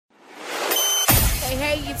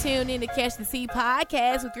Hey, you tuned in to Catch the Tea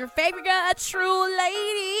podcast with your favorite girl, a true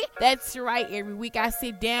lady. That's right. Every week I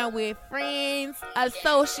sit down with friends,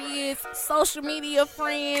 associates, social media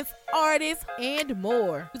friends, artists, and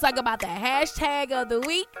more. We talk about the hashtag of the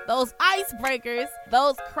week, those icebreakers,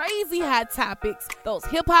 those crazy hot topics, those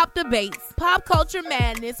hip-hop debates, pop culture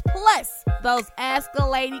madness, plus those Ask a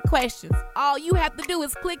Lady questions. All you have to do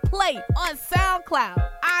is click play on SoundCloud,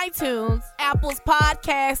 iTunes, Apple's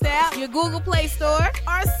podcast app, your Google Play Store,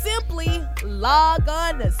 or simply log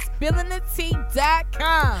on to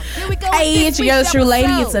spillingthetea.com. Here we go. Hey, it's your true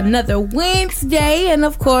lady. It's another Wednesday, and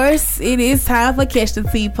of course, it is time for Catch the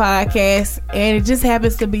Tea podcast, and it just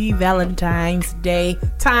happens to be Valentine's Day.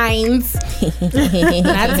 Times,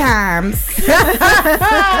 not times.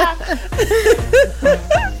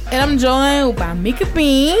 And I'm joined by Mika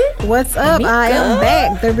Bean. What's up? Mika. I am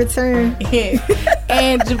back. The return.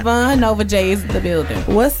 And Javon Nova J is in the building.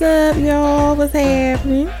 What's up, y'all? What's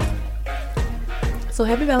happening? So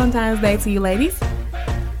happy Valentine's Day to you ladies.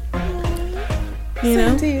 You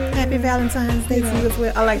know? To you. Happy Valentine's Day to you as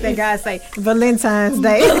well. I like that guy say Valentine's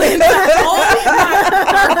Day.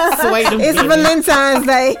 So wait a minute. It's Valentine's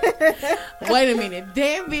Day. Wait a minute.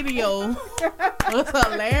 That video was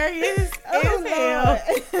hilarious as hell.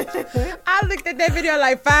 I looked at that video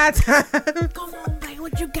like 5 times. Come on, babe.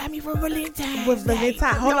 What you got me for Valentine's? Was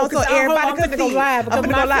Valentine? Hold on, so everybody could go live. I'm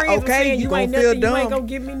gonna go live. Okay, you gonna feel dumb. You ain't gonna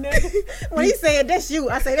give me nothing. When he said that's you,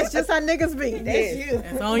 I say that's just how niggas be. That's you.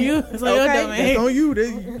 It's on you. It's on your dumb ass. It's on you. You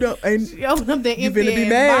don't. And She opened up that you finna be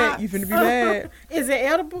mad. You finna be mad. Is it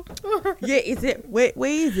edible? Yeah, is it? Where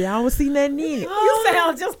is it? I don't see nothing in it. You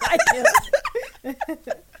sound just like him.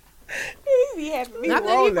 He be happy. I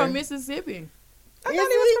think he from Mississippi. I thought he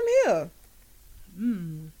was from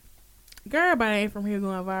here. Girl, everybody ain't from here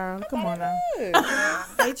going viral. Come on now.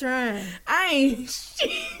 They trying. I ain't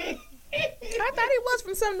shit. I thought he was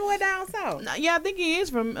from somewhere down south. No, yeah, I think he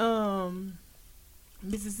is from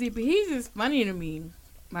Mississippi. He's just funny to me.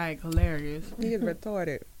 Like, hilarious. He is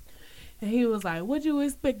retarded. And he was like, what you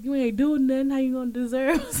expect? You ain't doing nothing. How you gonna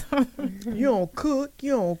deserve something? You don't cook.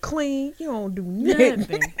 You don't clean. You don't do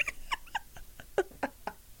nothing.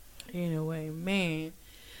 Anyway, man.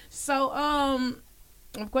 So,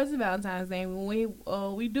 of course, it's Valentine's Day.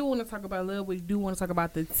 We do want to talk about love. We do want to talk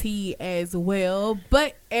about the tea as well.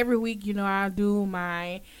 But every week, you know, I do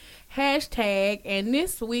my hashtag. And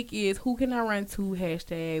this week is who can I run to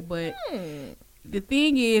hashtag. But the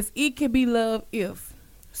thing is, it could be love if.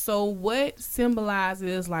 So what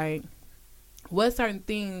symbolizes, like, what certain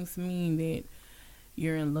things mean that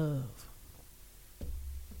you're in love?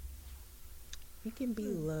 It can be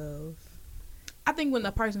love. I think when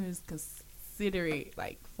the person is considerate,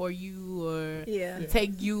 like, for you or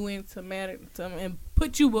take you into matter and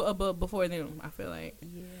put you above before them, I feel like.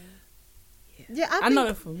 Yeah, I know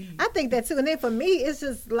that for me. I think that too. And then for me, it's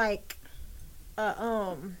just like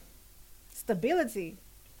stability.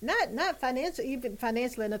 Not financial, even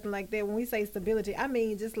financially or nothing like that. When we say stability, I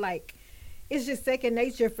mean just like it's just second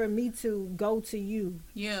nature for me to go to you.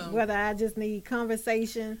 Yeah. Whether I just need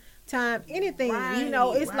conversation, time, anything. Right, you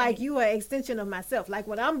know, it's like you are an extension of myself. Like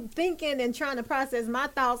when I'm thinking and trying to process my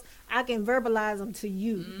thoughts, I can verbalize them to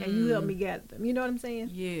you and you help me gather them. You know what I'm saying?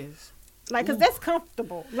 Yes. Like, because that's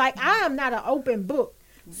comfortable. Like, I am not an open book.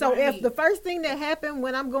 So if the first thing that happened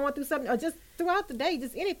when I'm going through something, or just throughout the day,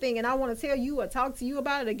 just anything, and I want to tell you or talk to you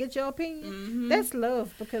about it or get your opinion, that's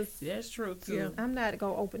love. Because that's true too. I'm not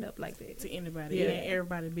going to open up like that to anybody. Yeah,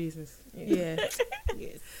 everybody's business. Yes.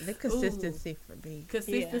 The consistency for me.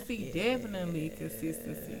 Consistency, definitely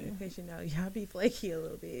consistency. Because you know y'all be flaky a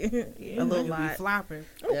little bit, a little lot. Be flopping.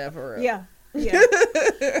 Yeah, for real. Yeah.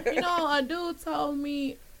 You know, a dude told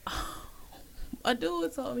me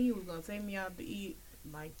he was gonna take me out to eat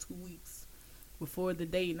like 2 weeks before the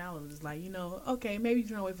date, and I was just like, you know, okay, maybe you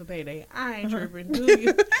can wait for payday. I ain't tripping, do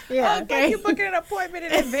you? Yeah. Okay. You booking an appointment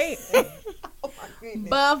in advance. Oh my goodness.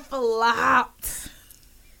 But flopped.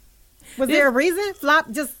 Was there a reason? Flop?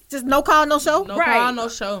 Just no call, no show? No call, no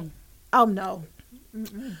show. Oh, no.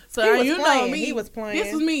 So you know me. He was playing.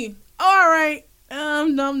 This was me. All right.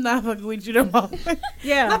 No, I'm not fucking with you no more.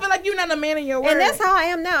 Yeah. I feel like you're not a man in your word. And that's how I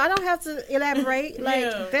am now. I don't have to elaborate.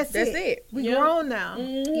 Like, that's it. We grown now.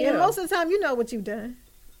 And most of the time, you know what you've done.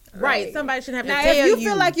 Right. Somebody shouldn't have to now, tell you. If you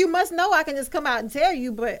feel like you must know, I can just come out and tell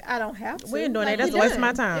you, but I don't have to. We ain't doing like, that. That's a waste of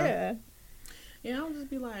my time. Yeah. Yeah, I'll just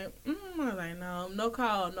be like, I was like, no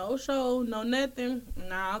call, no show, no nothing.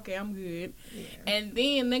 Nah, okay, I'm good. Yeah. And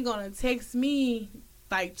then they're going to text me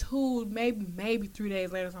like 2, maybe 3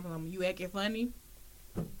 days later, something like, you acting funny.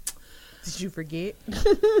 Did you forget?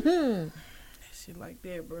 Shit like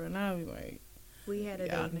that, bro. And I was like, We had a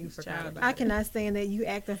Y'all date and you niggas forgot childish. about I it. cannot stand that you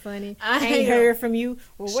acting funny. I I hate ain't heard from you.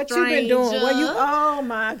 Well, what you been doing? What you? Stranger. Oh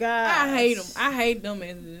my god. I hate them. I hate them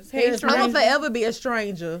as Hey, hate stranger. I'm gonna strangers. forever be a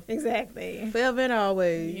stranger. Exactly. Forever and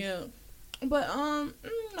always. Yeah. But I'm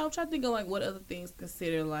trying to think of like what other things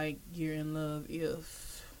consider like you're in love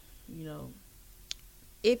if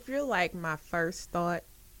If you're like my first thought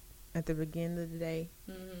at the beginning of the day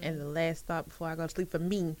and the last thought before I go to sleep, for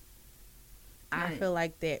me, I Right. feel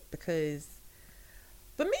like that because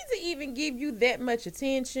for me to even give you that much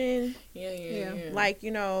attention, yeah. like,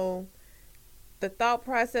 the thought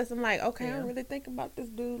process, I'm like, okay, Yeah. I'm really thinking about this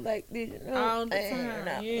dude, like, All the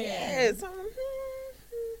time, yeah. So,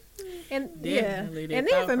 And Definitely that and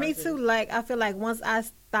then thought for me process. too, like I feel like once I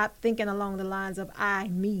stop thinking along the lines of I,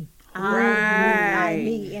 me, Right.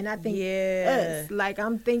 me, and I think yeah. us, like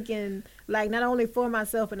I'm thinking like not only for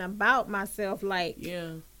myself and about myself, like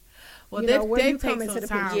Yeah. Well, You that know, where you takes come some into the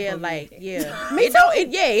time. picture. Yeah, for me. like, yeah. Me It don't,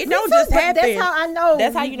 it don't Me just too, but happen. That's how I know.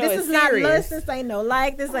 That's how you know this it's is not serious. lust. This ain't no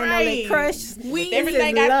like. This ain't no Right. like crush. We- This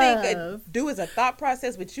Everything is I think love. do is a thought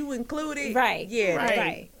process with you included. Right. Yeah. Right.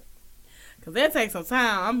 Right. Cause that takes some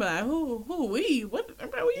time. I'm like, who we? What?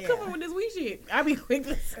 Where you Yeah. coming with this we shit? I be quick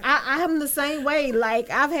to say. I'm the same way. Like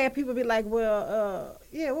I've had people be like, "Well,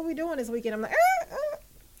 yeah, what we doing this weekend?" I'm like,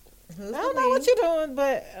 I don't know what you're doing,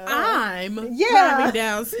 but I'm yeah. driving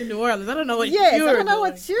down to New Orleans. I don't know what yes, you're I don't know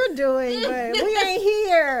doing. what you're doing, but we ain't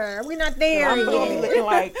here. We not there I'm gonna be yet. looking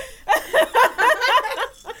like,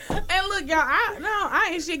 And look, y'all, I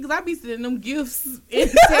ain't shit because I be sending them gifts in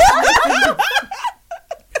text messages.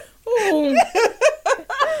 Ooh.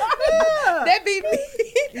 that be me.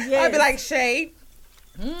 Yes. I'd be like, shade.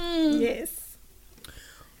 Yes.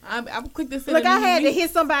 I'm quick to send Look, them I had to me-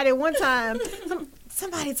 hit somebody one time.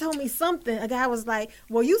 Somebody told me something. A guy was like,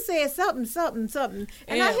 "Well, you said something, something, something,"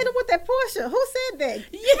 and I Yeah. hit him with that Porsche. Who said that?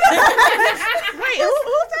 Wait, who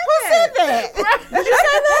Said that? Did you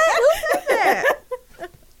say that? Who said that?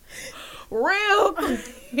 real.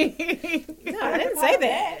 No, I didn't say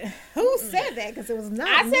that. Who said that? Because it was not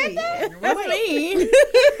I me. said that? That's me.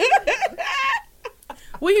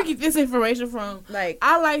 Where you get this information from? Like,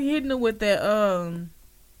 I like hitting them with that.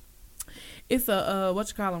 It's a what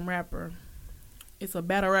you call him rapper. It's a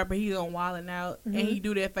battle rapper. He's on Wildin' Out, and he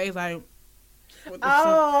do that face like. With the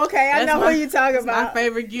Oh, okay. I That's know my- who you talking that's my about.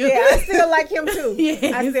 favorite gift. Yeah, I still like him too.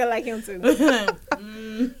 Yes. I still like him too.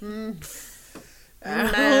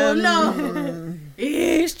 I don't know.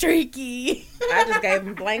 It's tricky. I just gave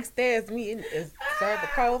him blank stares. Me and serve a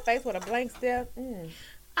cold face with a blank stare.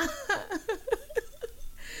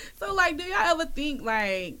 So, like, do y'all ever think,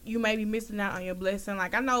 like, you may be missing out on your blessing?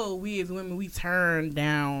 Like, I know we as women, we turn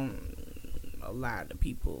down a lot of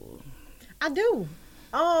people. I do.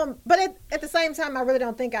 But at the same time, I really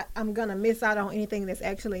don't think I'm gonna miss out on anything that's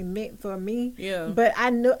actually meant for me. Yeah. But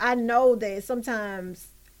I know that sometimes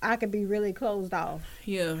I can be really closed off,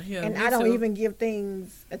 Yeah. and me I don't too. even give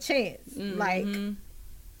things a chance. Mhm.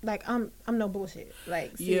 Like I'm no bullshit.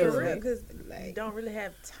 Like Yeah. seriously. Because you Like don't really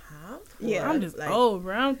have time for Yeah. it. I'm just like,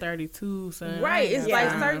 over. I'm 32, son. Right. It's Yeah. like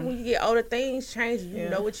certain when you get older, things change. You Yeah.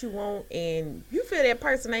 know what you want, and you feel that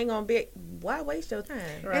person ain't gonna be. Why waste your time?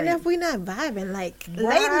 Right. And if we not vibing, like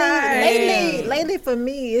Right. lately for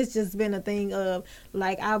me, it's just been a thing of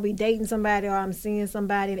like I'll be dating somebody or I'm seeing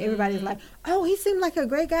somebody and everybody's like, "Oh, he seemed like a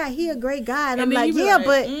great guy. He a great guy," and I'm then like, you be "Yeah, like,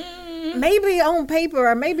 but maybe on paper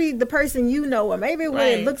or maybe the person you know or maybe what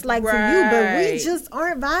Right. it looks like for you, but we Right. just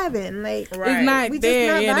aren't vibing." Like Right. It's not We just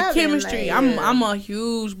there. not Yeah, vibing, the chemistry. like, I'm a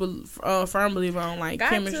huge firm believer on like Got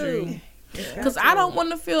chemistry. to. Because I don't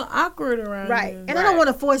want to feel awkward around right, you. and I don't want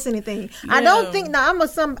to force anything. I Yeah. don't think now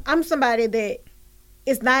I'm somebody that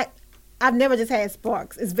it's not. I've never just had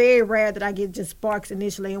sparks. It's very rare that I get just sparks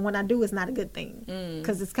initially, and when I do, it's not a good thing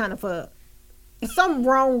because it's kind of for some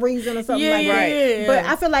wrong reason or something like that. Yeah. But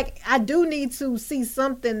I feel like I do need to see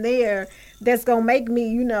something there that's gonna make me,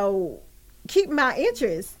 keep my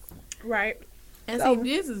interest. Right. And So-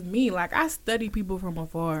 see, this is me. Like, I study people from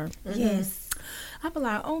afar. Yes. I be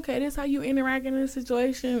like, okay, this how you interact in this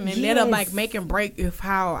situation, and Yes. that'll like make and break if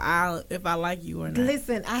I like you or not.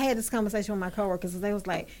 Listen, I had this conversation with my coworkers. They was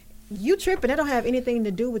like, "You tripping? That don't have anything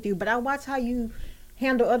to do with you." But I watch how you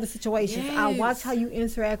handle other situations. I Yes. watch how you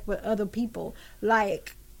interact with other people.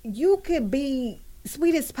 Like you could be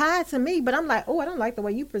sweet as pie to me, but I'm like, "Oh, I don't like the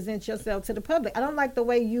way you present yourself to the public. I don't like the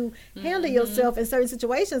way you handle yourself in certain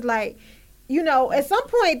situations." Like. At some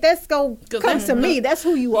point, that's come to me. That's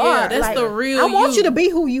who you are. that's Like, the real I want you. you to be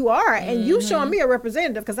who you are, and you showing me a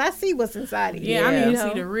representative because I see what's inside of you. Yeah, I need you to know?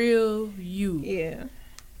 see the real you, Yeah.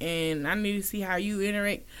 and I need to see how you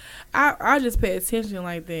interact. I just pay attention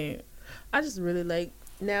like that. I just really like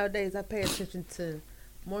nowadays I pay attention to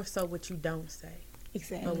more so what you don't say.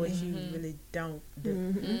 Exactly. But what you really don't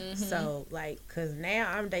do. So, like, because now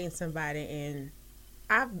I'm dating somebody, and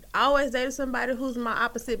I've always dated somebody who's my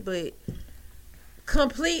opposite, but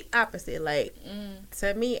complete opposite. Like,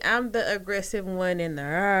 to me, I'm the aggressive one in the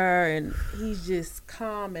and he's just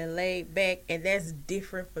calm and laid back, and that's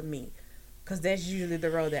different for me. Because that's usually the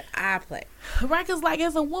role that I play. Right, because, like,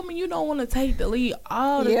 as a woman, you don't want to take the lead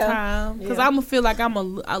all the time. Because I'm going to feel like I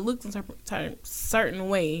look a certain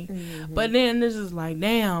way. But then it's just like,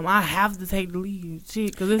 damn, I have to take the lead.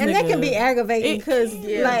 Shit, cause this and nigga, that can be aggravating because,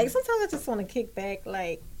 Yeah. like, sometimes I just want to kick back,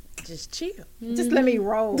 like, Just chill. just let me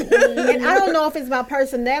roll. And I don't know if it's my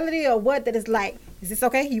personality or what that is like, is this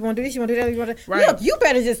okay? You want to do this? You want to do that? You want to... Right. Look, you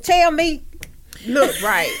better just tell me, look,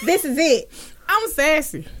 Right. this is it. I'm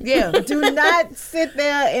sassy. Yeah. Do not sit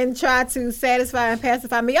there and try to satisfy and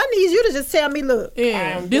pacify me. I need you to just tell me, look.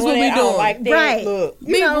 Yeah, this what we doing. Like that. Right. Look.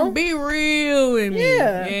 Be real with me.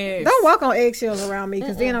 Yeah. Yes. Don't walk on eggshells around me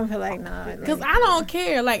because then I'm feel like, nah. Because I don't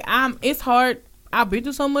care. Like, it's hard. I've been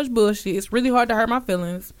through so much bullshit. It's really hard to hurt my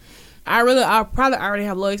feelings. I probably already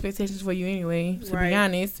have low expectations for you anyway, to be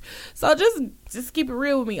honest. So just keep it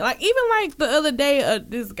real with me. Like, even like the other day,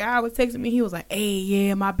 this guy was texting me. He was like, "Hey,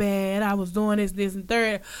 yeah, my bad. I was doing this, and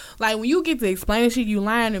third." Like, when you get to explain shit, you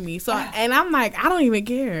lying to me. So, and I'm like, I don't even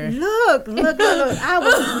care. Look. I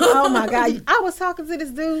was, oh my God. I was talking to this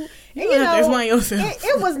dude. And, you know, explain yourself.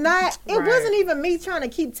 It was not, it wasn't even me trying to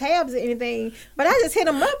keep tabs or anything, but I just hit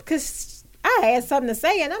him up because I had something to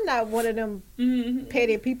say, and I'm not one of them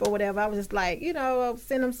petty people or whatever. I was just like, you know, I'll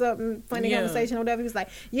send him something, funny conversation or whatever. He was like,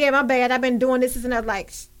 yeah, my bad. I've been doing this, and I was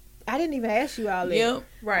like, I didn't even ask you all that. Yep.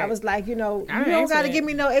 Right. I was like, you know, I you don't got to that. give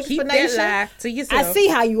me no Keep explanation. that lie to yourself. I see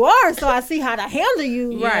how you are, so I see how to handle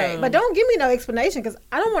you. Right. But don't give me no explanation because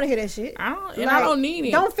I don't want to hear that shit. I don't need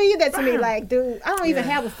it. Don't feed that to me. Like, dude, I don't even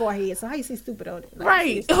have a forehead, so how you see stupid on it? Like,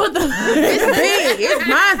 Right. What the? It's big. It's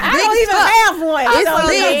mine. I don't even have one. It's So,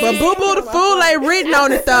 big, but Boo Boo the Fool ain't written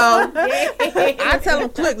on it though. I tell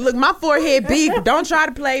him, look, my forehead big. But don't try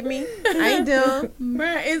to play me. I ain't dumb.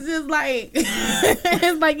 Bruh, it's just like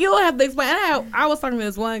it's like you don't have to explain. I was talking to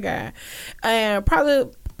this one guy, and probably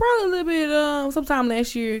a little bit sometime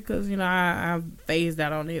last year because you know I phased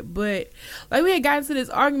out on it. But like we had gotten into this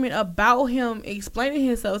argument about him explaining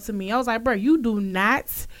himself to me. I was like, bro, you do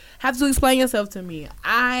not have to explain yourself to me.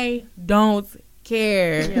 I don't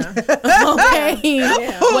care. Okay.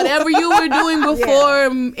 Whatever you were doing before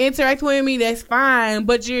interacting with me, that's fine.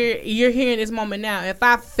 But you're here in this moment now. If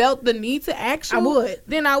I felt the need to ask you, I would.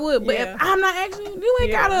 Then I would. But if I'm not asking you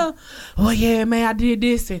ain't gotta. Oh yeah, man, I did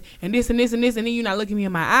this and this and this and this, and then you're not looking me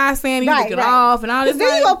in my eyes saying you looking off and all this.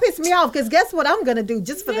 Then you gonna piss me off because guess what I'm gonna do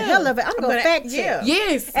just for the hell of it? I'm gonna fact check.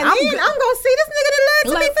 Yes, And then I'm gonna see this nigga that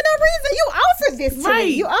lied to me for no reason. You offered this to me.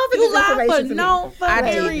 You offered this information to me. I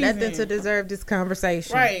did nothing to deserve this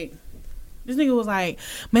conversation. Right. This nigga was like,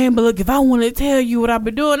 man, but look, if I want to tell you what I've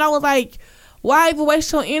been doing, I was like, why even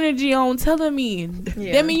waste your energy on telling me?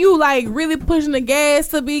 That mean you like really pushing the gas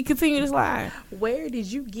to be continue this lie. Where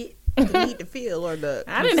did you get the need to feel or the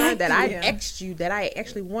I didn't concern that I asked you that I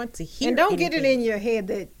actually want to hear? And don't get it in your head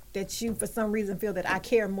that you for some reason feel that I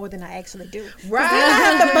care more than I actually do. Right. Then I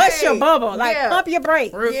have to bust your bubble. Like pump your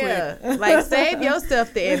brakes. Yeah. Like save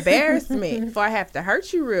yourself the embarrassment before I have to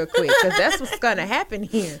hurt you real quick because that's what's gonna happen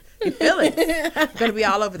here. You feel it? Gonna be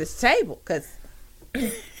all over this table because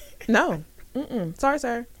no. Sorry,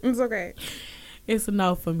 sir. It's okay. It's a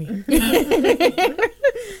no for me.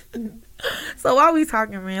 So while we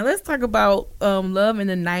talking, man, let's talk about love in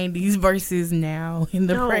the 90s versus now in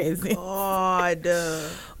the present. God.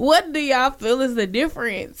 What do y'all feel is the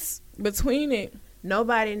difference between it?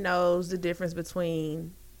 Nobody knows the difference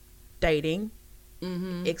between dating,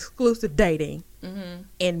 exclusive dating,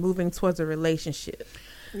 and moving towards a relationship.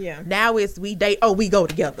 Yeah. Now it's we date. Oh, we go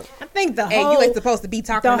together. I think the And whole you ain't supposed to be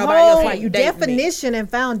talking to the nobody else whole while you dating me. definition and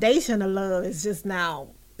foundation of love is just now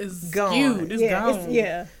It's gone. skewed. It's gone.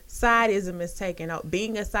 yeah. Sideism is taking out.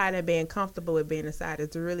 Being a side and being comfortable with being a side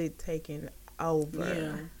is really taking over.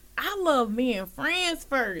 Yeah. I love being friends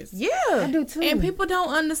first. Yeah. I do too. And people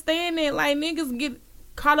don't understand that. Like, niggas get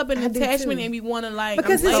caught up in I do attachment too. and be wanting like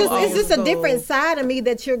because it's just a different side of me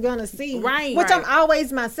that you're gonna see, Right. Which I'm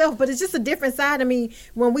always myself, but it's just a different side of me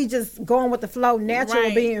when we just going with the flow, natural,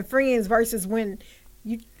 Right. being friends versus when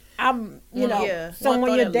I'm someone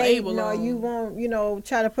throw you're that dating label or on. you won't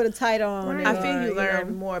try to put a title on. I it, feel or, you learn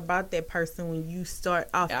know. more about that person when you start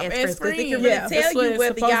off Yeah, as as friends because it can friends. really Yeah. That's tell what you it's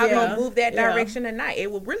whether supposed y'all to gonna be. move that Yeah. direction or not.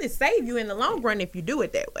 It will really save you in the long run if you do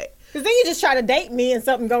it that way. Because then you just try to date me and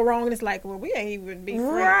something go wrong and it's like, well, we ain't even be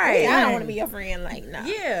friends. Right. I don't want to be your friend. Like, no.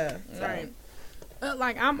 Yeah. Right.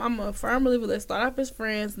 Like I'm a firm believer. Let's start off as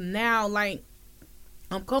friends. Now, like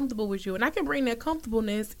I'm comfortable with you, and I can bring that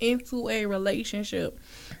comfortableness into a relationship.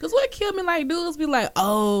 Cause what killed me, like dudes be like,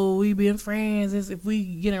 "Oh, we been friends. If we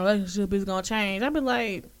get in a relationship, it's gonna change." I be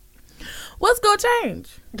like, "What's gonna change?"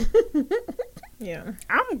 Yeah,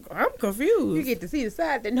 I'm confused. You get to see the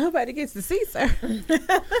side that nobody gets to see, sir.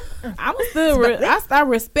 I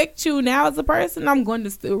respect you now as a person. I'm going to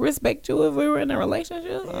still respect you if we were in a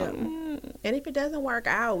relationship. And if it doesn't work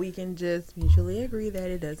out, we can just mutually agree that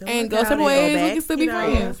it doesn't And work go out. separate ways. Back, We can still be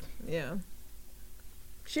friends. yeah.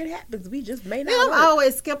 Shit happens. We just may not I'm work.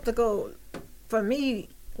 always skeptical. For me,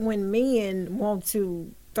 when men want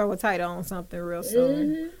to throw a title on something real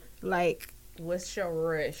soon, like What's your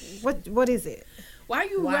rush? what is it? Why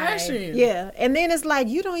you Why? rushing? Yeah, and then it's like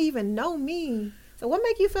you don't even know me. So what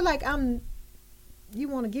make you feel like you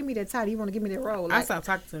want to give me that title? You want to give me that role? I Like, stopped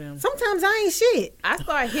talking to them. sometimes I ain't shit. I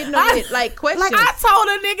started hitting them with like questions. Like I told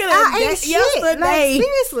a nigga that I ain't shit. yesterday. Like,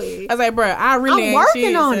 seriously. I was like, bro, I really I'm ain't working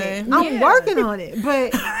shit, on son. it. I'm working on it.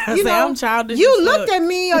 But I you say, know, I'm childish you as looked fuck. at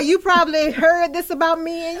me, or you probably heard this about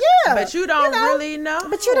me, and yeah. but you don't know, really know.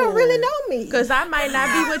 But you don't really know me. Because I might not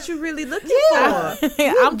be what you really looking Yeah. for.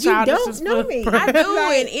 I'm you childish don't as know fuck, me. bro. I do.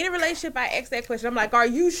 Like- In any relationship, I ask that question. I'm like, are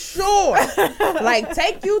you sure? Like,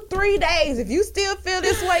 take you 3 days. If you still feel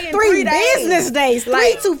this way in 3 days. business days, 3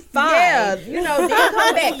 Like, to 5. Yeah, then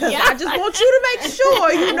come back. Because I just want you to make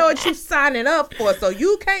sure you know what you signing up for. So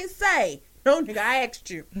you can't say, no, nigga, I asked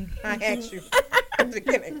you. I'm just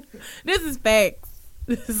kidding. This is facts.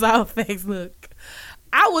 This is all facts. Look,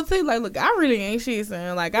 I would tell you, like, look, I really ain't shit,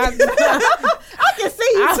 son. Like, I I can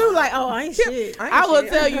see you too. Like, oh, I ain't shit. I will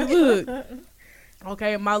tell you, look.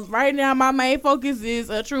 Okay, right now my main focus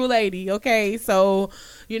is a true lady. Okay, so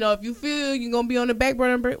you know if you feel you're gonna be on the back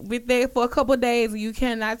burner with that for a couple of days and you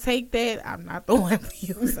cannot take that, I'm not the one for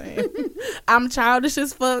you. Saying I'm childish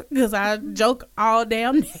as fuck because I joke all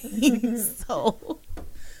damn day. So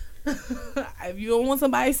if you don't want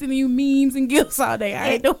somebody sending you memes and gifts all day, I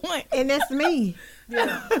ain't the one. And that's me.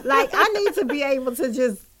 Like, I need to be able to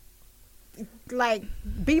just like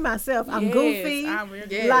be myself. I'm goofy.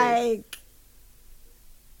 Yes. Like,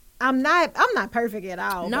 I'm not perfect at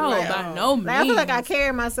all. No, but, like, by no means. like, I feel like I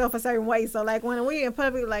carry myself a certain way. So like when we in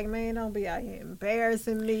public, like, man, don't be out here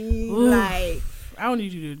embarrassing me. Oof. Like, I don't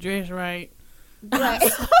need you to dress right. like,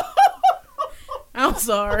 I'm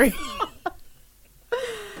sorry.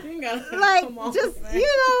 You gotta like come on, just man.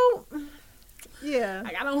 you know, yeah.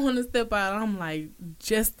 Like I don't want to step out. I'm like,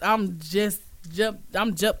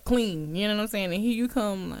 I'm jump clean. You know what I'm saying? And here you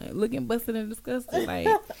come, like looking busted and disgusted. Like,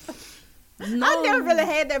 no. I never really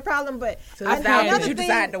had that problem, but So it's down what you thing-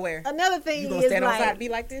 decide to wear. Another thing You gonna is stand on side like, and be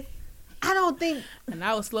like this? I don't think. And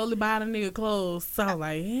I was slowly buying a nigga clothes. So I was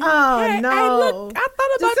like, hey, Oh hey, no! Hey, look, I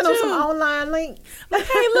thought Just send about them some you. online link. Like,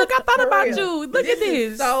 hey, look, I thought For about real. you. Look at Is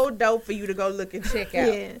this. so dope for you to go look and check out.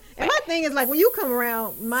 Yeah, and my thing is like when you come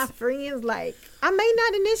around my friends, like I may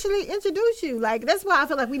not initially introduce you. Like that's why I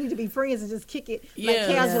feel like we need to be friends and just kick it like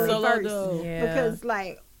casually solo first. though. Yeah. Because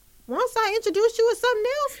like once I introduce you with something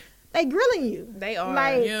else, they grilling you. They are.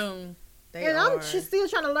 Like, Yeah. They and are. I'm still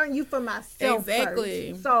trying to learn you for myself.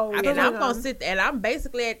 Exactly. First. So And you I'm know. gonna sit there, and I'm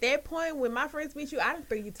basically at that point when my friends meet you, I done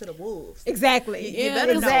throw you to the wolves. Exactly. You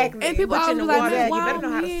better know. exactly. And people But always in be the like, water, why you better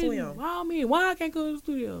know how to me? swim. Why me? Why I can't go to the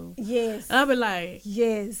studio? Yes. And I be like,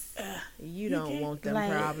 Yes. You don't can't- want them like,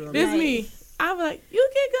 problems. this Right. me. I be like, you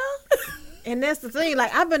can go. And that's the thing.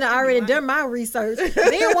 Like I've been already done my research.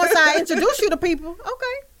 Then once I introduce you to people,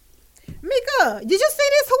 okay, Mika, did you see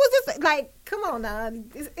this? Who was this? Like, come on now.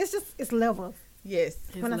 It's levels. Yes.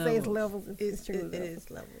 When I say it's levels, it's true. It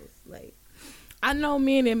is levels. Like, I know,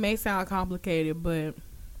 men, it may sound complicated, but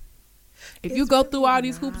if you It's go through really all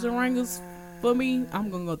these hoops and wrangles for me, I'm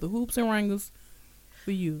gonna go through hoops and wrangles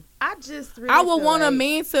for you. I just really I would feel want a like-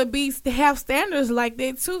 man to have standards like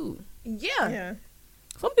that too. Yeah.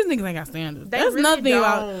 Some of these niggas ain't got standards. They That's really nothing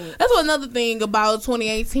about. don't. That's another thing about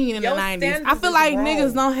 2018 and Your the 90s. standards I feel is like wrong.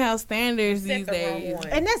 niggas don't have standards Set these the wrong days. one.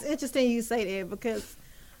 And that's interesting you say that because,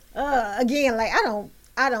 again, like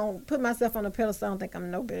I don't put myself on a pedestal. I don't think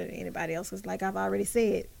I'm no better than anybody else. Cause like I've already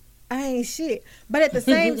said, I ain't shit. But at the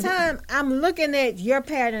same time, I'm looking at your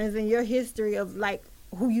patterns and your history of like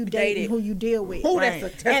who you date and who you deal with. Who Right.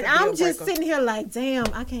 that's And I'm deal just breaker. sitting here like, damn,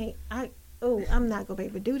 I'm not gonna be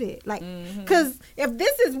able to do that. Like, cause if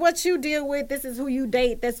this is what you deal with, this is who you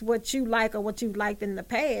date, that's what you like or what you liked in the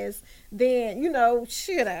past, then you know,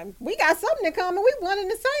 shit, we got something in common. We one and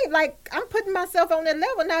the same. Like, I'm putting myself on that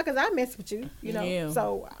level now because I mess with you. You know, Yeah.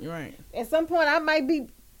 so You're right. at some point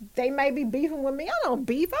they may be beefing with me. I don't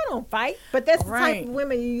beef. I don't fight. But that's the type Right. of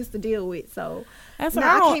women you used to deal with. So That's No, why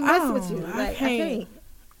I can't mess with you. I Like, can't.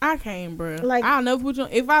 I can't, bro. Like- I'll never put you.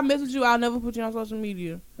 If I mess with you, I'll never put you on social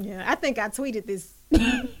media. Yeah, I think I tweeted this.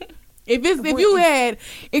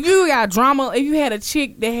 If you got drama, if you had a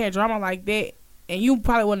chick that had drama like that, and you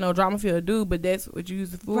probably wasn't no drama filled dude, but that's what you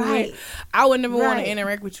used to fool Right. with, I would never want Right. to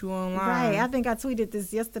interact with you online. Right, I think I tweeted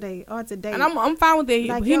this yesterday or today. And I'm fine with that.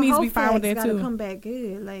 like, He your needs to whole be fine with facts that gotta too. come back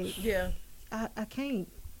good. Like, Yeah. I can't.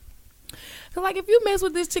 Cause like if you mess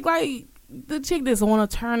with this chick, like the chick that's want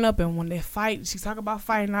to turn up and when they fight, she talk about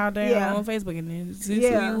fighting all day Yeah. on Facebook, and then this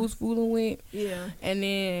Yeah. who you was fooling with, Yeah. and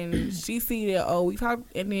then she see that we talk,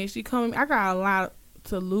 and then she come. I got a lot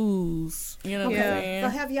to lose. You know what I'm saying? So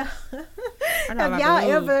have y'all I got a have lot to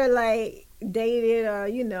y'all lose. ever like dated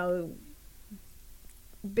or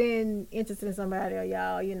been interested in somebody or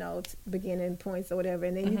y'all beginning points or whatever,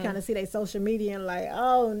 and then you kind of see their social media and like,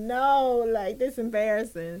 oh no, like this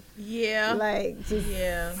embarrassing. Yeah. Like just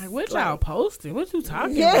Yeah. Like what y'all posting? What you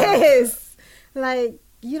talking about? yes, like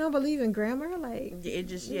you don't believe in grammar, like It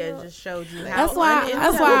just showed you how. That's why I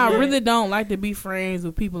unintelligent. really don't like to be friends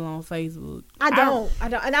with people on Facebook. I don't,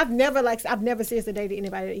 and I've never seriously dated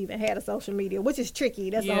anybody that even had a social media, which is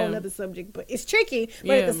tricky. That's a whole Yeah. other subject, but it's tricky.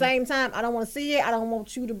 But at the Yeah. same time, I don't want to see it. I don't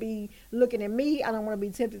want you to be looking at me. I don't want to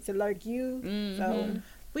be tempted to lurk you. Mhm.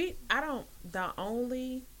 The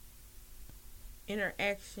only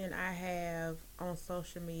interaction I have on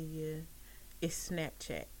social media is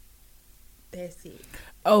Snapchat. That's it.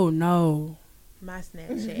 Oh no. My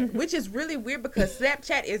Snapchat, which is really weird because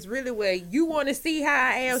Snapchat is really where you want to see how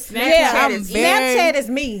I am. Snapchat is very- Snapchat is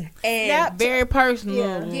me. and Very personal.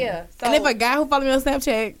 Yeah. yeah. So, And if a guy who follow me on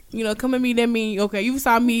Snapchat, come at me, that mean okay, you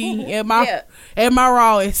saw me at my yeah. at my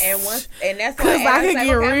rawest. And that's Cause why I can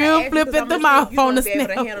get real flipped at the mouth on the be able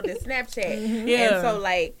to Snap. handle this Snapchat. Yeah. And so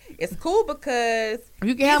like it's cool because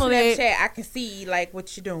You can handle Snapchat that. I can see like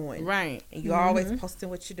what you're doing, Right. and you're always posting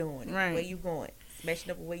what you're doing, Right. where you going,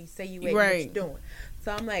 smashing up where you say you at, Right. what you're doing.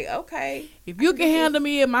 So I'm like, okay, If you can handle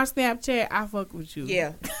me in my Snapchat, I fuck with you.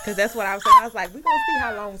 yeah, because that's what I was saying. I was like, we're gonna see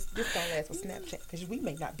how long this gonna last with Snapchat because we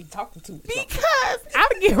may not be talking too much. Because I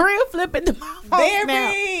get real flipped at the mouth on Snap.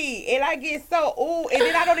 Very, and I get so and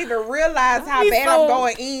then I don't even realize how Be bad so- I'm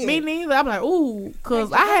going in. Me neither. I'm like, ooh, cause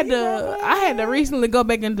Like, I you had to recently go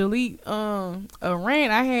back and delete a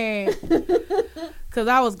rant I had, cause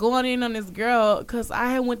I was going in on this girl, cause I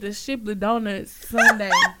had went to Shipley Donuts Sunday,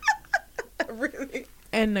 Really?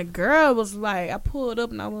 and the girl was like, I pulled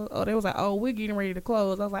up and they was like, oh, we're getting ready to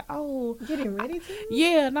close. I was like, oh, Getting ready to?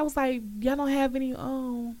 yeah, and I was like, y'all don't have any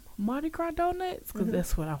Mardi Gras donuts, cause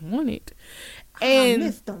that's what I wanted, I and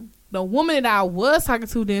missed them. the woman that I was talking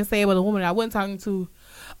to didn't say it, but the woman that I wasn't talking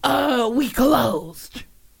to, we closed.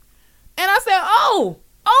 And I said, oh,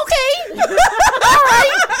 okay. All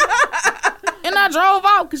right. And I drove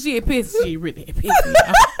off because she really had pissed me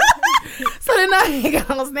off. So then I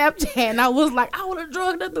got on Snapchat and I was like, I would have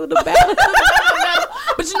drugged her through the back.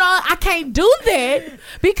 But I can't do that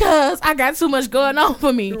because I got too much going on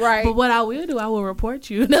for me. Right. But what I will do, I will report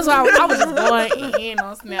you. That's why I was just going in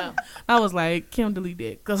on Snap. I was like, Kim, delete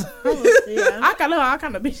that. Because Yeah. I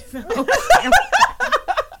kind of bitches out.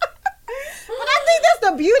 But I think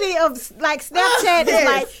that's the beauty of like Snapchat is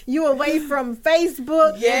like you away from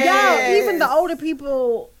Facebook. Yes. Y'all, even the older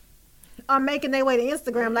people are making their way to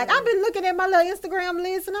Instagram. Like I've been looking at my little Instagram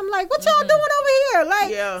list and I'm like, what y'all doing over here?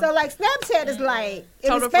 Like, Yeah. so like Snapchat is like,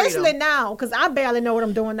 and Total especially freedom. now because I barely know what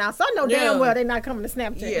I'm doing now, so I know damn Yeah. well they're not coming to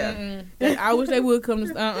Snapchat. Yeah. I wish they would come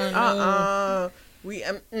to no. We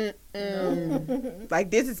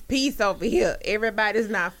like this is peace over here. Everybody's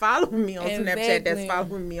not following me on Snapchat. That's Exactly.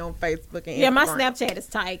 following me on Facebook and Yeah, my Instagram. Snapchat is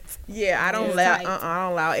tight. Yeah, I don't It's allow. tight. I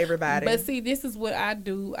don't allow everybody. But see, this is what I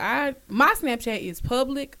do. My Snapchat is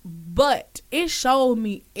public, but it showed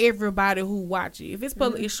me everybody who watch it. If it's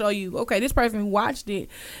public, it show you, okay, this person who watched it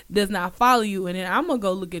does not follow you, and then I'm gonna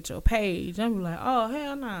go look at your page. I'm be like, oh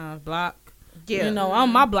hell nah, block. yeah,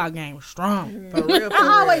 My block game was strong. for real. For I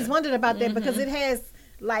real. always wondered about that because it has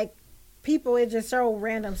like people. It just show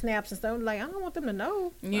random snaps and stuff. Like I don't want them to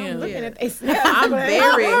know. Yeah. I'm looking Yeah. at their snaps. I'm but-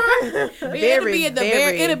 very, It'll very, be at the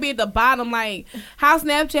very. it'll be at the bottom, like how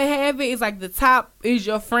Snapchat have it. It's like the top is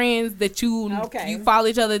your friends that you follow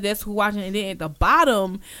each other. That's who watching, and then at the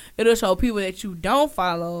bottom it'll show people that you don't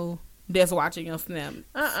follow that's watching your Snap.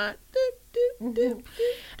 And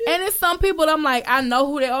it's some people that I'm like, I know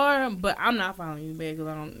who they are, but I'm not following you back because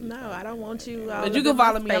I don't. No, I don't want you. But you can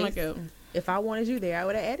follow me. I'm like, if I wanted you there, I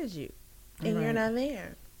would have added you, and you're Right. not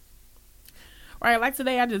there. right, like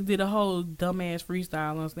today I just did a whole dumbass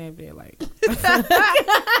freestyle on Snapchat. Like,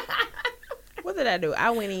 What did I do? I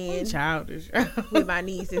went in childish with my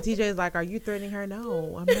niece, and TJ's like, "Are you threatening her?"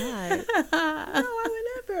 No, I'm not. No, I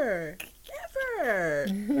would never.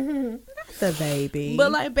 Not the baby.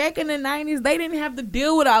 But like back in the 90s, they didn't have to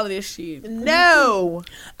deal with all of this shit. No,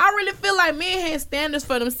 I really feel like men had standards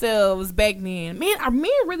for themselves back then. Men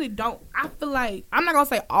really don't. I feel like, I'm not gonna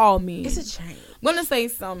say all men. it's a change. I'm gonna say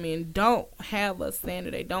some men don't have a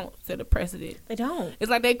standard. They don't set a precedent. They don't. It's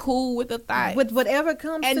like they cool with the thought, With whatever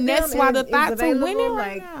comes to them. and that's why the is thoughts are available, winning like,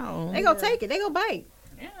 right now. They gonna take it. They gonna bite.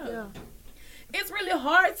 Yeah. It's really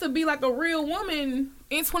hard to be like a real woman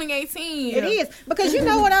in 2018. It is. Because you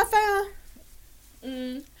know what I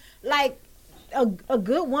found? Like, a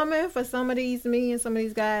good woman for some of these men, some of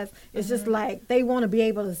these guys, it's just like they want to be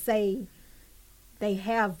able to say they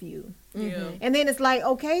have you. Yeah. And then it's like,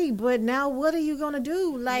 okay, but now what are you going to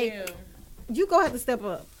do? Like, you going to have to step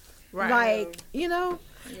up. Right. Like, you know?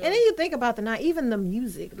 Yeah. And then you think about the night, even the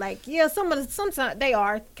music. Like, yeah, sometimes they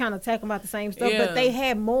are kind of talking about the same stuff, Yeah. but they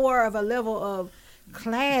had more of a level of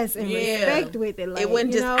class and respect with it. Like, it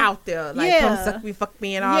wasn't just out there like come suck me, fuck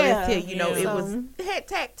me, and all this here. You know, it had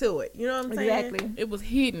tact to it. You know what I'm saying? Exactly. It was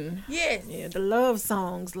hidden. Yes. Yeah, the love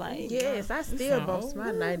songs, like. Yes, I still bump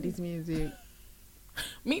my 90s music.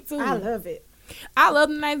 Me too. I love it. I love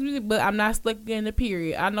the 90s music, but I'm not stuck in the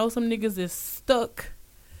period. I know some niggas is stuck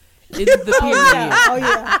in the period.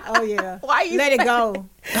 Oh yeah. Why you Let it go.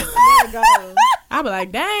 Let it go. I be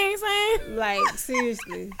like, dang, son. Like,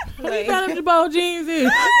 seriously. What you got up your bow jeans in?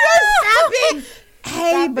 Stop it.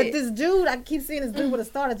 Hey, Stop but it. this dude, I keep seeing this dude with a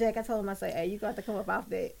starter jacket. I told him, I say, hey, you got to come up off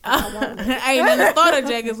that. I want it. Ain't none of starter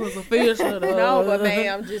jackets was official. No, but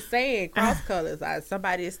man, I'm just saying, cross colors.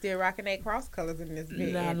 Somebody is still rocking their cross colors in this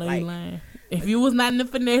video. Nah, I know you lying. If you was not in the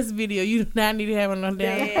finesse video, you do not need to have no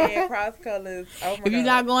damn. Yeah, cross colors. Oh my If you God.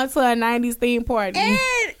 not going to a 90s theme party. And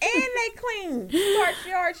they clean. You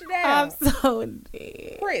arch down. I'm so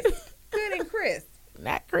dead. Crisp. Good and crisp.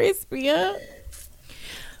 Not crispy, huh?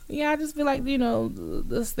 Yeah, I just feel like, you know,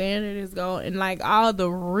 the standard is gone. And, like, all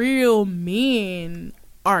the real men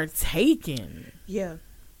are taken. Yeah.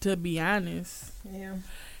 To be honest. Yeah.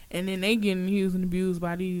 And then they getting used and abused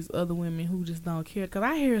by these other women who just don't care. Because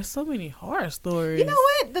I hear so many horror stories. You know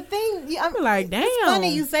what? The thing, I'm like, damn. It's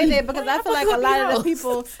funny you say that because I feel like a lot of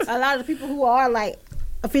the people who are like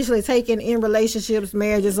officially taken in relationships,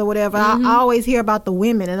 marriages, or whatever, I always hear about the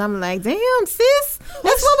women, and I'm like, damn, sis,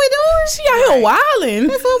 that's what we doing. She out here wilding.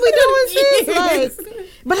 That's what we doing, sis. Like,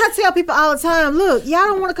 but I tell people all the time, look, y'all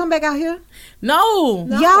don't want to come back out here. No.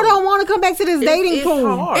 Y'all don't want to come back to this dating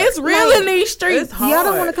pool. Hard. It's real in these streets. Y'all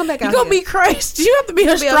don't want to come back out You're going to here. be crazy. You have to be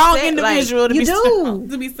a strong individual to you be do. strong,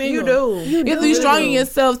 to be single. You do. You have to be strong in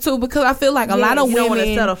yourself, too, because I feel like a lot of you women. don't want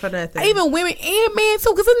to settle for nothing. Even women and men,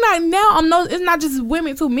 too, because it's not now. It's not just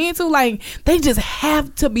women, too. Men, too. Like, they just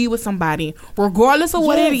have to be with somebody, regardless of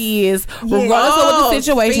what it is, regardless of what the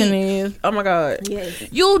situation is. Oh, my God. Yes.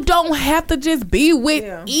 You don't have to just be with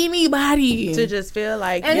anybody. To just feel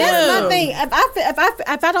like, and that's my thing.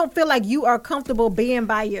 If I don't feel like you are comfortable being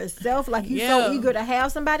by yourself, like you so eager to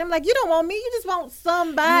have somebody, I'm like, you don't want me. You just want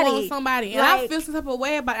somebody. You want somebody. And I feel some type of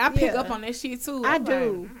way about it. I pick up on that shit too. I I'm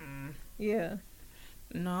do. like, Yeah.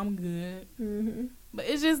 No, I'm good. Mm-hmm. But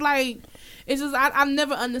it's just like, I've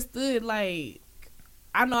never understood, like,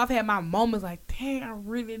 I know I've had my moments like, dang, I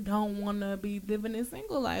really don't want to be living a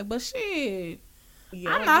single life. But shit,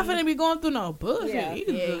 I'm not finna be going through no bullshit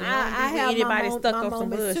either. I have anybody stuck my on some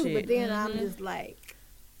moments bullshit. too, but then I'm just like,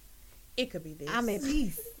 it could be this. I'm at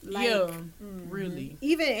peace. Like, really.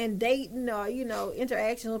 Even in dating or, you know,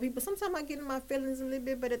 interaction with people, sometimes I get in my feelings a little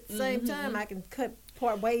bit, but at the same time, I can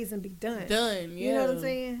part ways and be done. You know what I'm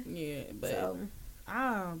saying? Yeah, but So,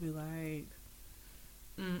 I'll be like,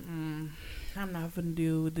 I'm not finna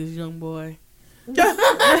deal with this young boy. Wait.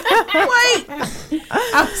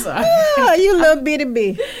 I'm sorry. oh, you little bitty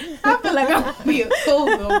bee. I feel like I'm gonna be a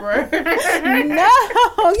cougar, bro. No,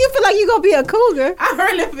 you feel like you gonna be a cougar. I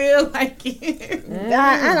really feel like it.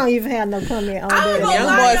 I don't even have no comment on that.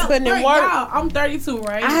 Young boys putting in work. Y'all, I'm 32,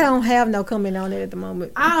 right? I don't have no comment on it at the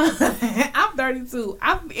moment. I'm 32.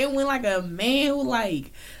 It went like a man who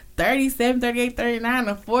like 37, 38, 39,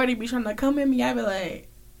 or 40 be trying to come at me. I be like,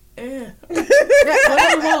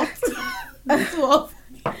 whatever you want. It's too old.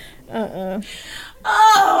 Oh,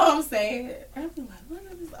 I'm sad. I be like, what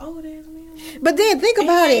is this old ass man? But then think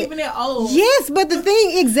about He it. ain't even that old. Yes, but the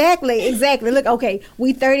thing, exactly. Look, okay,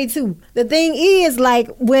 we 32. The thing is, like,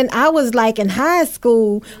 when I was like in high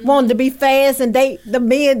school, wanted to be fast and date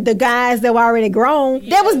the guys that were already grown.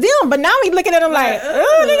 That was them. But now we looking at them like,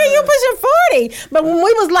 oh, nigga, you pushing 40. But when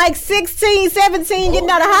we was like 16, 17, getting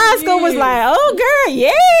out of high school, was like, oh, girl,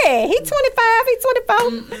 yeah, he 25, he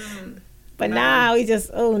 24. But now we just,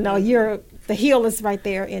 oh no, the hill is right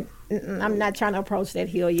there, and I'm not trying to approach that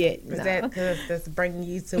hill yet. Is No. that because that's bringing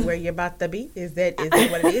you to where you're about to be? Is that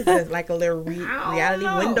what it is? It's like a little reality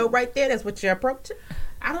window right there. That's what you're approaching.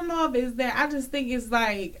 I don't know if it's that. I just think it's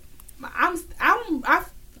like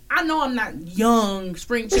I know I'm not young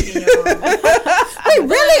spring chicken. We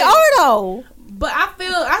really are though. But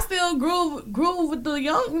I still groove with the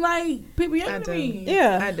young, like people younger than me.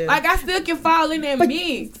 Yeah, I do. Like I still can fall in that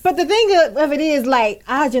mix. But the thing of it is, like,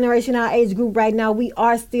 our generation, our age group right now, we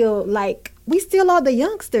still are the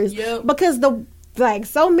youngsters. Yep. Because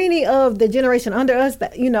so many of the generation under us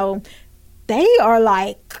that, they are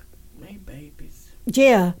like, They babies.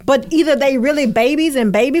 yeah, but either they really babies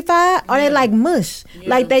and babyfied, or they like mush, Yeah.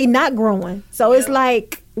 like they not growing. So it's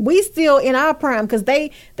like we still in our prime because they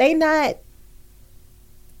not.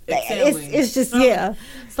 It's just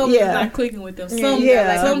Something's Yeah. not clicking with them.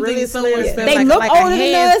 Yeah. Really somewhere slim. special. They Like- look like a older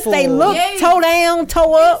than us. They handful. look Yes. toe down,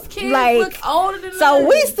 toe up, Kids like. look older than So us.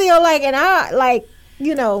 we still like in our like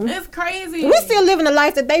It's crazy. we still living the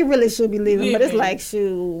life that they really should be living. But it's Living. like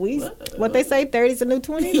shoot, what they say 30's a new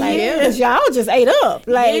 20. Like Yeah. 'cause y'all just ate up.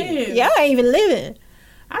 Like Yes. y'all ain't even living.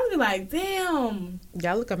 I be like, damn,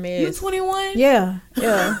 Y'all look a you mess. Yeah, 21? yeah.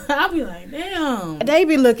 I be like, damn. They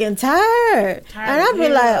be looking tired, and I be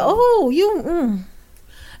as like, hell. oh, you.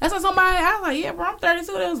 That's what I was like, yeah, bro, I'm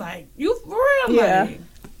 32. They was like, you for real? I'm Yeah. like,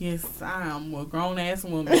 yes, I am a grown ass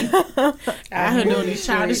woman. I heard doing these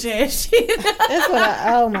childish ass shit. That's what.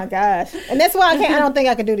 Oh my gosh, and that's why I don't think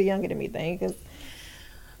I could do the younger than me thing because.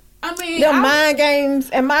 I mean, The mind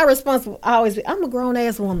games, and my response will always be, I'm a grown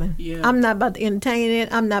ass woman. Yeah. I'm not about to entertain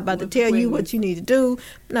it. I'm not about to tell you what you need to do.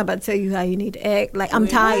 I'm not about to tell you how you need to act. Like, I'm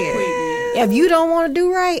tired. If you don't want to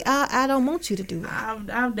do right, I don't want you to do right.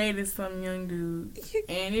 I've dated some young dudes,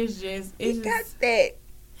 and it's just Got that.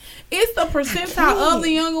 it's the percentile of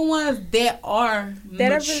the younger ones that are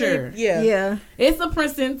mature. Really, yeah. Yeah. It's a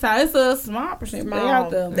percentile. It's a small percent. They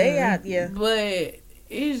out there. They out, yeah. But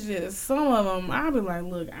it's just some of them. I be like,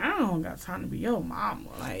 look, I don't got time to be your mama.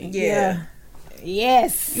 Like, Yeah.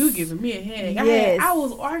 Yes. you giving me a headache. Yes. I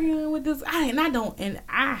was arguing with this. I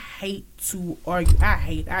hate to argue.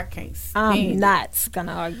 I can't stand I'm it. not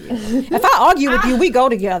gonna argue. If I argue with you, we go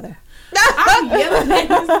together. I'm yelling at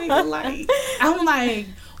this nigga like, I'm like,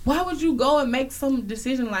 why would you go and make some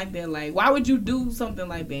decision like that? Like, why would you do something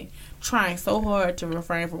like that? Trying so hard to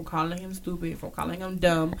refrain from calling him stupid, from calling him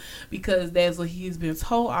dumb, because that's what he's been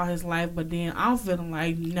told all his life. But then I'm feeling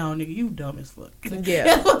like, no, nigga, you dumb as fuck. Yeah.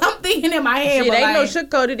 That's what I'm thinking in my head. Shit, but ain't no like,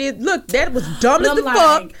 sugarcoat it is. Look, that was dumb as I'm the like,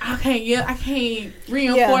 fuck. I can't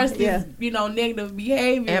reinforce Yeah, this, negative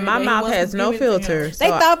behavior. And my that he mouth wants has to no give it to him. filter. They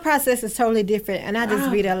So thought process is totally different, and I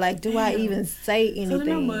just be there like, do I even say So then I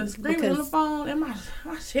anything? was screaming on the Because phone, and my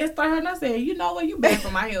chest started hurting. I said, you know what? You bad for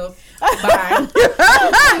my health. Bye.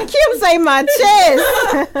 Kim say my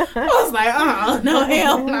chest. I was like, no,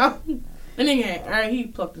 hell no. And nigga, he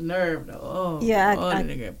plucked the nerve though. Oh, Yeah, that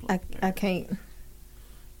nigga plucked the I nerve. can't.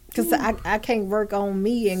 Because I can't work on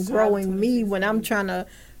me and growing me when I'm trying to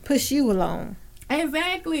push you along.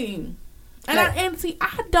 Exactly. And Like- see,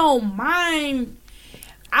 I don't mind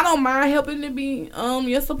helping to be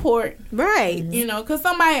your support. Right. Because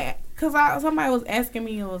somebody was asking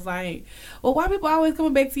me, it was like, well, why people always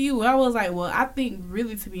coming back to you? And I was like, well, I think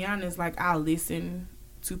really, to be honest, like, I listen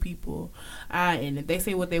to people, and if they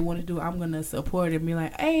say what they want to do, I'm gonna support it and be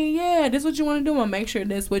like, hey, yeah, this is what you want to do. I'm gonna make sure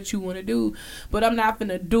that's what you want to do, but I'm not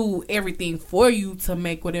gonna do everything for you to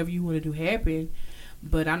make whatever you want to do happen.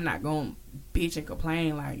 But I'm not gonna bitch and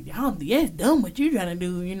complain like, y'all, that's dumb what you trying to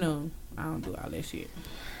do. I don't do all that shit.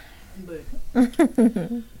 But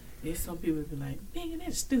there's some people be like, nigga,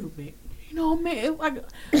 that's stupid. Man, it's like,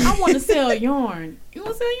 I want to sell yarn. You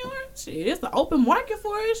want to sell yarn? Shit, it's the open market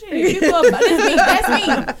for it. Shit, that's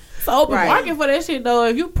me. It's the open market for that shit, though.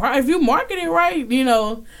 If you market it right,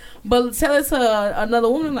 but tell it to another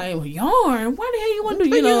woman like, well, yarn. Why the hell you want to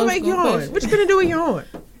do? you gonna make yarn? What you gonna do with yarn?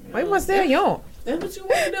 Why you want to sell yarn? That's what you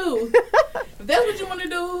want to do. If that's what you want to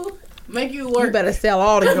do, make it work. You better sell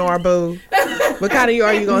all the yarn, boo. What kind of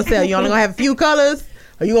yarn you gonna sell? You only gonna have a few colors,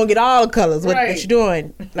 or you gonna get all the colors? What you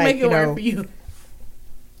doing? Like, make it work for you.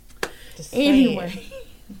 Anyway,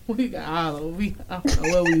 we got all of we. I don't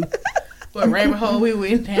know what rabbit hole we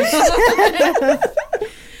went down.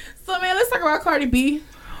 So man, let's talk about Cardi B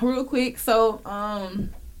real quick. So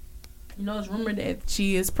it's rumored that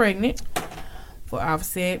she is pregnant for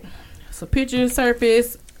Offset. So pictures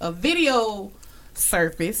surfaced, a video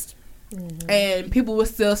surfaced, and she was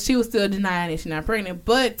still denying that she's not pregnant.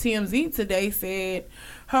 But TMZ today said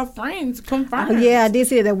her friends confirmed. Yeah, I did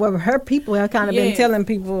see that. Well, her people have kind of been telling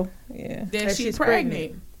people, that she's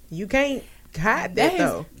pregnant. You can't hide that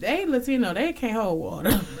though. They Latino. They can't hold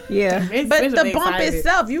water. Yeah. But the bump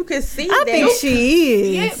itself, you can see that. I think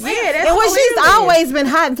she is. Yeah, that's and when she's hilarious. always been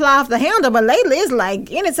hot and fly off the handle, but lately it's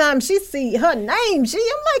like anytime she see her name, I'm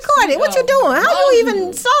like, Cardi, what you doing? How you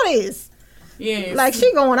even saw this? Yeah. Like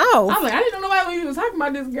she going off. I'm like, I didn't know nobody was even talking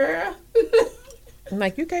about this girl. I'm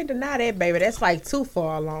like, you can't deny that, baby. That's like too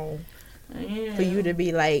far along for you to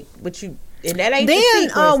be like, what you. And that ain't then the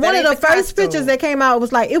sequence. one of the first pictures that came out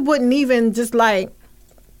was like, it wouldn't even just like,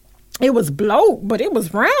 it was bloat, but it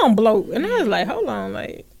was round bloat. And I was like, hold on,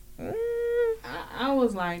 like. I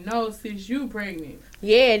was like, no, sis, you pregnant.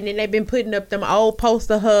 Yeah, and then they've been putting up them old posts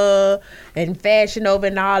of her and Fashion Over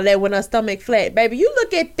and all that with her stomach flat. Baby, you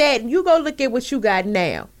look at that and you go look at what you got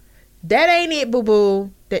now. That ain't it,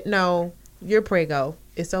 boo-boo. No, you're preggo.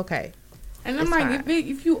 It's okay. And I'm like,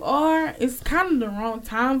 if you are, it's kind of the wrong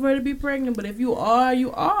time for her to be pregnant. But if you are,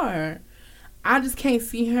 you are. I just can't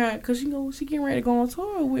see her because she getting ready to go on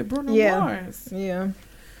tour with Bruno Mars. Yeah.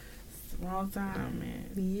 It's the wrong time, man.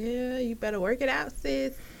 Yeah, you better work it out,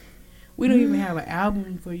 sis. We don't even have an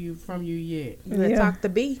album from you yet. You better talk to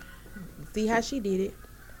B. See how she did it.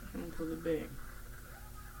 I'm gonna pull it back.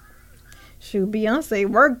 Shoot, Beyonce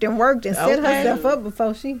worked and set herself up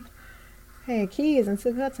before she had kids and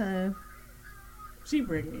took her time. She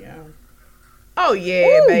pregnant, y'all. Oh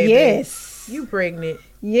yeah, Ooh, baby. Yes. You pregnant.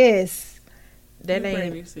 Yes. That You ain't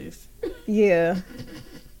pregnant, sis. Yeah.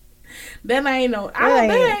 That ain't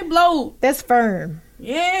that ain't bloat. That's firm.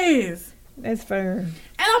 Yes. That's firm. And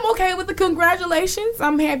I'm okay with the congratulations.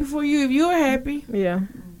 I'm happy for you if you're happy. Yeah.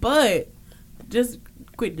 But just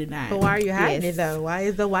quit denying. But why are you hiding it though? Why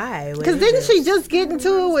is the why? Because didn't she just get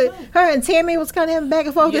into it with her and Tammy was kind of having back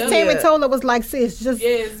and forth? Because Tammy told her was like, sis, just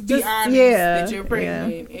be honest that you're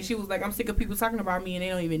pregnant. Yeah. And she was like, I'm sick of people talking about me and they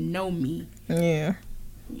don't even know me. Yeah.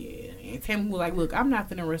 Yeah. And Tammy was like, look, I'm not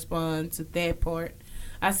going to respond to that part.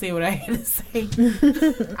 I said what I had to say.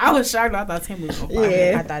 I was shocked. I thought Tammy was going to fight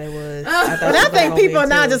me. I thought it was. But I think people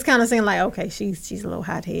now just kind of saying like, okay, she's a little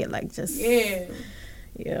hot head, like just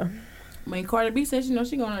yeah. When Cardi B said, she going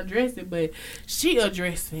to address it, but she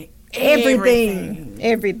addressing everything.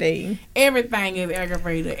 Everything is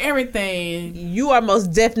aggravated. Everything. You are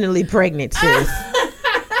most definitely pregnant, sis.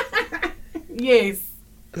 Yes.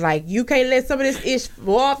 Like, you can't let some of this ish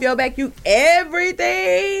fall off your back. You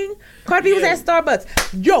everything. Cardi B was at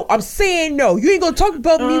Starbucks. Yo, I'm saying no. You ain't gonna talk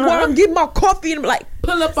about me while I'm getting my coffee. And I'm like,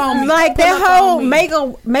 pull up on me. Like that whole make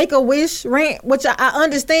a wish rant, which I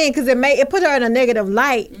understand because it put her in a negative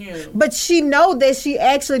light. Yeah. But she know that she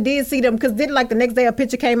actually did see them because didn't like the next day a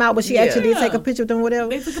picture came out where she actually did take a picture with them, whatever.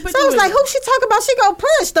 So I was like, who she talking about? She go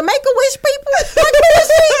punch the Make a Wish people. Like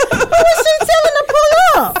who is she telling to pull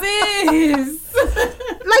up? Sis.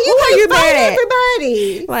 Like you can't fight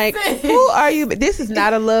everybody. Like who are you? This is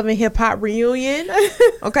not a Love and Hip Hop reunion,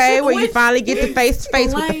 okay? Where you finally get to face to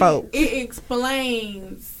face with the folks. It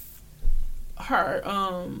explains her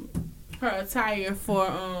attire for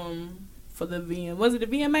the VM. Was it the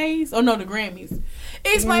VMAs? Oh no, the Grammys.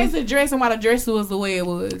 It explains the dress and why the dress was the way it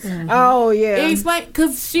was. Mm-hmm. Oh yeah. It explained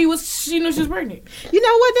because she knew she was pregnant. You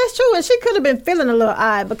know what? That's true, and she could have been feeling a little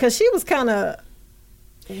odd because she was kind of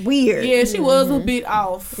weird. Yeah, she was a bit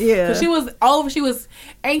off. Yeah, because she was over. She was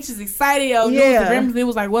anxious, excited. It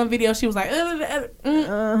was like one video. She was like,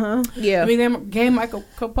 yeah. I mean, gain my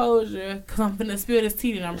composure because I'm finna spill this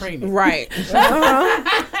tea and I'm pregnant. Right.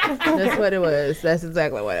 That's what it was. That's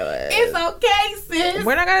exactly what it was. It's okay, sis.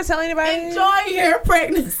 We're not gonna tell anybody. Enjoy your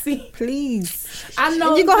pregnancy, please. I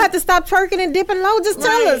know you're gonna have to stop twerking and dipping low. Just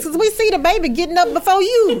tell us because we see the baby getting up before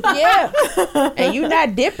you. Yeah, and you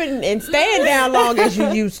not dipping and staying down long as you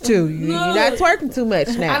used to. You're not twerking too much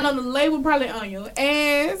now. I know the label probably on your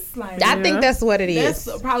ass. Like, I think that's what it is.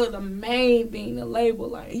 That's probably the main thing. The label,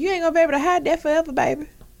 like, you ain't gonna be able to hide that forever, baby.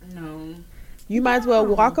 No. You might as well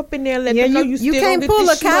walk up in there and let them know you still can't gonna pull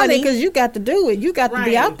get a Kylie because you got to do it. You got to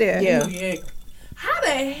be out there. Yeah. How the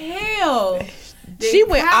hell? She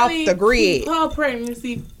went off the grid. Her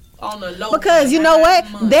pregnancy on the low. Because you know what?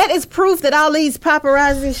 That is proof that all these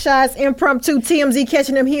paparazzi shots, impromptu TMZ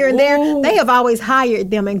catching them here and there, they have always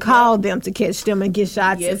hired them and called them to catch them and get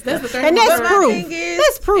shots. Yes, and stuff. And that's proof.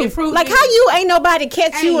 That's proof. Like how you ain't nobody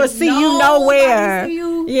catch you or see you nowhere.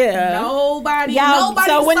 Yeah. Nobody.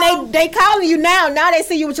 So when they calling you now they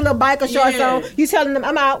see you with your little biker shorts on. You telling them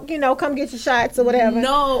I'm out. Come get your shots or whatever.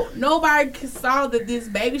 No, nobody saw that this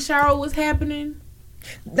baby shower was happening.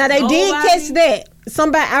 Now they did catch that.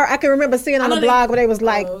 Somebody I can remember seeing on the blog where they was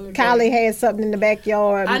like Kylie had something in the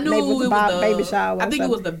backyard. I knew maybe it was the baby shower. I think it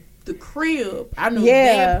was the the crib. I knew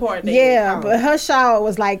Yeah, that part. but her shower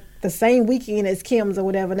was like the same weekend as Kim's or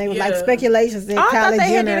whatever. And they was like speculations that I Kylie thought they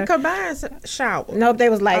Jenner. had a combined shower. Nope, they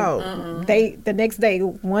was like Uh-uh. they the next day.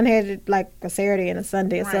 One had it like a Saturday and a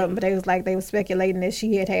Sunday or Right. something. But they was like they was speculating that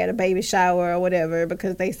she had a baby shower or whatever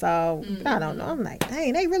because they saw. I don't know. I'm like,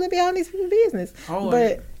 dang, they really be on these people's business. Oh,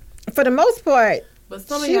 But for the most part, But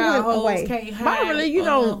some of she y'all went hoes away. can't hide. Probably you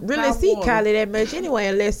don't really hot see water. Kylie that much anyway,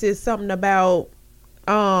 unless it's something about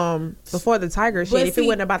before the Tiger shit. But If see, it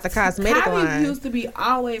wasn't about the cosmetic Kylie line. used to be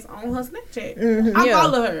always on her Snapchat. Mhm. I Yeah.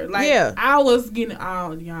 follow her. Like Yeah. I was getting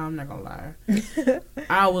y'all, I'm not gonna lie.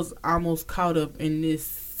 I was almost caught up in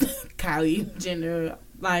this Kylie Jenner,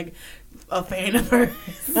 like a fan of hers.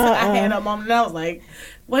 I had a moment and I was like,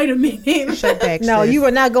 wait a minute. Shut back. no, sis. you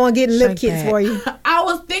were not going to get lip Shut kits back. for you. I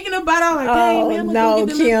was thinking about it. I was like, dang, man, I'm no, gonna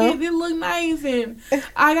get the Kim. lip kit. It look nice, and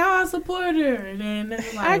I got a supporter. And then it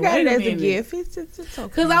was like, I got wait it a as a minute. gift. It's okay.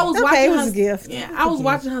 Because I was Okay, watching it was her, a gift. Yeah, I was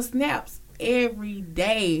watching her snaps every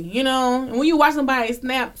day. You know, and when you watch somebody's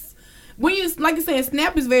snaps, when you like you said,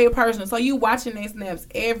 snap is very personal. So you watching their snaps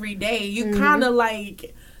every day. You kind of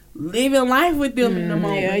like living life with them in the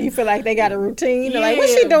moment. Yeah, you feel like they got a routine. They're like,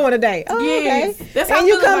 what's Yeah. she doing today? Oh, Yes. okay. That's how And I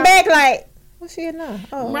you feel come about- back like, what's she in now?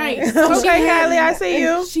 Oh, Right. okay. So Okay, Kylie, I see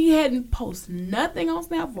you. She hadn't posted nothing on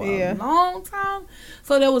Snap for Yeah. a long time.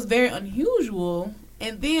 So that was very unusual.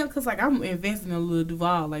 And then, because like I'm investing in a little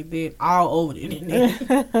Duval like that all over the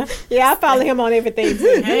internet. Yeah, I follow him on everything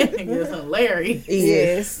too. That nigga is hilarious.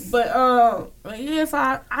 Yes. But yes,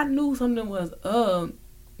 I knew something was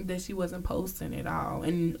that she wasn't posting at all.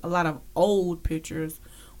 And a lot of old pictures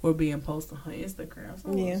were being posted on her Instagram. So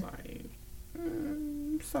I was like,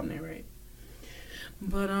 something ain't right.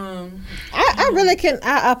 But I really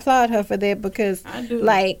I applaud her for that because I do.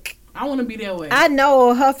 like I want to be that way. I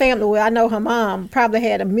know her family. Well, I know her mom probably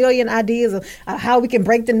had a million ideas of how we can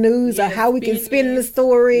break the news or Yes, how we can business. spin the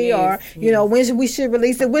story Yes, or you know when we should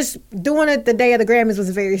release it. Which doing it the day of the Grammys was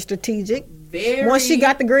very strategic. Very. Once she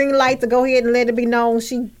got the green light to go ahead and let it be known,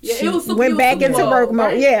 she it was went back Super into Bowl, work mode.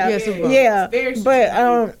 right? Yeah, Yeah, Super Bowl. yeah. Very But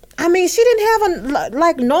strategic. I mean, she didn't have a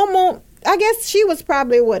like normal. I guess she was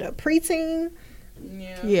probably a preteen.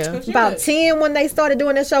 Yeah. 'Cause she About was- 10 when they started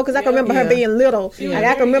doing that show because I can Yeah. remember her being little. She was Like I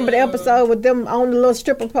can very remember the young. episode with them on the little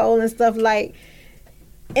stripper pole and stuff like.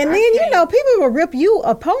 And I then you can't- know people will rip you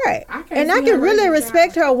apart, I can't and I see can her really raising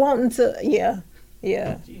respect child. her wanting to. Yeah.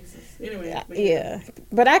 Jesus. Anyway. Yeah,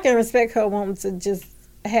 but I can respect her wanting to just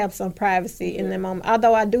have some privacy in the moment.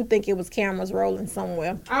 Although I do think it was cameras rolling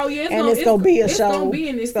somewhere, Oh yeah. and it's gonna be a show. It's gonna be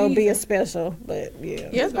in this It's gonna be a season. special, but yeah.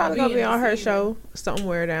 Yeah, it's probably gonna be on her show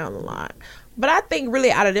somewhere down the line. But I think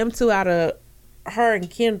really out of them two, out of her and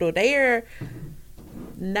Kendall, they're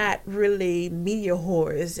not really media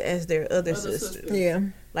whores as their other sisters. Yeah.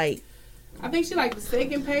 Like, I think she like the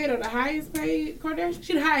second paid or the highest paid Kardashian.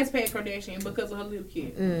 She the highest paid Kardashian because of her little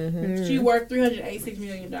kid. Mm-hmm. She worth $386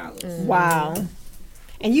 million. Wow.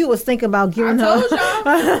 And you was thinking about giving I her. told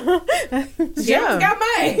y'all. yeah, Got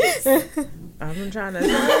my ass. I'm trying to,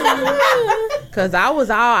 cause I was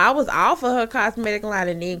all for her cosmetic line,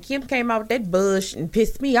 and then Kim came out with that bush and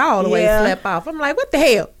pissed me all the way Yeah. slap off. I'm like, what the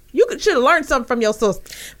hell? You should have learned something from your sister.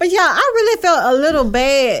 But yeah, I really felt a little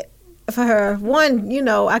bad for her. One, you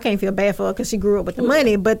know, I can't feel bad for her because she grew up with the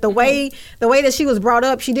money. But the way that she was brought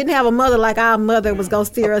up, she didn't have a mother like our mother was gonna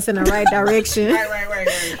steer us in the right direction.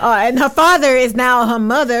 Right. And her father is now her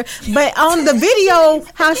mother. But on the video,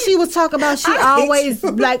 how she was talking about, she always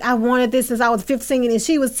like, I wanted this since I was 15, and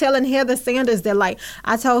she was telling Heather Sanders that like,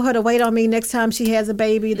 I told her to wait on me next time she has a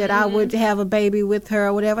baby, that I would have a baby with her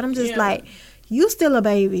or whatever. And I'm just like, you still a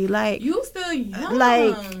baby, like You still young.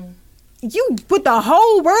 Like, you put the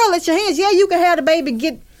whole world at your hands. Yeah, you can have the baby,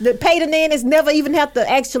 get the pay the nannies, never even have to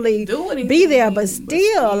actually Do anything, be there, but but still,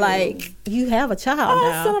 still. like, you have a child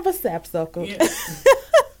now. Son of a sapsucker. Yeah.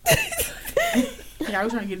 I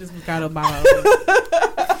was trying to get this Moscato bottle.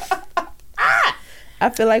 I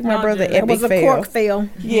feel like my Oh, brother that It epic was a fail. cork fail.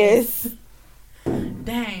 Yes.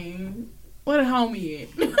 Dang. What a homie at?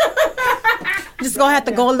 Just gonna have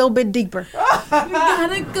to go a little bit deeper. We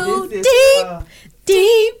gotta go This Deep, is,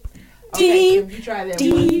 deep, Okay, deep. Kim, you try that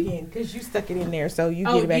deep. one again because you stuck it in there, so you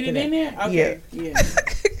Oh, get it back get it in there. there? Okay. Yeah.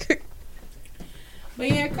 But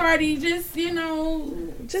yeah, Cardi, just,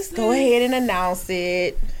 Just go ahead and announce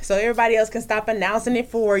it, so everybody else can stop announcing it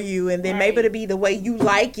for you, and then maybe Right. it'll be the way you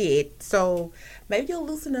like it. So maybe you'll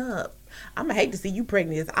loosen up. I'm gonna hate to see you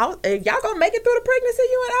pregnant. Y'all gonna make it through the pregnancy,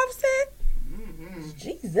 you and Offset?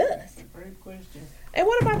 Jesus. Great question. And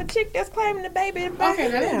what about the chick that's claiming the baby? Okay,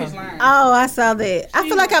 that's bitch lying. Oh, I saw that. I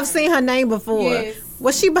feel like I've seen her name before. Yes.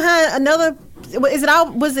 Was she behind another Is it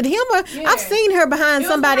all? Was it him or I've seen her behind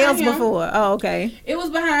somebody else before? Oh, okay. It was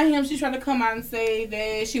behind him. She tried to come out and say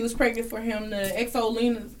that she was pregnant for him, the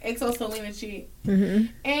Exo Selena chick,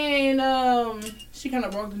 and she kind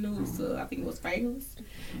of broke the news to I think it was Famous,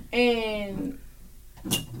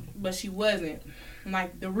 but she wasn't.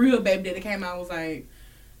 Like the real baby daddy came out and was like,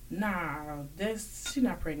 nah, she's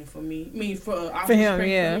not pregnant for me. I mean for him,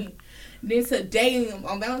 yeah. For me. Then today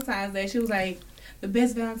on Valentine's Day, she was like, the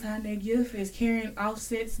best Valentine's Day gift is carrying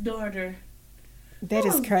Offset's daughter. That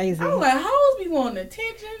is crazy. I was like, hoes be wanting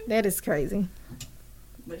attention. That is crazy.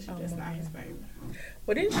 But that's not his baby.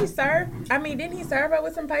 Well, didn't he serve her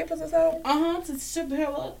with some papers or something? To shut the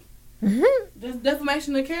hell up. That's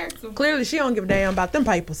defamation of character. Clearly, she don't give a damn about them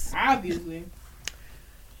papers. Obviously.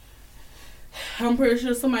 I'm pretty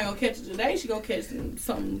sure somebody gonna catch it today. She gonna catch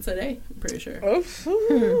something today. I'm pretty sure. Oh,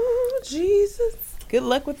 Jesus. Good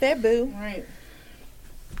luck with that, boo. All right.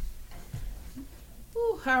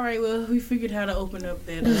 Ooh, all right, well, we figured how to open up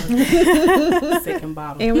that second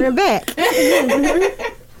bottle. And we're back.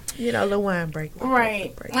 The wine break.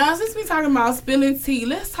 Right. Now, since we talking about spilling tea,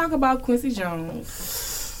 let's talk about Quincy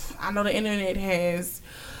Jones. I know the internet has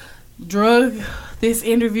drug this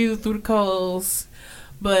interview through the coals,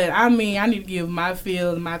 but I mean, I need to give my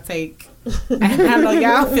feel and my take. And I know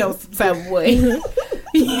y'all feel some type of way.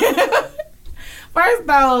 Yeah. First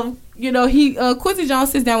off, Quincy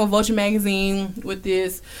Jones sits down with Vulture Magazine with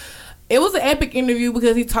this. It was an epic interview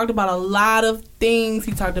because he talked about a lot of things.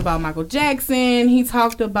 He talked about Michael Jackson. He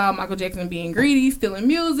talked about Michael Jackson being greedy, stealing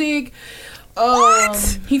music.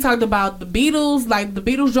 He talked about the Beatles. Like, the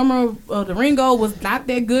Beatles drummer, the Ringo, was not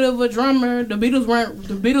that good of a drummer. The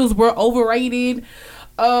Beatles were overrated.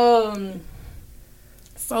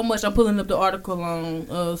 So much. I'm pulling up the article on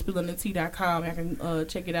spillingthetea.com. I can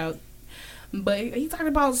check it out. But he talked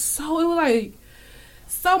about it was like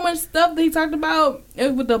so much stuff that he talked about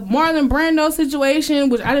with the Marlon Brando situation,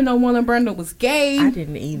 which I didn't know Marlon Brando was gay. I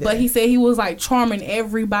didn't either. But he said he was like charming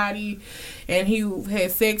everybody, and he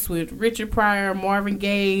had sex with Richard Pryor, Marvin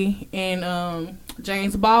Gaye, and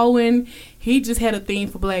James Baldwin. He just had a thing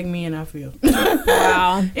for black men, I feel.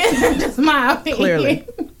 Wow. It's just my opinion. Clearly.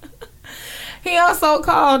 He also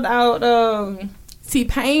called out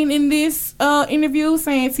T-Pain in this interview,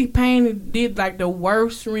 saying T-Pain did like the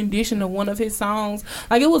worst rendition of one of his songs.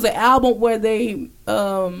 Like, it was an album where they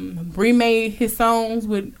remade his songs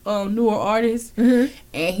with newer artists, and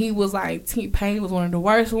he was like, T-Pain was one of the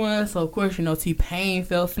worst ones. So of course, T-Pain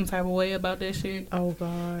felt some type of way about that shit. Oh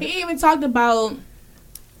God. He even talked about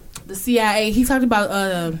the CIA. He talked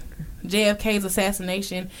about JFK's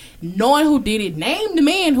assassination, knowing who did it, named the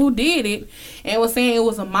man who did it, and was saying it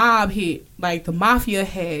was a mob hit. Like, the mafia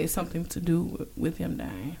had something to do with him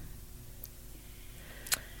dying.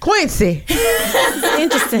 Quincy,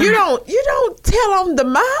 interesting. You don't tell on the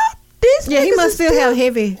mob. He must still have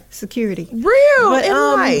heavy security. Real in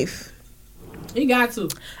life. He got to. I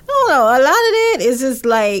don't know. A lot of that is just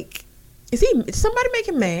like, is somebody make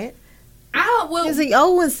him mad? Is he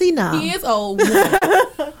old and senile? He is old.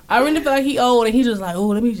 I really feel like he old, and he just like,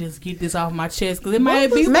 let me just get this off my chest, because it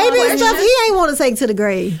might be maybe it's stuff he ain't want to take to the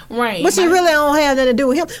grave, right? Which he really don't have nothing to do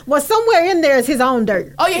with him. Well, somewhere in there is his own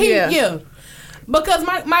dirt. Oh yeah. Because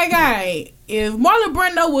my guy, if Marlon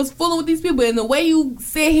Brando was fooling with these people, and the way you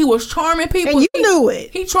said he was charming people, and you knew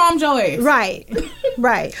it, he charmed your ass, right?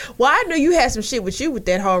 Well, I knew you had some shit with you with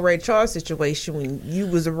that whole Ray Charles situation when you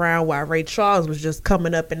was around while Ray Charles was just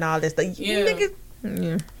coming up and all that stuff. Yeah.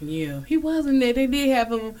 He wasn't there. They did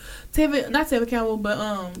have him. Not Tevin Campbell, but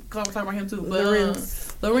cause I was talking about him too. But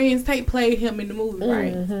Lorenz Tate played him in the movie,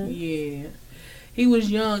 right? Yeah. He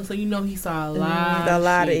was young, so he saw a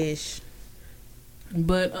lot of ish.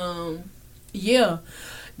 But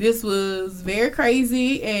this was very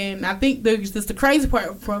crazy, and I think the crazy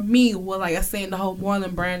part for me was, like I said, the whole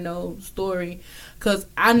Marlon Brando story, because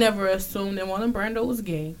I never assumed that Marlon Brando was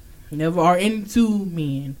gay, never, or any two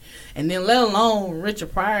men, and then let alone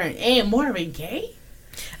Richard Pryor and Marvin Gaye.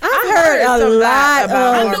 I've heard a lot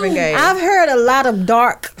about Marvin Gaye. I've heard a lot of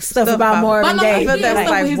dark stuff about Marvin Gaye. I feel that's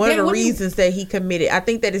like one of the reasons that he committed. I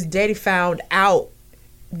think that his daddy found out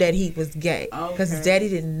that he was gay because his daddy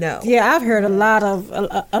didn't know. Yeah, I've heard a lot of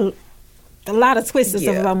twisted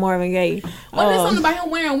stuff about Marvin Gaye. There's something about him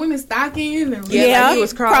wearing women's stockings and like he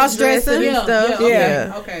was cross-dressing and stuff.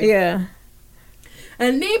 Yeah.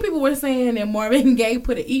 And then people were saying that Marvin Gaye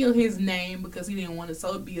put an E on his name because he didn't want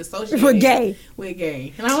to be associated with gay.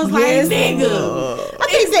 And I was like, nigga. I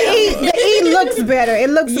think the E looks better. It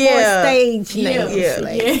looks more stage now.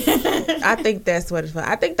 I think that's what it's for.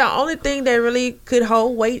 I think the only thing that really could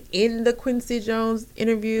hold weight in the Quincy Jones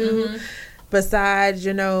interview, besides,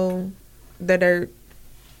 the dirt,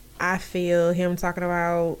 I feel him talking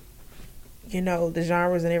about, you know, the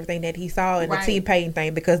genres and everything that he saw and the T-Pain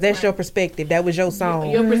thing, because that's your perspective. That was your song.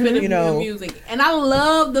 Your perspective, you know, music. And I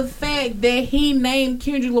love the fact that he named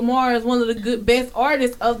Kendrick Lamar as one of the best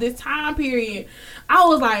artists of this time period. I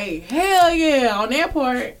was like, hell yeah, on that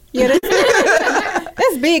part. Yeah,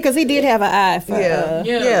 that's big, because he did have an eye for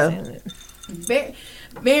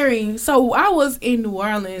Very. So I was in New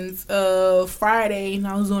Orleans Friday, and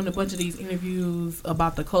I was doing a bunch of these interviews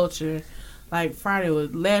about the culture. Like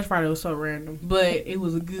last Friday was so random, but it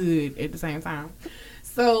was good at the same time.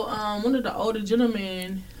 So one of the older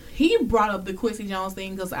gentlemen, he brought up the Quincy Jones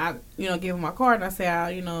thing, because I, gave him my card and I said,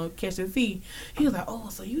 I'll, catch and see. He was like, oh,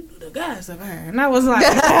 so you do the guys of her? And I was like,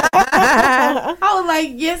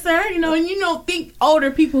 yes, sir. And you don't think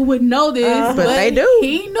older people would know this, but they do.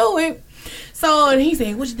 He knew it. So he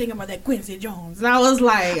said, what you think about that Quincy Jones? And I was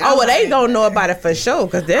like, they don't know about it for sure,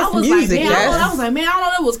 because that's music. I was like, man, I don't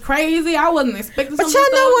know, that was crazy. I wasn't expecting something. But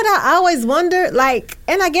y'all know what I always wondered? Like,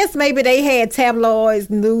 and I guess maybe they had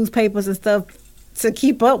tabloids, newspapers and stuff to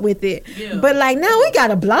keep up with it. Yeah. But like now we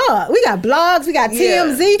got a blog. We got blogs, we got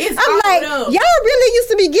TMZ. I'm like, y'all really used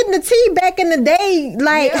to be getting the tea back in the day.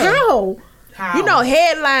 Like, how? You know,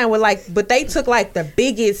 headline with but they took like the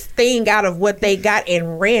biggest thing out of what they got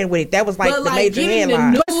and ran with it. That was like the major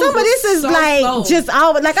headline. But some of this is just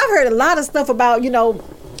all like I've heard a lot of stuff about,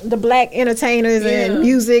 the black entertainers and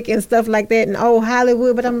music and stuff like that and old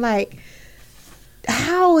Hollywood. But I'm like,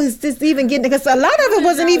 how is this even getting? Because a lot of it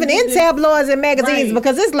wasn't even in tabloids and magazines,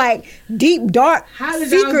 because it's like deep, dark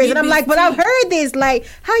secrets. And I'm like, but I've heard this. Like,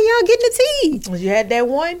 how y'all getting the tea? You had that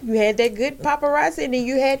one. You had that good paparazzi, and then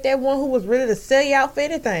you had that one who was ready to sell you out for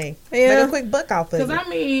anything. Make a quick buck off of it. Because I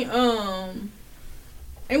mean,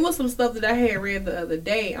 it was some stuff that I had read the other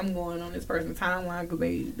day. I'm going on this person's timeline because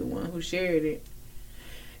they the one who shared it,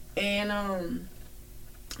 and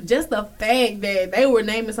just the fact that they were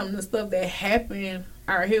naming some of the stuff that happened.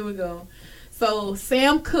 All right, here we go. So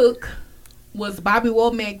Sam Cooke was Bobby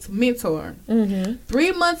Womack's mentor.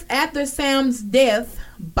 3 months after Sam's death,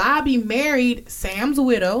 Bobby married Sam's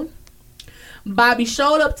widow. Bobby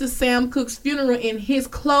showed up to Sam Cooke's funeral in his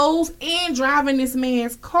clothes and driving this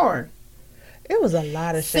man's car. It was a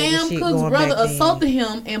lot of shit. Sam Cooke's brother assaulted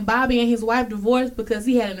him, and Bobby and his wife divorced because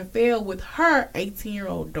he had an affair with her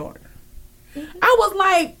 18-year-old daughter. I was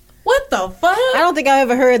like, what the fuck? I don't think I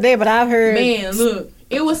ever heard that, but I've heard. Man, look,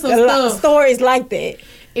 it was some stuff. Stories like that.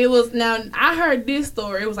 It was, now, I heard this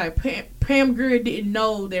story. It was like Pam Grier didn't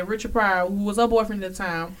know that Richard Pryor, who was her boyfriend at the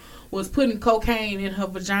time, was putting cocaine in her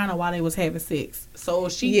vagina while they was having sex. So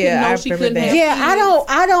she couldn't know she couldn't have kids.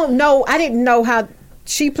 I don't know. I didn't know how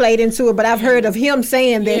she played into it, but I've heard of him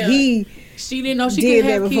saying that she didn't know she could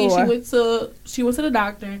have kids. She went to the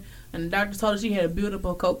doctor. And the doctor told her she had a buildup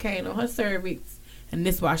of cocaine on her cervix, and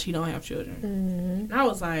that's why she don't have children. And I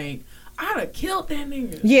was like, I'd have killed that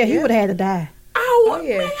nigga. Yeah, he would have had to die.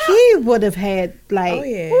 He would have had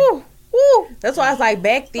That's why it's like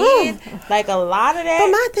back then, like a lot of that.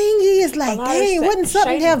 But my thing is like, dang, wouldn't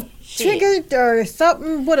something have triggered or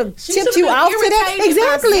something would have tipped you off to that?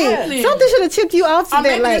 Exactly. Something should have tipped you off to that.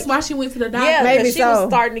 Maybe that's why she went to the doctor. Yeah, maybe she was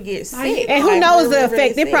starting to get sick. And who knows the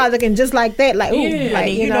effect? They probably looking just like that. Like,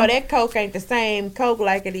 you know that coke ain't the same coke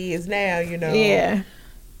like it is now. Yeah.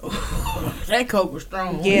 That coke was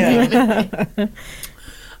strong. Yeah.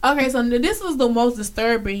 Okay, so this was the most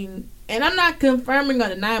disturbing, and I'm not confirming or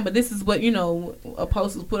denying, but this is what, a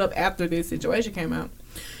post was put up after this situation came out.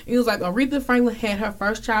 It was like Aretha Franklin had her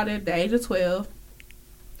first child at the age of 12.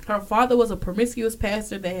 Her father was a promiscuous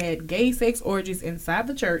pastor that had gay sex orgies inside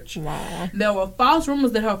the church. Wow. There were false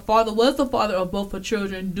rumors that her father was the father of both her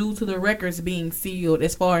children due to the records being sealed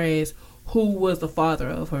as far as who was the father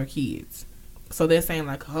of her kids. So they're saying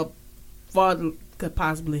like her father could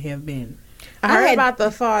possibly have been. I heard about the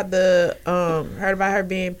father, heard about her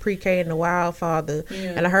being pre-K and the wild father,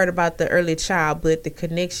 and I heard about the early child, but the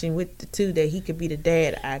connection with the two, that he could be the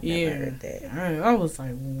dad, I never heard that. I was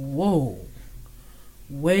like, whoa.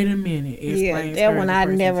 Wait a minute. That one I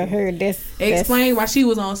never heard. Explain why she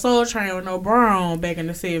was on Soul Train with no bra on back in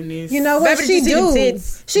the 70s. You know what she do?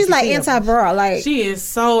 She's like anti-bra. Like, she is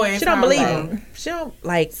so anti-bra. She don't believe him. She don't,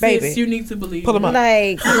 like, baby. Sis, you need to believe Pull him up.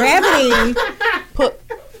 Like,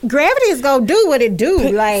 gravity is gonna do what it do.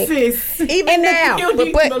 Like, sis, even now.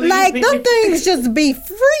 But like, them things just be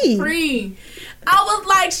free. I was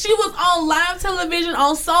like, she was on live television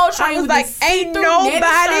on Soul Train. I was like, ain't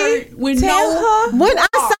nobody tell her. When I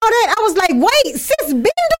saw that, I was like, wait, sis been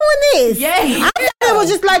doing this. Yeah. I thought it was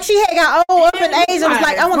just like she had got old up in age. I was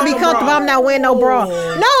like, I want to be comfortable. I'm not wearing no bra.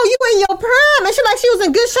 No, you in your prime. And she like she was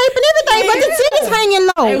in good shape and everything, but the titties hanging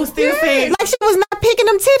low. It was still saying. Like she was not picking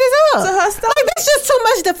them titties up. So her stomach. Like that's just too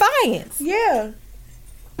much defiance. Yeah.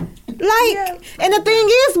 And the thing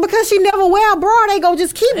is, because she never wear a bra, they go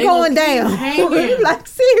just keep going down. Like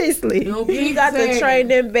seriously, you got to train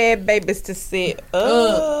them bad babies to sit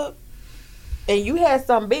up. And you had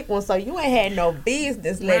some big ones, so you ain't had no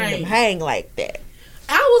business letting them hang like that.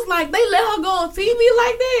 I was like, they let her go on TV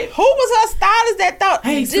like that. Who was her stylist that thought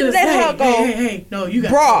didn't let her go? Hey, no, you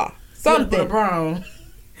got bra, something, bra.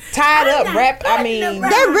 Tied up, wrap. I mean,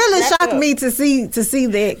 that really shocked me to see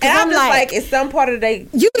that. And I'm just like, it's some part of the day.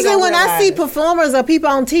 Usually, when I see performers or people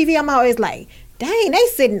on TV, I'm always like, dang, they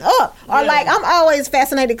sitting up. Or like, I'm always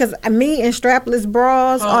fascinated because me and strapless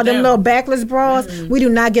bras or them little backless bras, we do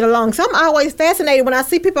not get along. So I'm always fascinated when I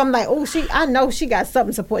see people. I'm like, oh, I know she got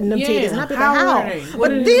something supporting them titties. And I be like, how? But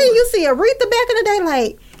then you see Aretha back in the day,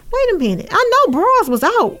 like, wait a minute, I know bras was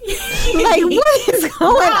out. Like, what is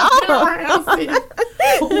going on?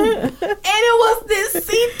 And it was this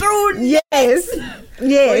see-through. Yes.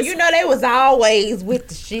 Well, you know, they was always with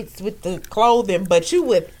the sheets, with the clothing, but you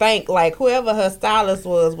would think, like, whoever her stylist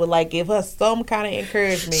was would, like, give her some kind of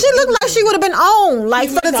encouragement. She looked like she would have been on, like,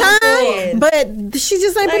 for the time, but she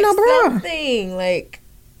just ain't been no bra. Something, like,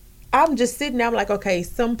 I'm just sitting there, I'm like, okay,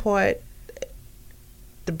 some part,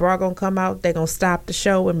 the bra gonna come out, they gonna stop the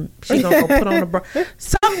show, and she gonna go put on the bra.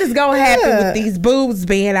 Something's gonna happen with these boobs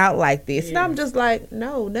being out like this. And I'm just like,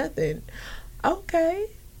 no, nothing. Okay.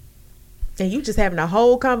 And you just having a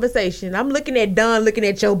whole conversation. I'm looking at Don, looking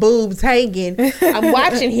at your boobs hanging. I'm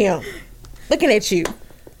watching him, looking at you.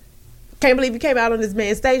 Can't believe you came out on this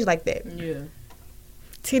man's stage like that. Yeah.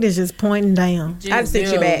 Titties just pointing down. I just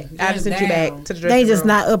sent you back. I just sent you back to the dressing They just room.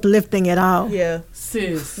 not uplifting at all. Yeah.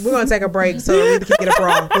 Sis. We're going to take a break so we can get a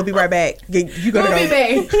bra. We'll be right back. You gonna We'll be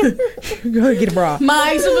back. Go ahead, get a bra.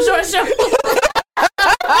 My super short show.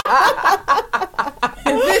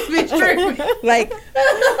 This bitch tripping. Like,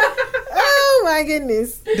 oh my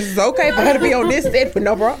goodness. This is okay for her to be on this set with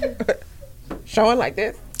no bra. Showing like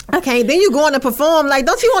this. Okay, then you going to perform. Like,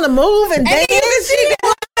 don't you want to move and dance?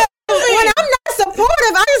 When I'm not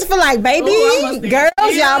supportive, I just feel like, baby,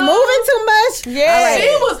 girls, y'all moving too much. Yeah. She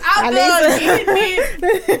was out there getting it.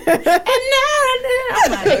 And now,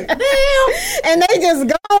 I'm like, damn. And they just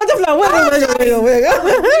go on the floor.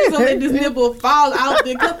 Please don't let this nipple fall out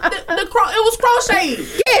there. It was crocheted.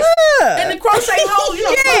 Yes. And the crochet holes,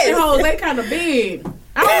 crochet holes, they kind of big.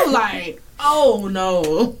 I was like, oh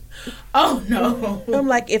no. Oh no. I'm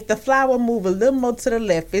like, if the flower move a little more to the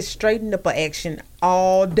left, it's straight nipple action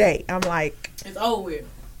all day. I'm like, it's over with.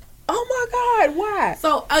 Oh my God, why?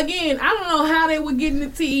 So again, I don't know how they were getting the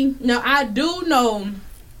tea. Now I do know,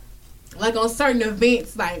 like on certain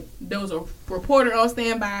events, like there was a reporter on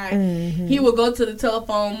standby. Mm-hmm. He would go to the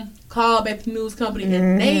telephone, call back the news company,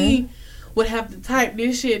 and they would have to type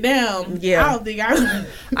this shit down. Yeah. I don't think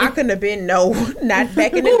I couldn't have been not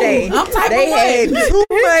back in the day. I'm typing they had too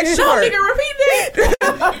much No, work. nigga, repeat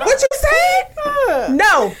that. What you said?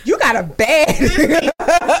 No, you got a bad.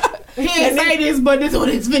 He didn't say this, but this is what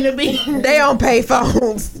it's finna be. They on pay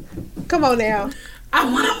phones. Come on now. I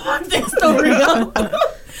want to fuck that story up.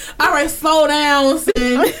 All right, slow down, son.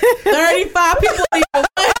 35 people.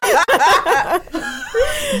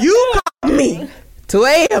 You called me 2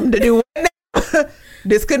 a.m. to do what now?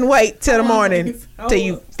 This couldn't wait till the morning till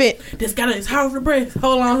you fit. This got his hot off the press.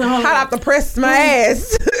 Hold on. Hot off the press my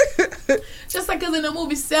ass. Just like because in the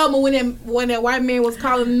movie Selma, when that white man was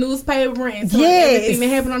calling the newspaper and telling everything that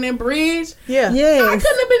happened on that bridge. Yeah. I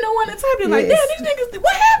couldn't have been the one that typed it. Like, damn, these niggas,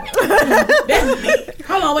 what happened? That's me.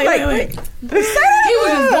 Hold on, wait. He was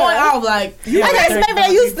just going off like. I guess maybe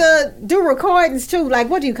they used to do recordings too. Like,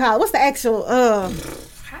 what do you call it? What's the actual?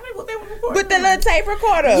 With the little tape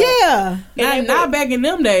recorder. Yeah. Not back in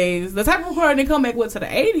them days. The tape recorder didn't come back to the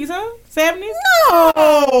 80s, huh? 70s?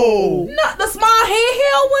 No. Not the small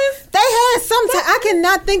handheld ones. They had some. I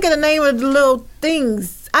cannot think of the name of the little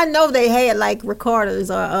things. I know they had like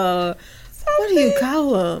recorders or what do you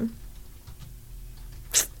call them?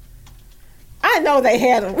 I know they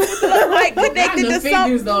had them. Like connected to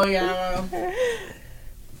something. Though, y'all.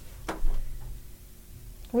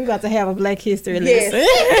 We about to have a Black History lesson.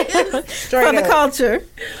 Straight for the culture.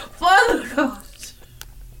 For the culture.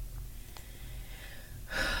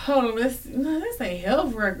 Hold on, this ain't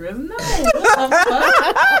health records. No.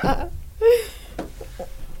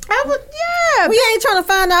 Yeah. We ain't trying to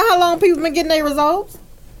find out how long people been getting their results.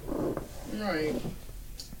 Right.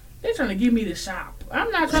 They're trying to give me the shop.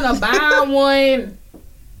 I'm not trying to buy one.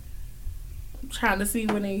 I'm trying to see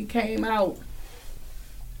when they came out.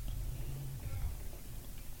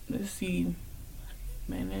 Let's see.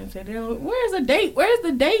 Man, they said, where's the date? Where's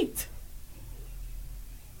the date?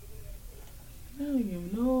 I don't even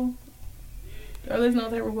know. The earliest known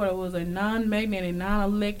tape recorder was a non-magnetic,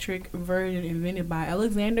 non-electric version invented by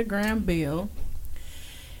Alexander Graham Bell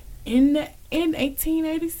in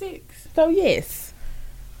 1886. So yes,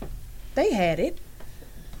 they had it.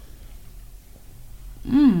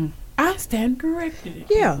 I stand corrected.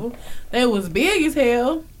 Yeah. People. They was big as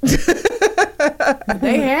hell. But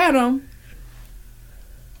they had them.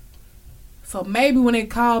 So maybe when they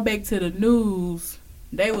called back to the news,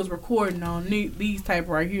 they was recording on these type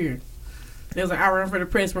right here. They was like, I run for the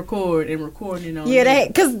press, recording on. Yeah,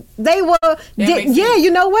 because they were.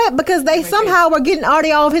 You know what? Because they somehow were getting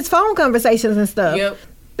audio of his phone conversations and stuff. Yep.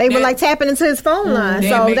 They were like tapping into his phone line,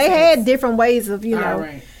 so they had different ways of All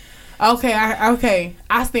right. Okay,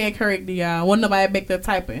 I stand corrected, y'all. Wasn't nobody back there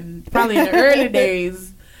typing, probably in the early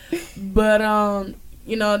days, but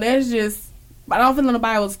that's just. I don't feel like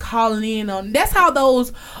nobody was calling in on. That's how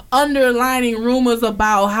those underlining rumors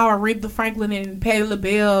about how Aretha Franklin and Patti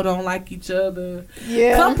LaBelle don't like each other.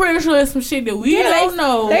 Yeah, so I'm pretty sure it's some shit that we don't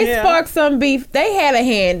know. They sparked some beef. They had a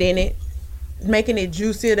hand in it, making it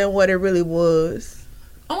juicier than what it really was.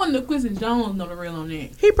 I wonder if Quincy Jones know the real on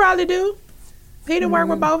that. He probably do. He didn't work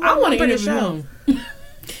with both. I want to interview him.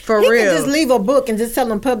 For he real. He could just leave a book and just tell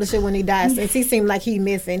them publish it when he dies, since he seemed like he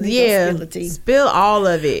missing. Spill all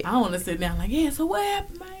of it. I want to sit down like, so what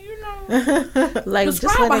happened, man? You know, like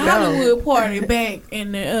describe a Hollywood party back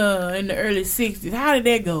in the early '60s. How did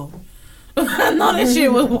that go? I know that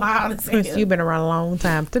shit was wild as hell. You've been around a long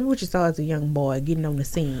time. Tell me what you saw as a young boy getting on the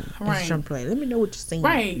scene. Right. Let me know what you seen.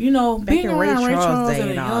 Right. Being around Ray Charles at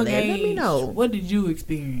a young age. Let me know. What did you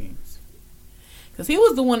experience? Because he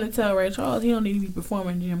was the one to tell Ray Charles he don't need to be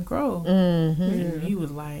performing Jim Crow. Mm-hmm. And he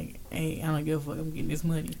was like, hey, I don't give a fuck. I'm getting this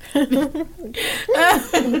money.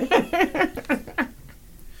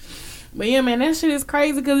 But yeah, man, that shit is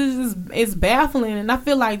crazy because it's baffling. And I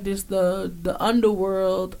feel like this the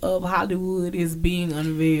underworld of Hollywood is being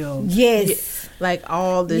unveiled. Yes. Like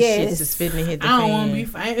all this shit is fitting to hit the fan. I don't want to be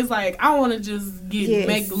famous. It's like I want to just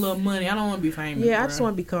make a little money. I don't want to be famous. Yeah, I just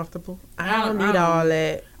want to be comfortable. I don't need all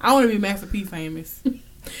that. I want to be Master P famous.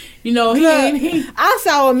 I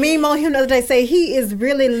saw a meme on him the other day say he's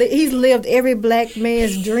lived every black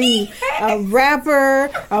man's dream. A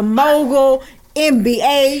rapper, a mogul,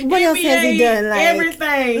 NBA. What else has he done? Like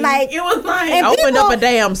everything. Like it was like opened up a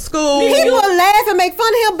damn school. People laugh and make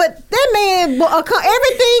fun of him, but that man,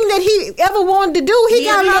 everything that he ever wanted to do, he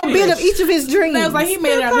got a little bit of each of his dreams. That was like he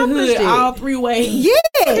made it out the hood all three ways. Yes,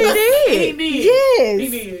 he did. Yes, he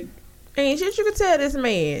did. Ain't shit you could tell this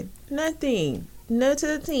man. Nothing. No to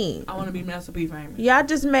the team. I want to be Master P famous. Y'all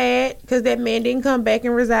just mad because that man didn't come back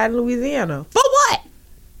and reside in Louisiana. For what?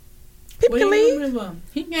 People can leave.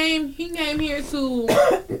 He came here to.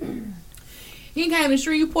 He came to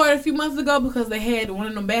Shreveport a few months ago because they had one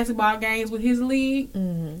of them basketball games with his league,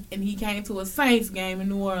 and he came to a Saints game in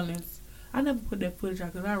New Orleans. I never put that footage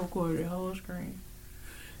out because I recorded the whole screen.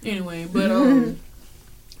 Anyway, but and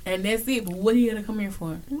that's it. But what he gonna come here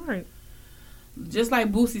for? Right. Just like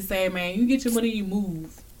Boosie said, man, you get your money, you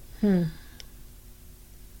move.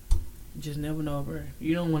 Just never know, bro.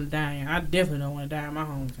 You don't want to die. I definitely don't want to die in my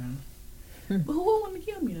hometown. But who would want to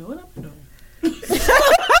kill me though? What I'm doing?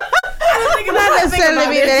 Not necessarily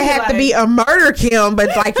mean that it have to be a murder kill,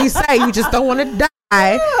 but like you say, you just don't want to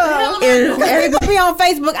die. And people be on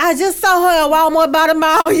Facebook. I just saw her at Walmart by the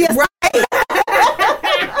mall. Right.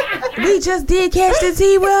 We just did catch the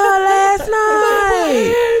tea with her last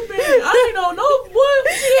night. I don't know what.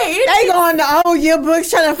 They go in the old yearbooks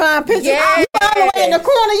trying to find pictures. Yes. You all the way in the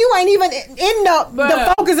corner. You ain't even in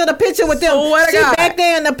the focus of the picture with them. She back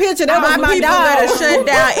there in the picture. That was my people dog. Better shut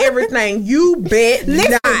down everything. You bet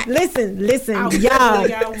not. Listen, y'all.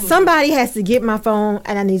 Somebody has to get my phone,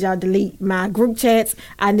 and I need y'all to delete my group chats.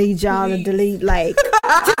 I need y'all to delete just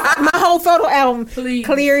my whole photo album. Please.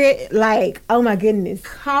 Clear it. Like, oh my goodness.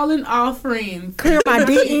 Calling all friends. Clear my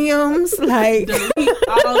DMs. Like, delete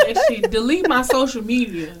all that shit. Delete my social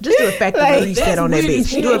media. Just do a factory reset on that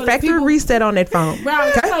bitch. Do a factory reset on that phone.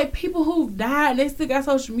 Right, it's like people who died, they still got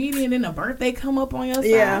social media, and then a birthday come up on your side.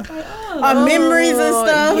 Yeah. Like, memories and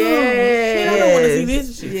stuff. Shit, I don't want to see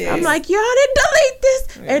this shit. Yes. I'm like, y'all didn't delete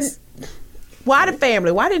this. And why the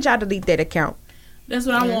family? Why didn't y'all delete that account? That's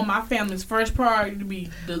what I want my family's first priority to be.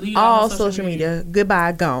 Delete all social media.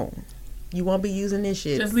 Goodbye, gone. You won't be using this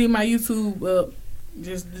shit. Just leave my YouTube up.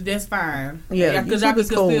 Just that's fine. Yeah, because y'all can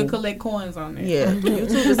cool. still collect coins on there. Yeah,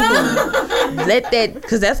 YouTube is cool. Let that,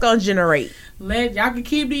 because that's gonna generate. Y'all can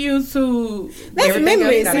keep the YouTube. That's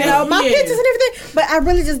memories, you know, my pictures and everything. But I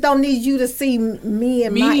really just don't need you to see me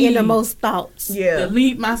and my innermost thoughts. Yeah,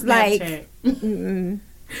 delete my Snapchat.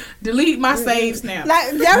 Delete my save snap.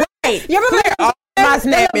 Like, you remember all my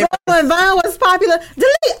snap when Vine was popular?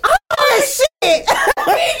 Delete all that shit. I'm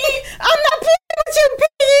not playing with you,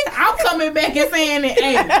 Piggy. I'm coming back and saying it.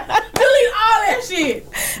 Hey, delete all that shit.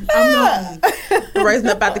 I'm not raising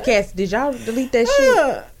up out the cast. Did y'all delete that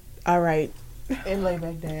shit? All right, and lay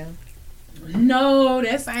back down. No,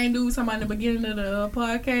 that same dude talking about in the beginning of the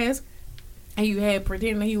podcast. And you had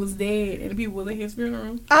pretending he was dead, and the people was at his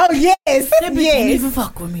funeral. Oh yes, That bitch didn't even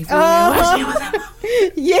fuck with me. For real.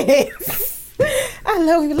 Yes. I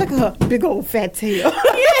love you. Look at her big old fat tail.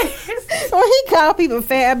 Yes. When he call people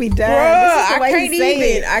fat, I be dying. Bruh, I can't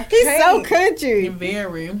even. He's so country.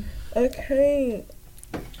 Very. Okay.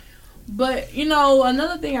 But, you know,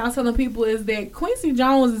 another thing I was telling people is that Quincy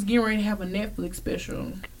Jones is getting ready to have a Netflix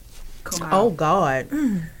special come out. Oh, God.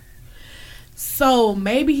 So,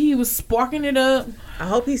 maybe he was sparking it up. I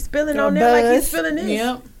hope he's spilling on there like he's spilling this.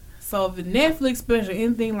 Yep. So, if the Netflix special,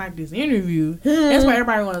 anything like this interview, that's why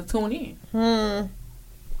everybody want to tune in.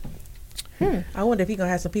 I wonder if he gonna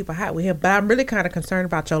have some people hot with him. But I'm really kind of concerned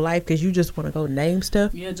about your life because you just want to go name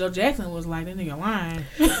stuff. Yeah, Joe Jackson was like, that nigga lying.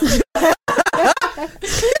 He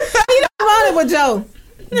don't want it with Joe.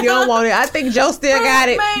 You don't want it. I think Joe still got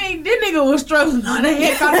it. Man, this nigga was struggling. They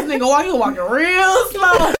had caught this nigga walking. He was walking real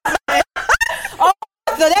slow.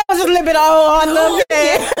 So that was just a little bit on a little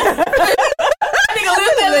bit. That nigga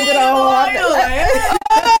lived that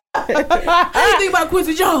little. How you think about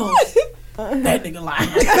Quincy Jones? That nigga lying.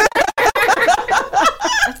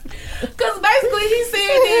 Because basically he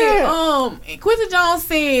said that Quincy Jones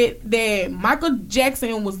said that Michael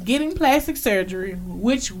Jackson was getting plastic surgery,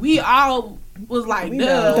 which we all was like,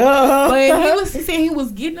 duh. But he said he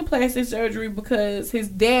was getting the plastic surgery because his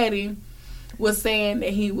daddy was saying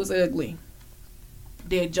that he was ugly.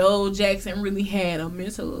 That Joe Jackson really had a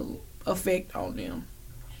mental effect on them.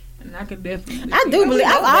 And I could definitely I do believe.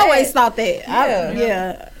 I've always thought that.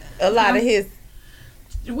 Yeah. A lot of his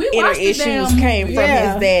we inner issues came from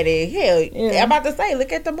his daddy. Hell, Yeah. I'm about to say,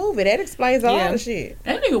 look at the movie. That explains a lot of shit.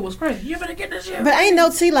 That nigga was crazy. You better get this shit. But ain't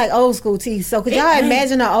no tea like old school tea. So could y'all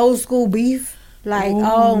imagine an old school beef? Like,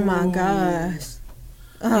 oh my gosh.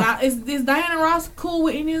 Now, is Diana Ross cool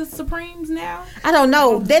with any of the Supremes now? I don't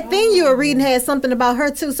know. That thing you were reading had something about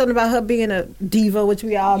her too. Something about her being a diva, which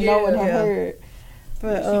we all know and have heard.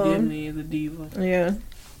 But she definitely is a diva. Yeah.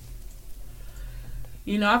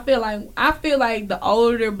 You know, I feel like the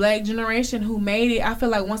older black generation who made it, I feel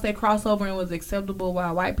like once they crossed over and was acceptable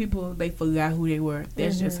by white people, they forgot who they were.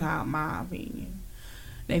 That's just how my opinion.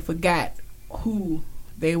 They forgot who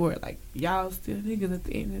they were. Like, y'all still niggas at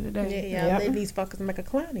the end of the day. Yeah, y'all let these fuckers make a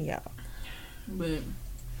clown of y'all. But,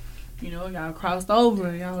 you know, y'all crossed over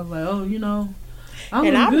and y'all was like, oh, you know.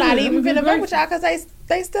 I'm not even finna vote with y'all because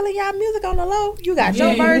they stealing y'all music on the low. You got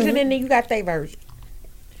your version and then you got their version.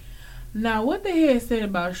 Now, what they had said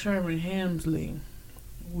about Sherman Hemsley,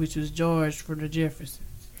 which was George for the Jeffersons.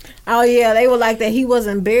 Oh yeah, they were like that. He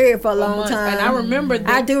wasn't buried for a long time. And I remember that.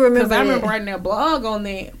 I do remember because I remember writing that blog on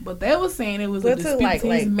that. But they were saying it was a dispute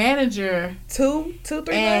between his manager, 3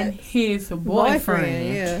 and months? his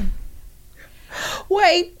boyfriend. Yeah.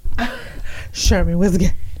 Wait, Sherman was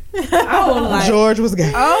gay. I was like, George was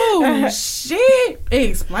gay. oh shit! It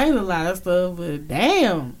explains a lot of stuff, but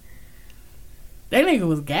damn, that nigga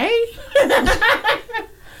was gay.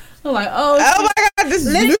 I'm like, oh my god, this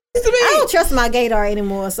is news to me. I don't trust my gaydar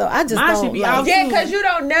anymore, so I just Mine don't. should be Like, out. Yeah, because you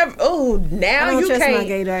don't never. Oh, I now don't you trust can't. my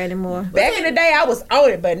gaydar anymore. Back in the day, I was on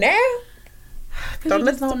it, but now. Because you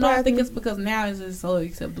just don't know. I think it's because now it's just so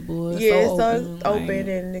acceptable. It's so open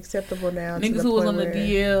and acceptable now. Niggas who was on the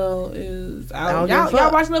DL is out. Y'all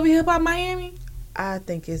Y'all watch Love and Hip Hop Miami? I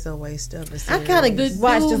think it's a waste of it. I kind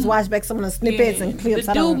of watch back some of the snippets and clips.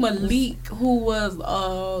 The dude Malik, who was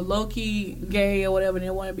low key gay or whatever,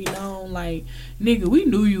 didn't want to be known. Like, nigga, we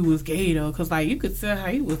knew you was gay though, cause like you could tell how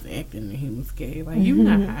he was acting and he was gay. Like you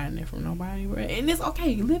not hiding it from nobody, bro. And it's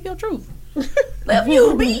okay. Live your truth. Live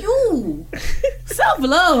you. Be you. Self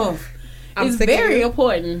love is very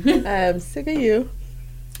important. I'm sick of you.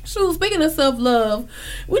 So, speaking of self-love,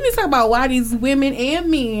 we need to talk about why these women and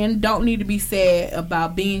men don't need to be sad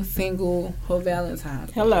about being single for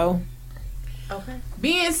Valentine's. Hello. Okay.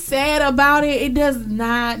 Being sad about it, it does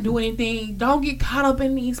not do anything. Don't get caught up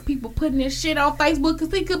in these people putting this shit on Facebook because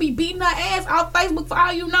they could be beating her ass off Facebook for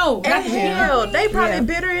all you know. And hell, they probably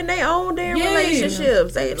bitter in their own damn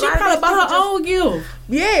relationships. She probably bought her own gift.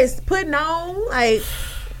 Yes, putting on like.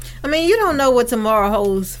 I mean, you don't know what tomorrow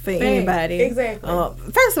holds for anybody. Exactly.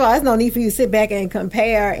 First of all, there's no need for you to sit back and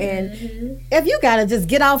compare. And if you gotta just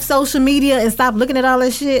get off social media and stop looking at all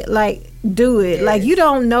that shit, like, do it. Yes. Like, you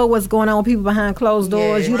don't know what's going on with people behind closed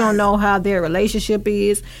doors. You don't know how their relationship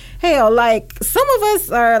is. Hell, like, some of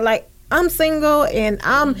us are like, I'm single and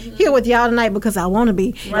I'm here with y'all tonight because I want to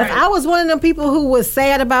be. Right. If I was one of them people who was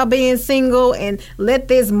sad about being single and let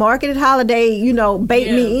this marketed holiday, you know,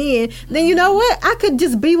 bait me in, then you know what? I could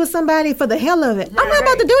just be with somebody for the hell of it. Right. I'm not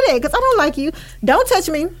about to do that because I don't like you. Don't touch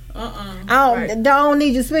me. I don't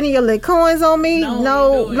need you spending your little coins on me.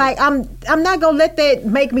 No, like I'm not gonna let that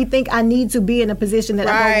make me think I need to be in a position that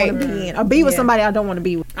I don't want to be in or be with somebody I don't want to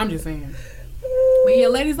be with. I'm just saying. But yeah,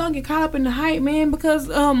 ladies, don't get caught up in the hype, man, because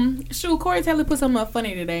Corey Taylor put something up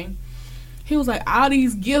funny today. He was like, all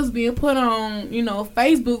these gifts being put on, you know,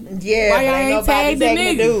 Facebook. Yeah, why y'all ain't tagged the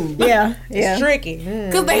niggas? Yeah, it's tricky.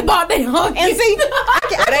 Because they bought their own. And see, I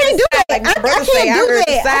can't do that. Like I can't do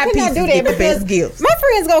that. I cannot do that because the best gifts. My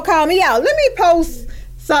friends gonna call me out. Let me post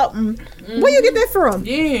something. Where you get that from?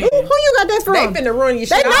 Yeah. Who you got that from? They finna ruin your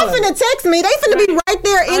shit. They not finna text me. They finna be right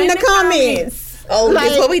there in the comments. Oh, like,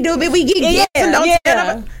 that's what we do. We get gifts and don't I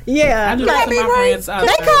do that to my friends. They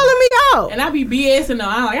calling me out. And I be BSing them.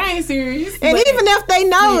 I'm like, I ain't serious. And even if they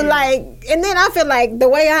know, like, and then I feel like the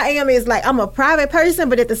way I am is like, I'm a private person,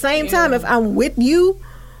 but at the same time, if I'm with you,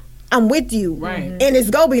 I'm with you. Right. And it's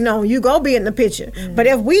go be known. You go be in the picture. But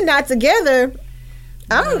if we not together,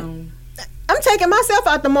 I'm taking myself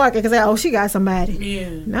out the market because she got somebody. Yeah.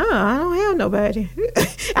 No, I don't have nobody.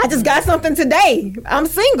 I just got something today. I'm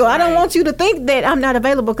single. I don't want you to think that I'm not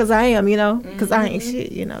available because I am, you know, because I ain't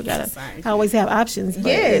shit, you know. Gotta always have options.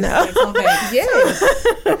 But, you know.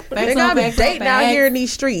 They got me dating out here in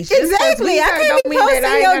these streets. Exactly. I can't be posting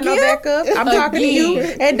I ain't got no backup. I'm talking to you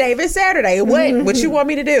and David Saturday. What you want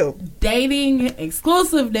me to do? Dating,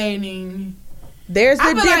 exclusive dating. There's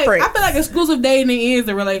a difference. I feel like exclusive dating is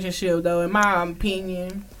a relationship, though, in my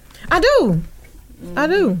opinion. I do.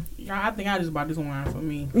 I think I just bought this wine for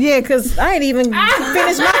me. Yeah, because I ain't even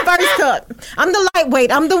finished my first cup. I'm the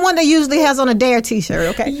lightweight. I'm the one that usually has on a Dare t-shirt,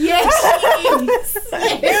 okay? Yes.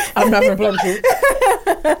 I'm not going to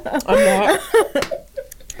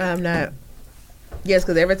I'm not. Yes,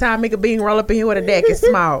 because every time Mika Bean roll up in here with a deck, it's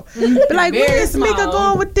small. But like, where's Mika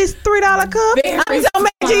going with this $3 cup? I'm so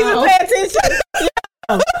mad you even pay attention.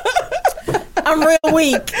 I'm real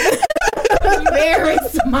weak. Very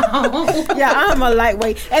small. Yeah, I'm a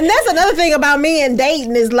lightweight. And that's another thing about me and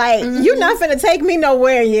dating is like, you're not finna take me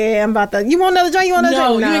nowhere. Yeah, I'm about to. You want another drink? You want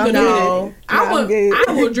another drink? No, you ain't gonna do that.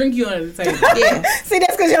 I will drink you under the table. Yeah. See,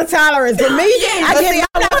 that's because your tolerance. For me,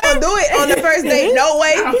 I'm not gonna do it on the first date. No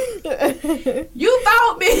way. You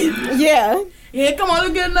thought me. Yeah. Yeah, come on,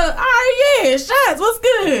 let's get another. All right, yeah, shots. What's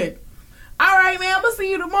good? All right, man, I'm gonna see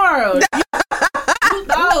you tomorrow.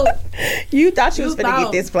 You thought you was gonna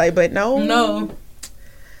get this play, but no.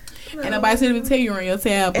 And nobody said to tell you on your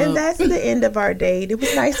tab. And that's the end of our date. It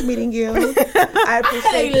was nice meeting you. I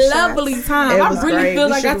had a lovely time. I really feel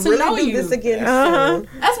like I got to know you. This again soon.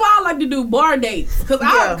 That's why I like to do bar dates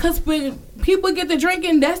because when people get to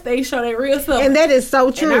drinking, that's they show their real self. And that is so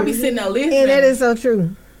true. And I be sitting there listening. And that is so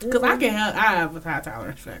true. Because I have a high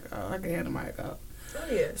tolerance. I can handle my alcohol.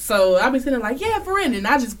 So I be sitting there like, yeah, for real, and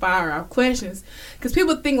I just fire off questions because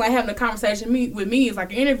people think like having a conversation with me is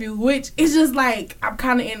like an interview, which is just like I'm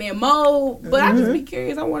kind of in that mode, but I just be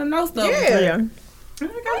curious. I want to know stuff. Yeah. I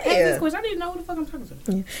gotta ask this question. I need to know who the fuck I'm talking to.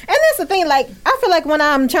 Yeah. And that's the thing. Like, I feel like when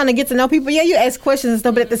I'm trying to get to know people, you ask questions and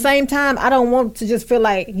stuff, but at the same time, I don't want to just feel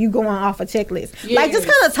like you going off a checklist. Yes. Like, just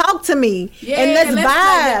kind of talk to me and let's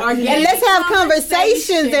vibe and let's have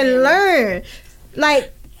conversations and learn.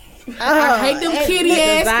 Like. I hate them kitty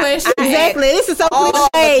ass questions. Exactly. This is so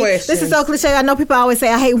cliche. This is so cliche. I know people always say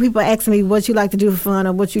I hate when people ask me what you like to do for fun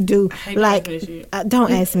or what you do. Like,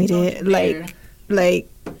 don't ask me that. Like,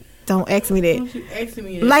 don't ask me that. Don't you ask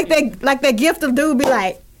me that. Like that gift of dude be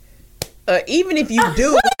like. Even if you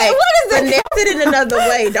do, what is finesse it in another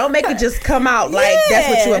way. Don't make it just come out like that's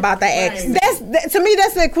what you about to ask. To me,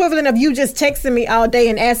 that's the equivalent of you just texting me all day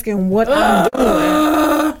and asking what I'm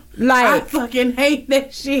doing. Like, I fucking hate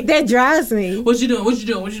that shit. That drives me. What you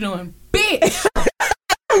doing? Bitch.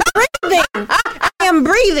 I am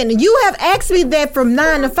breathing. You have asked me that from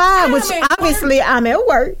 9 to 5, which obviously I'm at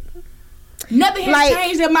work. Nothing has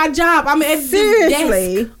changed at my job. I'm at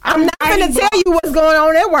seriously. I'm not going to tell you what's going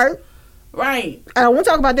on at work. Right. I don't want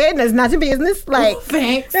to talk about that. And that's not your business. Like,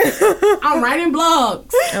 Thanks. I'm writing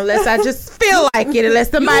blogs. Unless I just feel like it.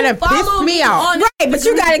 Unless somebody done pissed me off. right, but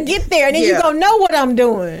you got to get there, and then you going to know what I'm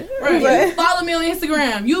doing. Right. But, Follow me on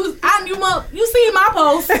Instagram. You see my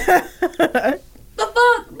post. The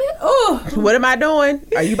fuck? Oh. What am I doing?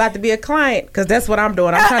 Are you about to be a client? Because that's what I'm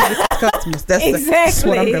doing. I'm trying to get customers. That's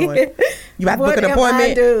what I'm doing. You about to book an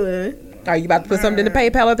appointment? Are you about to put something in the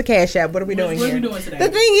PayPal or the Cash App? What are we doing here? What are we doing today? The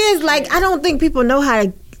thing is, like, I don't think people know how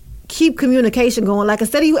to keep communication going. Like,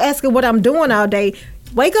 instead of you asking what I'm doing all day,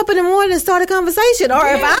 wake up in the morning and start a conversation. Or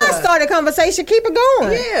if I start a conversation, keep it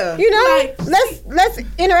going. Yeah. You know, Like, let's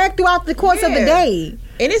interact throughout the course of the day.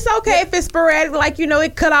 And it's okay if it's sporadic, like, you know,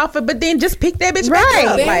 it cut off, but then just pick that bitch Right.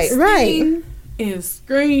 back up. Best Right. thing is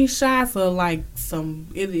screenshots of like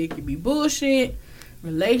either it could be bullshit,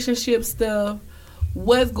 relationship stuff,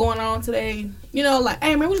 what's going on today. You know, like,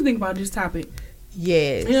 hey man, what you think about this topic?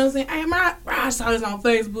 Yes. You know what I'm saying? Hey, I saw this on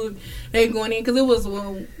Facebook. They going in because it was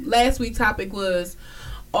last week's topic was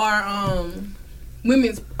are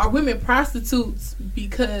women prostitutes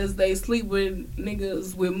because they sleep with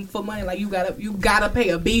niggas for money? Like you gotta pay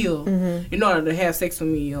a bill in order to have sex with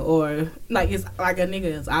me, or like it's like a nigga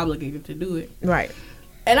is obligated to do it. Right.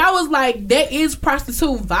 And I was like, that is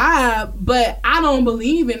prostitute vibe, but I don't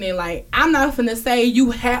believe in it. Like, I'm not finna say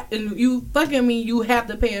you have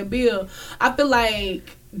to pay a bill. I feel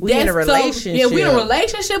like we in a relationship. We in a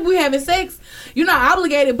relationship. We having sex. You're not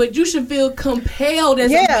obligated, but you should feel compelled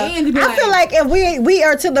as a man to be I feel like if we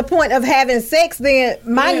are to the point of having sex, then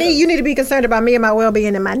my need, you need to be concerned about me and my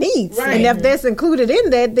well-being and my needs. Right. And if that's included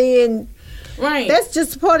in that, then right, that's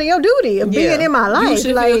just part of your duty of being in my life. You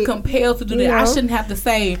should feel compelled to do that. You know? I shouldn't have to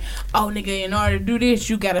say, oh nigga, in order to do this,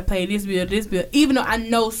 you gotta pay this bill. Even though I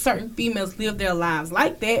know certain females live their lives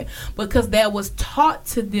like that because that was taught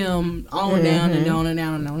to them on down and on and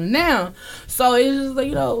down and on and down. So it's just like,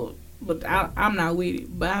 you know, but I'm not with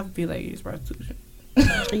it. But I feel like it's prostitution.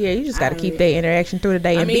 Yeah, you just got to keep that interaction through the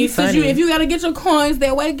day and be funny. If you got to get your coins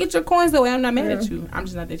that way, get your coins that way. I'm not mad at you. I'm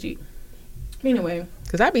just not that cheap. Anyway.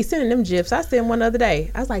 Because I be sending them gifs. I sent one the other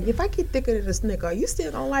day. I was like, if I get thicker than a snicker, are you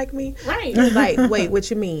still going to like me? Right. He was like, wait, what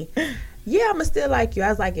you mean? Yeah, I'm going to still like you. I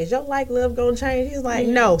was like, is your love going to change? He was like,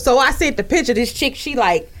 no. So I sent the picture of this chick. She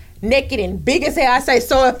like naked and big as hell. I say,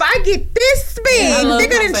 so if I get this big,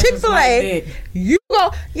 bigger than Chick-fil-A, like you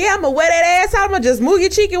go, yeah, I'm going to wear that ass out. I'm going to just move your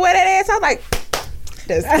cheek and wear that ass out. Like,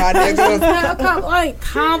 that's my nigga. Like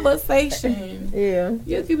conversation. Yeah.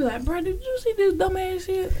 You could be like, bro, did you see this dumbass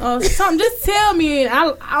shit? Or something. Just tell me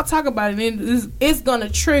and I'll talk about it. And it's going to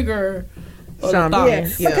trigger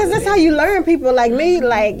something. Yeah. Because that's how you learn people like me.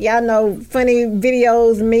 Like, y'all know funny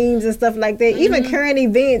videos, memes and stuff like that. Even current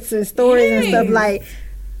events and stories and stuff like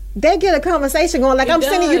they get a conversation going. Like, I'm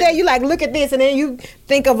sending you that. You like, look at this. And then you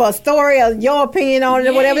think of a story or your opinion on it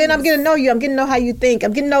or whatever. And I'm getting to know you. I'm getting to know how you think.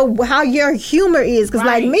 I'm getting to know how your humor is. Because,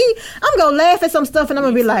 like me, I'm going to laugh at some stuff and I'm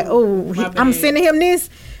going to be like, oh, I'm sending him this.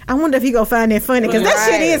 I wonder if he going to find that funny. Because that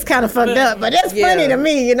shit is kind of fucked up. But that's funny to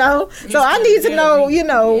me, you know. So I need to know, you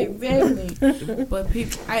know. Exactly. But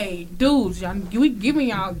people, hey, dudes, y'all, we giving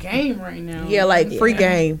y'all game right now. Yeah, like free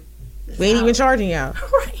game. We ain't even charging y'all.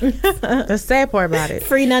 Right. That's the sad part about it.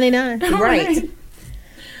 Free 99. Right.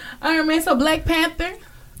 All right, man. So Black Panther.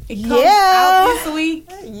 It comes out this week.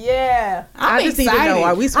 Yeah. I just need to know,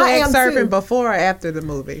 are we swag surfing before or after the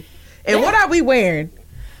movie? And what are we wearing?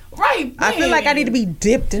 Right. I feel like I need to be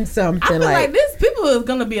dipped in something. I feel like this people is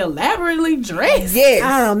gonna be elaborately dressed. Yes.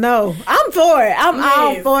 I don't know. I'm for it. I'm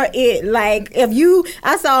all for it. Like,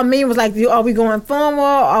 I saw a meme was like, are we going formal?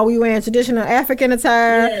 Are we wearing traditional African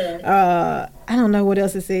attire? Yeah. I don't know what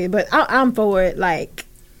else to say, but I'm for it. Like,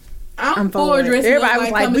 I'm for dressing. Everybody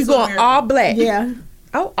was like, we going all black. Yeah.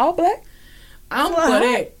 Oh, all black? I'm for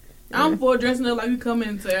that. I'm for dressing up like we come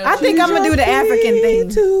into. I think I'm gonna do the African thing.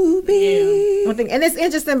 To be. Yeah. And it's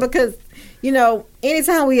interesting because, you know,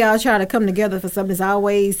 anytime we all try to come together for something, there's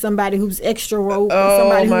always somebody who's extra woke,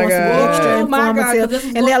 somebody who wants to be extra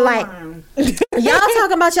informative, and they're like, y'all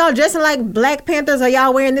talking about y'all dressing like Black Panthers, or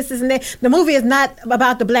y'all wearing this and that. The movie is not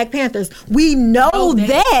about the Black Panthers. We know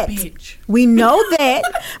that. Bitch. We know that,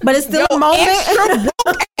 but it's still a moment. Extra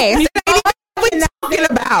woke ass. What are talking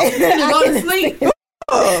about? Go to sleep.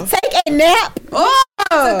 Take a nap.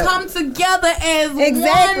 To come together as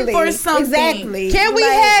one for something. Exactly. Can we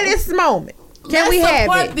have this moment? Can we have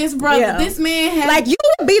it? This brother? Yeah. This man has. Like, you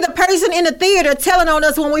would be the person in the theater telling on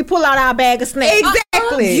us when we pull out our bag of snacks.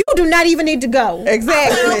 Exactly. You do not even need to go.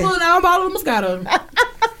 Exactly. I'm pulling out a bottle of Moscato.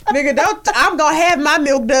 Nigga, I'm gonna have my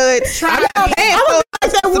milk dud. I'm like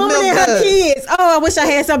that woman and her kids. Oh, I wish I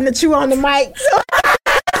had something to chew on the mic. Something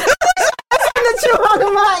to chew on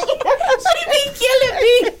the mic.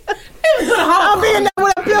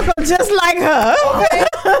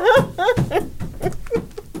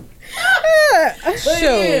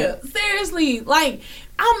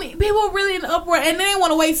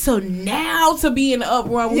 to now to be in the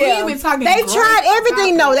uproar. We ain't been talking. They've tried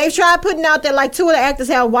everything. No, they've tried putting out there like 2 of the actors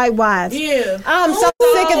have white wives. Yeah, I'm so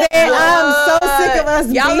sick of that. I'm so sick of us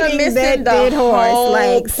Y'all are beating missing that the dead horse. whole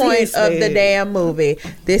Like point seriously. of the damn movie.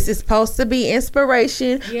 This is supposed to be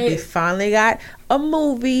inspiration. Yes. We finally got a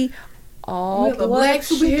movie. All with a black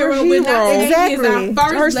superhero, but Exactly.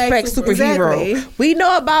 our first black superhero. Exactly. We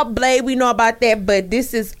know about Blade, we know about that, but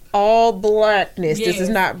this is all blackness. This is Yes.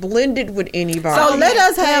 not blended with anybody. So let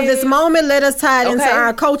us have this moment. Let us tie it into Okay.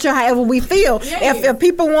 our culture, however we feel. Yeah. If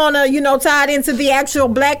people want to, tie it into the actual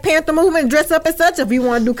Black Panther movement, dress up as such. If we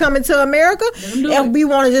want to do Coming to America, if we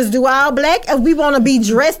want to just do all black, if we want to be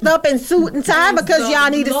dressed up in suit and tie because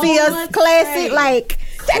y'all need to see us classy, like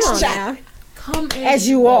That's come on just- now, Come as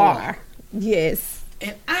you are. Yes.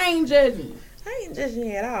 and I ain't judging. I ain't judging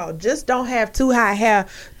you at all. Just don't have too high hair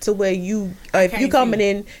to where you, if can't you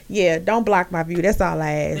coming see. in, don't block my view. That's all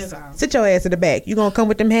I ask. That's all. Sit your ass in the back. You gonna come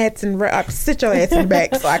with them hats and sit your ass in the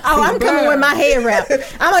back so I can Oh, see I'm you. coming with my hair wrap.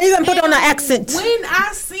 I'm even put on the accent. When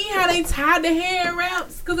I see how they tied the hair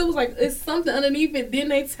wraps, because it was like it's something underneath it, then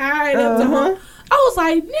they tied it up to her. I was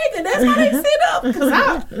like, nigga, that's how they sit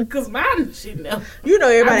up. Cause mine shit now. You know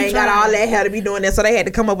everybody I be ain't got trying. all that hair to be doing that, so they had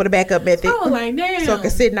to come up with a backup method I was like, damn. so it can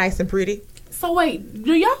sit nice and pretty. So wait,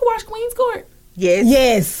 do y'all watch Queen's Court? Yes.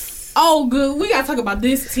 Yes. Oh, good. We gotta talk about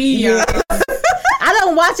this tea, y'all. I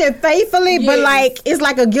don't watch it faithfully, but Yes. like it's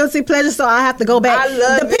like a guilty pleasure, so I have to go back. I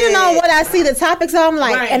love Depending it. on what I see the topics of, I'm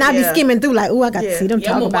like, Right, and I be yeah. skimming through, like, oh, I got Yeah. to see them Yeah,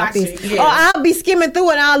 talk I'ma about watch this. it, yeah. Or I'll be skimming through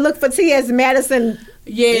and I'll look for T.S. Madison,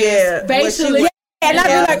 Yes, Yeah, facially. and I'll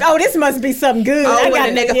Yeah. be like, oh, this must be something good. Oh, I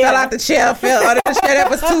when got the nigga fell out the chair, fell out of the chair, that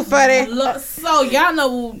was too funny. Look, so y'all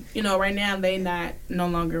know, right now they no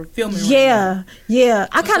longer filming. Right Yeah, yeah.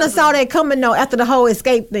 I kind of saw that coming though after the whole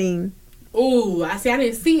escape thing. now. Ooh, I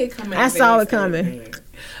didn't see it coming. I saw it coming.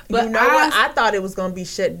 But You know what? I thought it was gonna be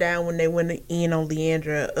shut down when they went in on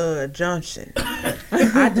Leandra Johnson.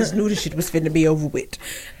 I just knew this shit was finna be over with.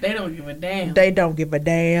 They don't give a damn. They don't give a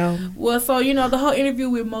damn. Well, so the whole interview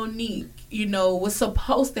with Monique, was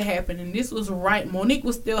supposed to happen, and this was right. Monique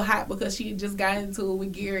was still hot because she had just got into it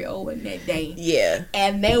with Gary Owen that day. Yeah.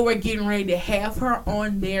 And they were getting ready to have her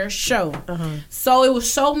on their show. Uh-huh. So it was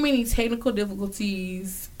so many technical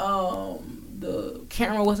difficulties. The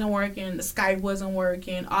camera wasn't working, the Skype wasn't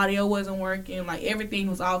working, audio wasn't working, like everything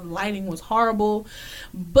was off, lighting was horrible.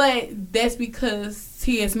 But that's because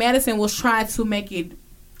T.S. Madison was trying to make it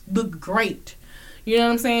look great. You know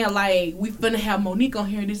what I'm saying? Like, we finna have Monique on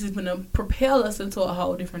here, and this is gonna propel us into a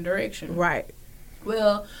whole different direction. Right.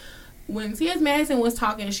 Well, when T.S. Madison was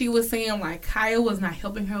talking, she was saying, like, Kaya was not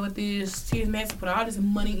helping her with this. T.S. Madison put all this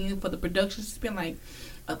money in for the production. She spent, like,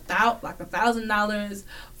 $1,000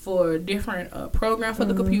 for different program for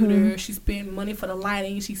the computer. She spent money for the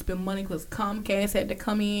lighting. She spent money because Comcast had to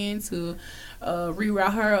come in to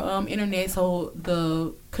reroute her internet so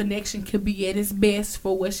the connection could be at its best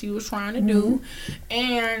for what she was trying to do.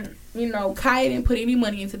 And Kaya didn't put any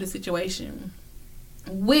money into the situation,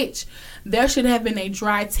 which there should have been a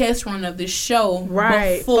dry test run of this show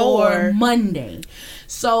before Monday.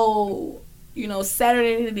 So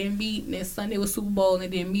Saturday they didn't meet, and then Sunday was Super Bowl and they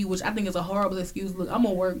didn't meet, which I think is a horrible excuse. Look, I'm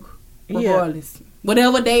gonna work regardless. Yeah.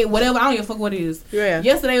 Whatever, I don't give a fuck what it is. Yeah.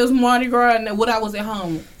 Yesterday was Mardi Gras, and I was at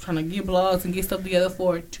home trying to get blogs and get stuff together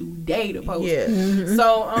for today to post. Yeah. Mm-hmm.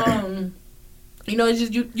 So, it's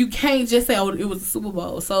just you can't just say, oh, it was a Super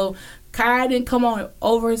Bowl. So Kai didn't come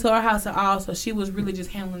over to our house at all, so she was really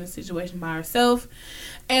just handling the situation by herself.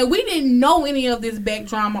 And we didn't know any of this back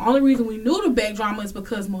drama. Only reason we knew the back drama is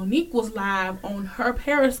because Monique was live on her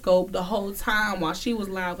Periscope the whole time while she was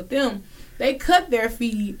live with them. They cut their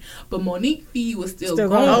feed, but Monique's feed was still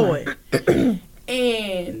going.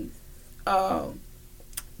 And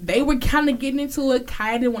they were kind of getting into it.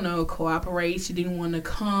 Kaya didn't want to cooperate. She didn't want to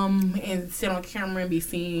come and sit on camera and be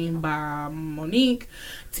seen by Monique.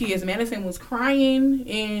 T.S. Madison was crying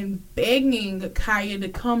and begging Kaya to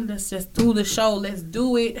come. Let's just do the show. Let's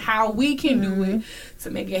do it how we can do it to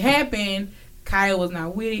make it happen. Kaya was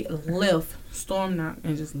not with it. Stormed out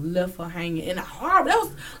and just left her hanging. And that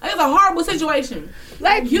was a horrible situation.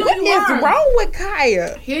 Like, what is wrong with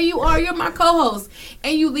Kaya? Here you are. You're my co-host,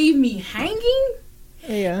 and you leave me hanging.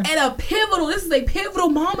 Yeah. At this is a pivotal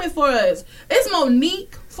moment for us. It's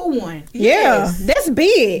Monique for one. Yeah, that's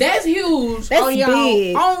big. That's huge. That's on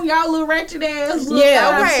big. On y'all little ratchet ass.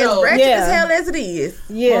 Ratchet as hell as it is.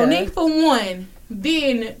 Yeah. Monique for one.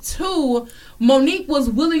 Then two, Monique was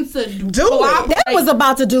willing to do it. That was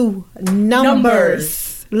about to do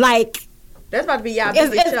numbers. Like that's about to be y'all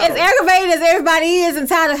as aggravated as everybody is and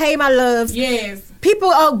tired of Hey My Loves. Yes. people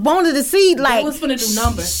wanted to see like what's finna do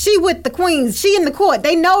numbers. She with the queens. She in the court.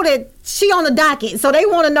 They know that she on the docket, so they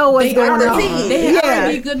want to know what's going on. They had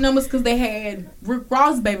already good numbers because they had Rick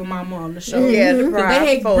Ross' baby mama on the show. Yeah,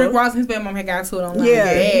 they had Rick Ross and his baby mama had got to it online.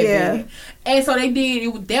 Yeah. And so they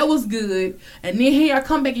did. That was good. And then here y'all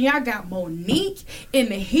come back and y'all got Monique in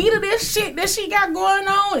the heat of this shit that she got going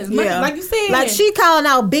on. As much, like you said, like she calling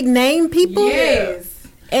out big name people. Yes.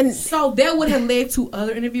 And so that would have led to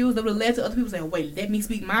other interviews. That would have led to other people saying, "Wait, let me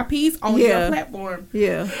speak my piece on your platform."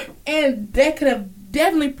 Yeah. And that could have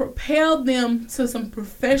definitely propelled them to some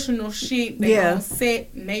professional shit. They on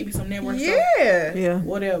set, maybe some network stuff. Yeah.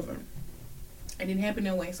 Whatever. It didn't happen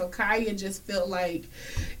that way. So Kaya just felt like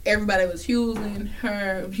everybody was using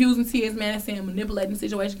T.S. Madison and manipulating the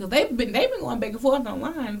situation because they've been going back and forth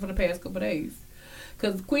online for the past couple of days.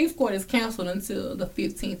 Because Queen's Court is canceled until the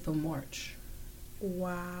 15th of March.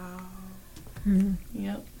 Wow.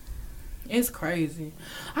 Yep. It's crazy.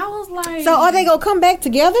 I was like, so are they gonna come back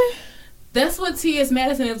together? That's what T.S.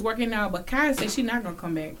 Madison is working out, but Kaya said she's not gonna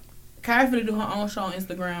come back. Kaya finna do her own show on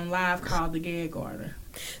Instagram Live called The Gag Order.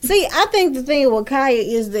 See, I think the thing with Kaya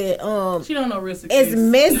is that she don't know real success. As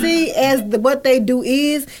messy as what they do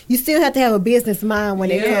is, you still have to have a business mind when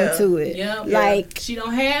they come to it. Yeah, like she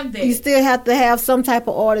don't have that. You still have to have some type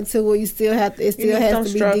of order to it. You still have to. It still has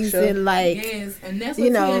to be structure. Decent. Like yes, and that's what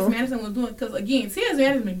T.S. Madison was doing. Because again, T.S.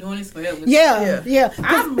 Madison been doing this forever. Yeah.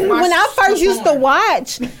 When I first used to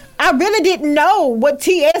watch, I really didn't know what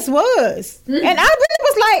T.S. was, and I really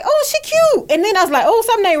was like, "Oh, she cute," and then I was like, "Oh,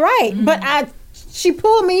 something ain't right." But she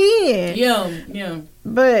pulled me in. Yeah.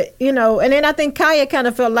 But, and then I think Kaya kind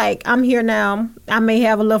of felt like, I'm here now. I may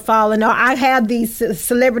have a little falling. Or I have these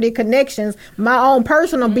celebrity connections. My own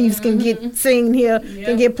personal beefs can get seen here,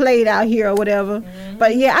 can get played out here or whatever.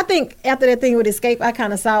 But, yeah, I think after that thing with Escape, I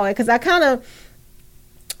kind of saw it. Because I kind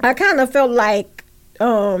of felt like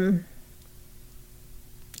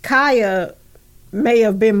Kaya may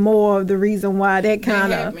have been more of the reason why that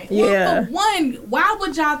kind of Well, for one, why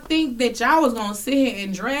would y'all think that y'all was gonna sit here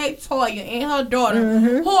and drag Toya and her daughter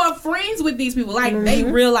who are friends with these people, like they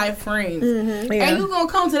real life friends, and you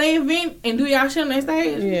gonna come to their event and do y'all shit on that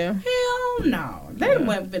stage? Hell no, they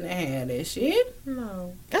wasn't finna have that shit.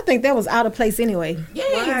 No, I think that was out of place anyway.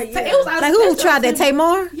 It was out like who tried that?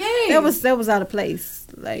 Tamar? Yeah, that was out of place.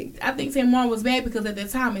 Like I think Tamar was bad because at that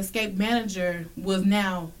time Escape manager was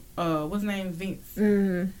now. What's his name? Vince.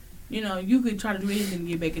 You know, you could try to do anything to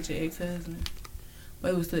get back at your ex-husband,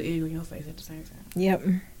 but it was still egg on your face at the same time. Yep.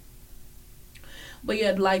 But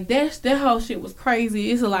yeah, like that whole shit was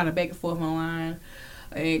crazy. It's a lot of back and forth online.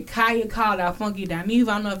 And Kaya called out Funky Dineva.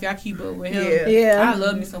 I don't know if y'all keep up with him. Yeah. I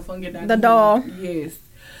love me some Funky Dineva. The doll. Yes.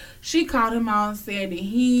 She called him out and said that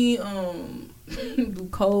he do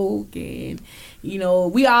coke, and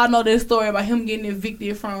we all know this story about him getting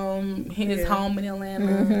evicted from his home in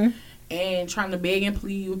Atlanta and trying to beg and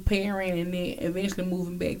plead with parent, and then eventually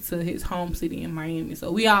moving back to his home city in Miami.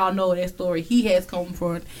 So we all know that story. He has come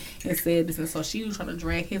forward and said this, and so she was trying to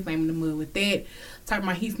drag his name in the mud with that, talking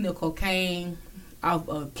about he sniffed cocaine off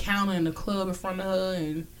a counter in the club in front of her,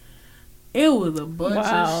 and it was a bunch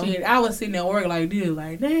of shit. I was sitting there working like this,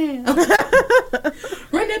 like, damn.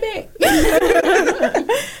 Run that back.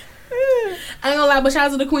 I ain't gonna lie, but shout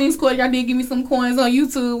out to the Queen's Court. Y'all did give me some coins on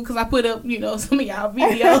YouTube because I put up, some of y'all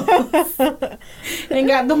videos and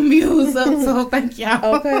got them views up. So thank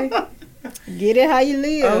y'all. Okay. Get it how you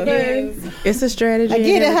live. Okay. It's a strategy. I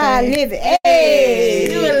get it how I live it. Hey.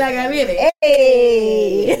 Do it like I live it.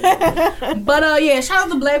 Hey. But yeah, shout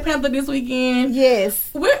out to Black Panther this weekend. Yes.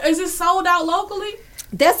 Where is it sold out locally?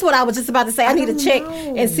 That's what I was just about to say. I need to check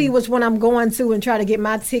and see which one I'm going to and try to get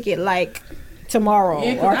my ticket like tomorrow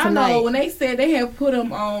or tonight. I know when they said they had put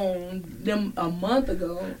them on them a month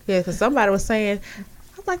ago. Yeah, because somebody was saying, I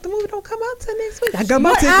was like, the movie don't come out till next week.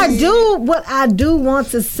 What I do want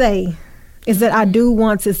to say is that I do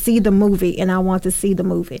want to see the movie, and I want to see the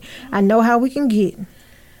movie. I know how we can get.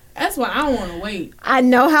 That's why I don't want to wait. I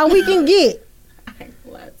know how we can get.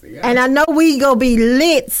 And I know we gonna be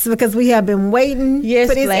lit because we have been waiting for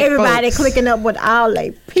this. Everybody folks clicking up with all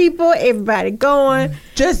they people. Everybody going.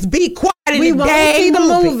 Just be quiet. We won't see the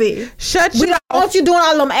movie. Shut we your don't want you doing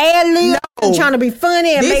all them ad libs and trying to be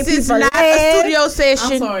funny and make people laugh. This is not a studio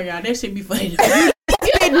session. I'm sorry, y'all. That should be funny.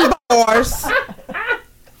 Spitting bars.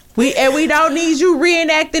 We don't need you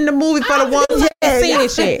reenacting the movie for the ones who haven't seen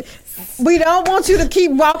it yet. We don't want you to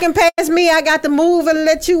keep walking past me. I got to move and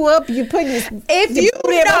let you up. You put your, if you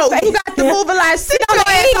know you got to move, like sit on the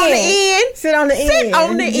end. Sit on the end. Sit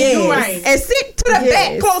on the end. Right. And sit to the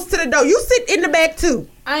back, close to the door. You sit in the back too.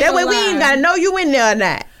 That way we ain't gotta know you in there or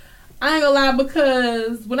not. I ain't gonna lie,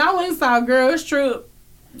 because when I went and saw Girls Trip,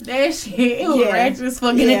 that shit, it was ratchet as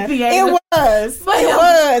fucking in theater. It was. But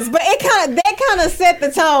that kind of set the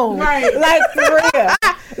tone. Right. Like, for real.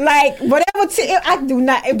 Like, whatever,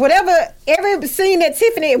 every scene that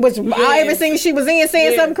Tiffany was, every scene she was in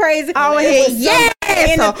saying something crazy. Oh, yes.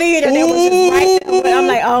 In the theater, that was just right there. But I'm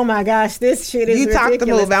like, oh my gosh, this shit is ridiculous. You talk the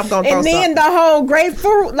movie, I'm gonna throw And then the whole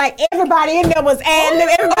grapefruit, like, everybody in there was adding,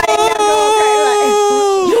 everybody in there going crazy. Like,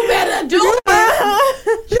 you better do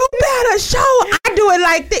it. You better show. I do it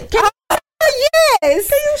like this. Yes.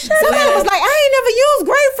 Somebody was like, I ain't never used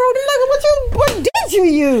grapefruit. I'm like, what did you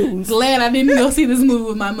use? Glad I didn't go see this movie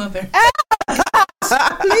with my mother.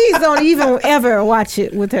 Please don't even ever watch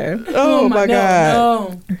it with her. Oh my God.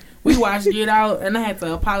 No. We watched Get Out, and I had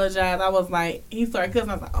to apologize. I was like, he started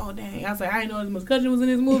cussing. I was like, oh, dang. I was like, I didn't know this cousin was in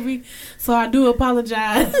this movie, so I do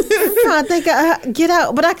apologize. I'm trying to think of Get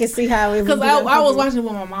Out, but I can see how it was. Because I was watching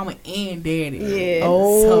with my mama and daddy. Yeah.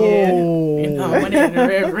 Oh. So, you know, my daddy the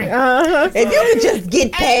reverend. If you could just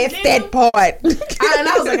get past that part. And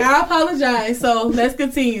I was like, I apologize, so let's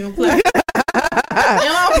continue.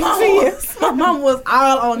 My mom was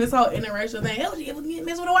all on this whole interracial thing. Hell, she was getting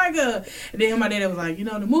messed with a white girl. And then my daddy was like, you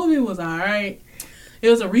know, the movie was alright. It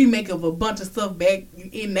was a remake of a bunch of stuff back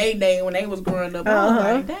in their day when they was growing up. I was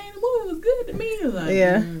like, dang, the movie was good to me. It was like,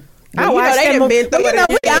 I watched that movie.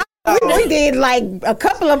 We did like a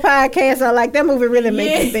couple of podcasts. Like that movie really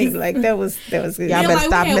made me think. Like that was good. Y'all better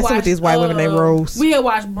stop messing with these white women named Rose. We had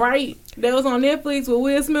watched Bright. That was on Netflix with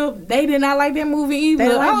Will Smith. They did not like that movie either. I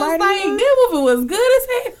was like, that movie was good as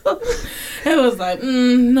hell. It was like,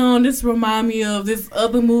 no, this remind me of this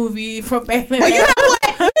other movie from back then. Well, you know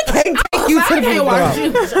what? We can't take you to the movie.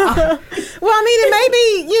 Well, I mean, it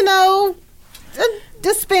maybe, you know,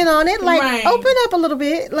 just spin on it, like open up a little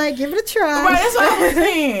bit, like give it a try. Right, that's what I was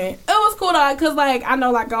saying. It was cool though, cause like I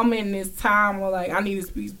know like I'm in this time where like I need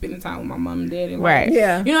to be spending time with my mom and daddy. Like, right.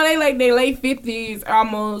 Yeah. You know they like they late 50s,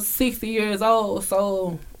 almost 60 years old.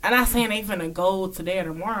 So I'm not saying they finna go to there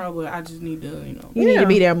tomorrow, but I just need to, you know. You need to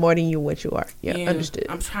be there more than what you are. Yeah, understood.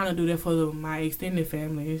 I'm trying to do that for my extended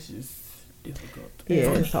family. It's just difficult.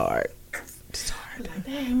 Yeah, it's hard. It's hard. Like,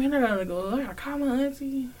 dang man, I gotta go. I gotta call my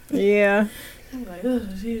auntie. Yeah. I'm like, oh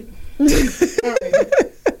shit.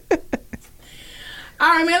 All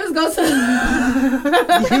right, man, let's go to.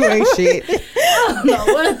 You ain't shit. I don't know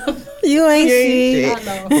what. You ain't shit. I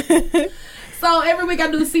know. So every week I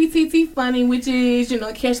do CTT Funny, which is, you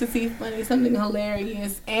know, catch the T funny, something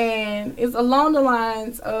hilarious, and it's along the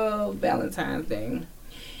lines of Valentine's Day.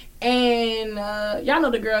 And y'all know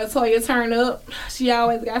the girl Toya Turn Up. She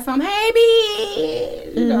always got some, hey,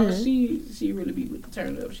 bitch. You know, she really be with the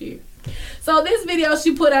turn up shit. So this video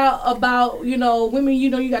she put out about, you know, women, you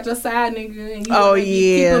know, you got your side nigga and you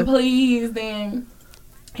keep him pleased and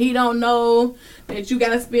he don't know that you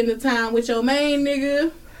gotta spend the time with your main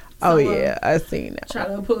nigga. So, I seen that. Try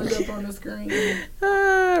to pull it up on the screen.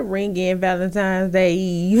 Ring in Valentine's Day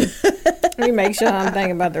Eve. Let me make sure I'm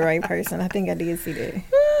thinking about the right person. I think I did see that.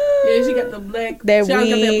 Yeah, she got the black. She got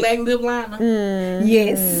that black lip liner.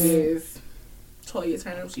 Yes. Toya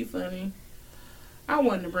Turn Up, she funny. I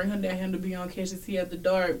wanted to bring her down here to be on Catch the Tea After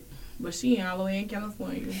Dark, but she ain't all the way in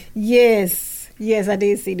California. Yes, I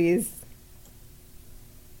did see this.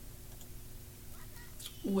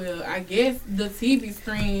 Well, I guess the TV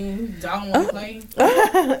screen don't want to play.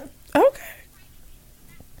 Okay.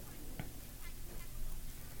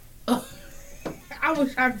 I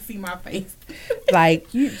wish I could see my face.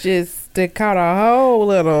 Like, you just caught a whole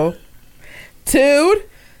little dude.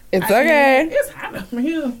 It's okay. It's hot up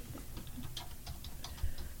here.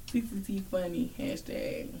 CCT Funny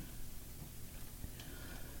hashtag.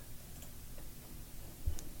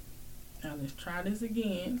 Now let's try this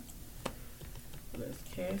again. Let's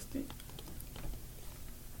cast it.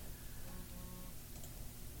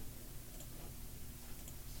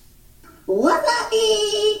 What's up,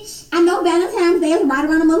 bitch? I know Valentine's Day is right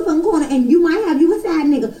around the motherfucking corner, and you might have you a side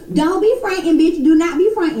nigga. Don't be frontin', bitch. Do not be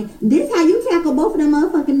frontin'. This how you tackle both of them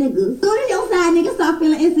motherfucking niggas. Soon as your side nigga start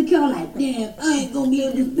feeling insecure, like, damn, I ain't gonna be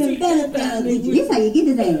able to spend Valentine's Day. This how you get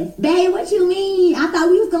his ass. Babe, what you mean? I thought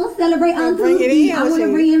we was gonna celebrate on Tuesday. I wanna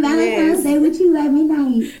bring in Valentine's Day with you at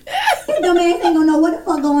midnight. This dumb ass ain't gonna know what the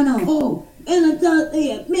fuck going on. Oh. Valentine's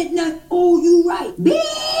Day at midnight. Oh, you right.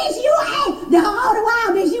 Bitch, you ain't. The whole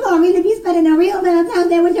while, bitch, you gonna really be spending a real Valentine's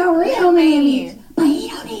Day with your real man, bitch. But he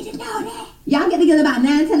don't need to know that. Y'all get together about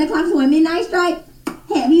 9, 10 o'clock to a midnight strike.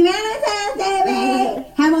 Happy Valentine's Day, babe.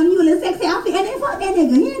 Have on you a little sexy outfit and then fuck that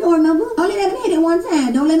nigga. He ain't gonna remember. Only let him hit it one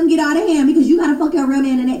time. Don't let him get out of hand because you gotta fuck your real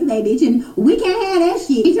man the next day, bitch. And we can't have that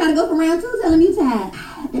shit. He try to go for round 2, tell him you tired.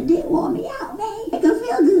 The dick wore me out, babe. Make him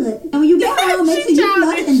feel good. And make sure you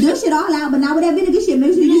flush and douche it all out. But now with that vinegar shit,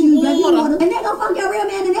 make sure you use regular water. And then go fuck your real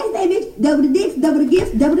man the next day, bitch. Double the dicks, double the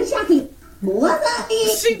gifts, double the chocolate. What's up,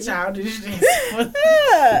 bitch? She childish.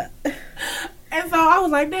 And so I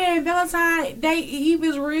was like, damn, Valentine Day Eve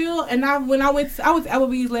is real. And I went to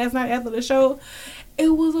Applebee's last night after the show. It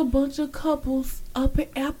was a bunch of couples up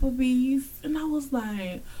at Applebee's, and I was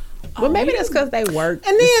like, well, maybe that's because they work.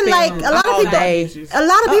 And then, like, a lot of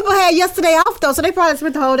people had yesterday off though, so they probably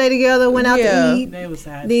spent the whole day together, went out to eat. They was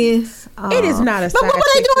sad. Then, it is not a. But what were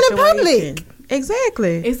they doing in public?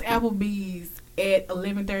 Exactly. It's Applebee's at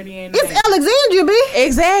 11:30 a.m. It's Alexandria, bitch.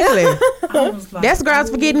 Exactly. Like, that's grounds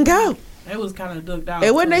for getting go. It was kind of ducked out.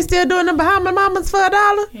 And wasn't they still doing the Bahama Mamas for $1?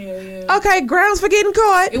 Hell yeah. Okay, grounds for getting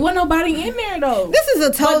caught. It wasn't nobody in there though. This is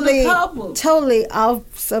a totally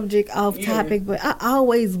off subject, off topic, but I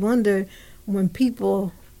always wonder when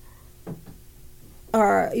people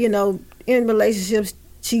are, in relationships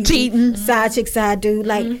cheating, side chick, side dude,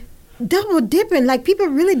 like double dipping. Like people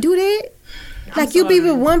really do that. Like you be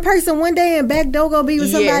with one person one day and back door go be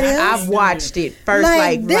with somebody else. I've watched it first.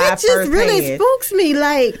 Like that just really spooks me.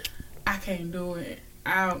 Like I can't do it.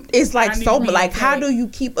 It's like so much. Like how do you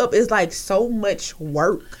keep up? It's like so much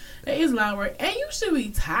work. It is a lot of work, and you should be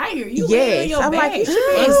tired. You yes, on your I'm back. Like you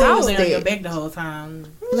should be exhausted. On your back the whole time.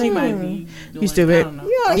 She might be. You still be. You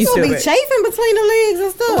gonna be chafing between the legs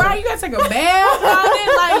and stuff. Right, you gotta take a bath. All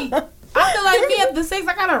that, like. I feel like me after sex,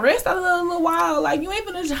 I gotta rest a little while. Like you ain't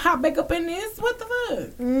gonna just hop back up in this. What the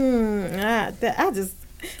fuck?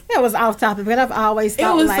 That was off topic, but I've always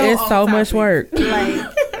thought it's so much work.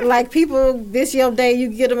 Like people, this your day, you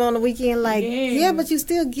get them on the weekend. Like but you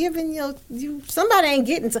still giving somebody ain't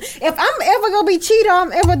getting. If I'm ever gonna be cheated,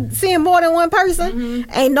 I'm ever seeing more than one person.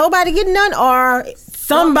 Ain't nobody getting none, or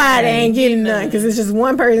somebody ain't getting none because it's just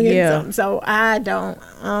one person getting something. So I don't.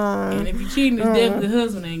 And if you cheating, it's definitely the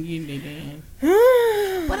husband ain't getting it then.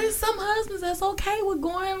 But there's some husbands that's okay with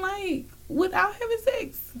going like without having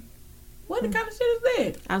sex. What kind of shit is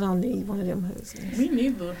that? I don't need one of them husbands. Me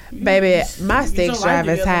neither. Baby, my sex drive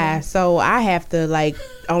is high, so I have to like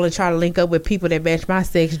only try to link up with people that match my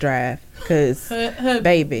sex drive. Cause,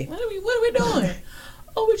 baby, what are we doing?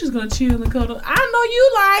 Oh, we're just gonna chill and cuddle. I know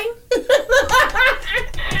you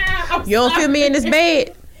lying. You don't feel me in this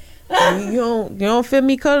bed. You don't feel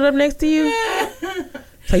me cuddled up next to you.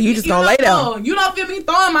 So you just gonna lay down. You don't feel me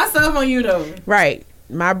throwing myself on you though. Right.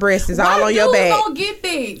 My breast is all on your back. You don't get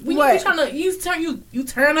that. When you be trying to, you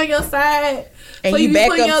turn on your side. And so you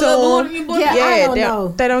back up to them. Yeah,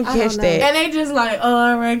 they don't catch that. And they just like, oh,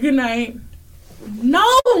 all right, good night. No.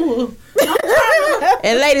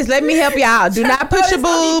 And ladies, let me help y'all. Do not put your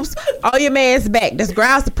boobs on your man's back. That's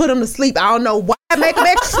grounds to put him to sleep. I don't know why I make him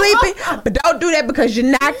extra sleepy, but don't do that because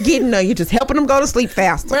you're not getting none. You're just helping them go to sleep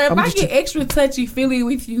faster. Bro, if I get extra touchy feely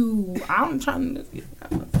with you, I'm trying to.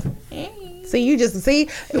 We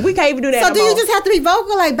can't even do that. So do you just have to be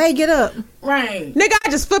vocal, like, babe, get up? Right. Nigga, I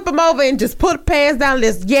just flip him over and just put the pants down.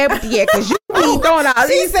 Let's with the because you keep throwing all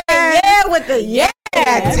these with the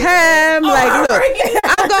time. Like, look,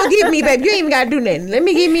 I'm gonna give me, baby. You ain't even gotta do nothing. Let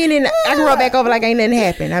me give me in and I can roll back over like ain't nothing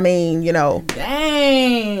happened. I mean, Dang,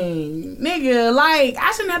 nigga, like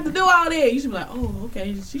I shouldn't have to do all that. You should be like, oh,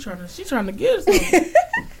 okay, she trying to get us something.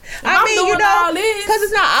 I mean, because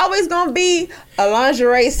it's not always gonna be a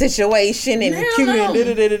lingerie situation and cute and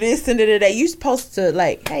this and that. You supposed to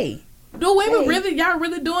like, hey. Do women y'all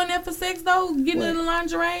really doing that for sex though? Getting in the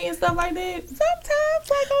lingerie and stuff like that? Sometimes,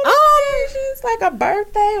 like on occasions, like a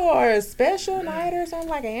birthday or a special night or something,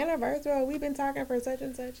 like an anniversary. Or we've been talking for such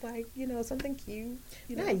and such, like something cute.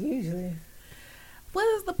 Not usually. What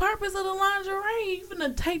is the purpose of the lingerie? You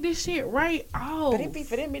finna take this shit right off. But it be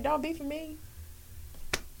for them. It don't be for me.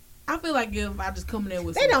 I feel like if I just come in there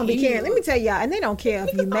with they don't be caring. Let me tell y'all, and they don't care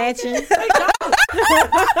if you matching. Put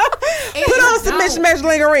on some mismatched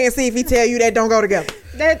lingerie and see if he tell you that don't go together.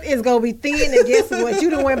 That is gonna be thin, and guess what? You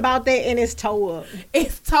done went about that, and it's toe up.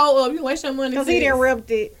 It's toe up. You waste your money because he done ripped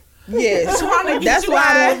it. Yes, that's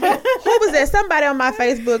why. Who was that? Somebody on my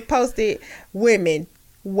Facebook posted women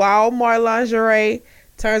Walmart lingerie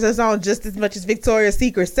turns us on just as much as Victoria's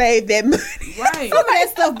Secret. Save that money. Right. Some of that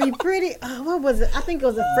stuff be pretty. What was it? I think it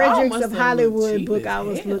was a Fredericks of Hollywood book I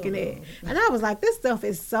was looking at. And I was like, this stuff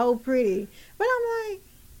is so pretty. But I'm like,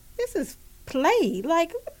 this is play.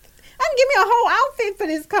 Like, I can give me a whole outfit for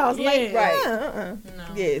this cost. Yeah. Like, right. No.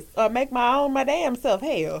 Yes. Or make my damn self.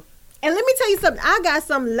 Hell. And let me tell you something. I got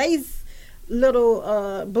some lace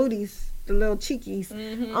little booties, the little cheekies.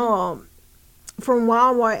 Mm-hmm. From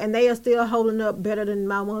Walmart, and they are still holding up better than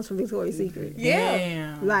my ones from Victoria's Secret.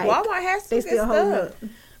 Yeah, like Walmart has to they still holding up.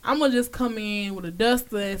 I'm gonna just come in with a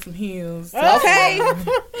duster and some heels. Okay.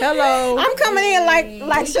 Hello. I'm coming in like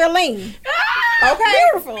Charlene. Okay.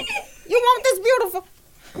 Beautiful. You want this beautiful?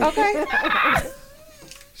 Okay.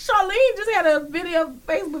 Charlene just had a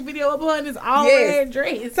Facebook video of her in this all red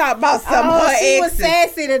dress. Talk about some of her She exes. was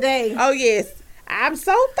sassy today. Oh yes. I'm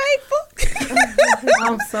so thankful.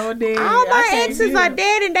 I'm so dead. All my exes are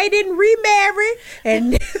dead and they didn't remarry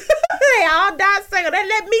and they all died single. They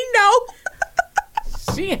let me know.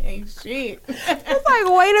 She ain't shit. It's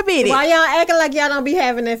like, wait a minute. Why y'all acting like y'all don't be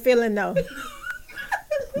having that feeling though?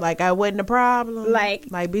 Like I wasn't a problem. Like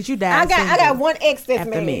bitch, you died. I got one ex that's after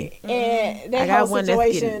married, me. and I that got whole one that's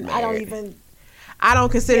situation, getting I don't married. even. I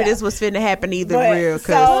don't consider Yeah. this was finna happen either, But, real. Cause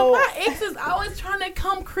so- My ex is always trying to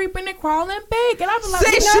come creeping and crawling back, and I be like,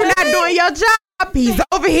 since you're not doing your job, he's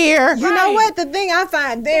over here. You know what? The thing I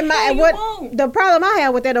find, the problem I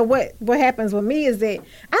have with that, or what happens with me is that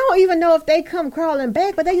I don't even know if they come crawling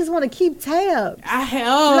back, but they just want to keep tabs.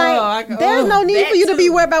 There's no need for you to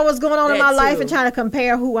be worried about what's going on in That my life too. and trying to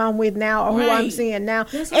compare who I'm with now or who I'm Right. seeing now.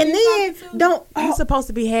 That's what And you then talking to. don't. You're supposed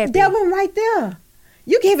to be happy. That one right there.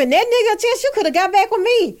 You giving that nigga a chance? You could have got back with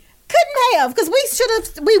me. Couldn't have, because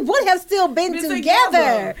we would have still been Been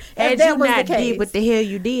together. If Had that you was not the case. did what the hell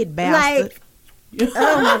you did, bastard. Like,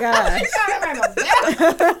 oh my gosh.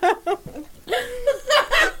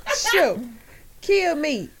 Sure. Kill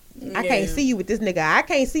me. I can't see you with this nigga. I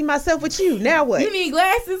can't see myself with you. Now what? You need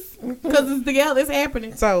glasses because it's together. It's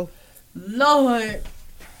happening. So, Lord,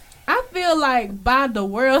 I feel like by the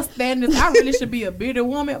world standards, I really should be a bitter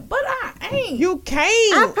woman, but I ain't. you I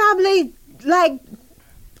can't. probably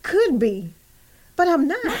could be, but I'm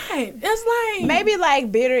not. It's like Maybe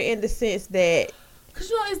like bitter in the sense that Cause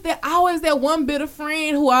you know it's always that one bitter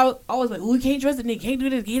friend who I always like, we can't trust a nigga, can't do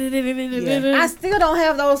this, I still don't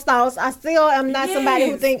have those thoughts. I still am not somebody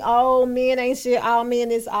who Yes. think, oh, men ain't shit, all men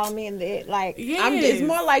this, all men that. Like, it's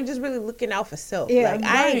more like just really looking out for self. Yeah, like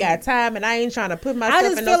I ain't right. got time and I ain't trying to put myself I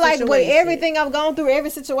just in feel no like situation. with everything I've gone through,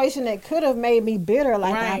 every situation that could have made me bitter,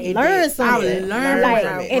 like Right. I learned something. I learned like,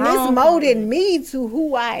 from it. and it's Wrong molded from it. me to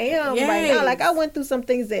who I am right now. Yes. Like I went through some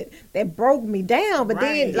things that broke me down, but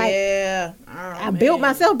Right. then like yeah. I built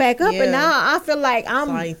myself back up, Yeah. and now I feel like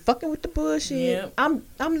So I ain't fucking with the bullshit. Yep. I'm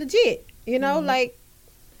legit. You know, like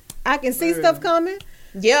I can see stuff coming.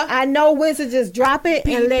 Yeah. I know when to just drop it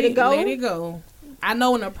and let it go. Let it go. I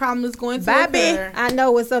know when a problem is going to Bye, occur. I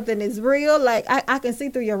know when something is real. Like I can see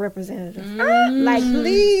through your representative. Mm. Like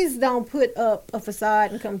please don't put up a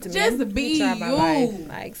facade and come to me. Just be try my life. you.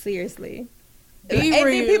 Like seriously. Be and then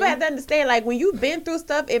real. people have to understand, like when you've been through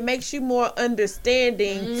stuff, it makes you more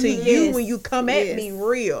understanding to you Yes. when you come at me Yes.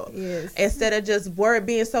 real. Yes. Instead of just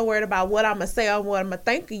being so worried about what I'm gonna say or what I'm gonna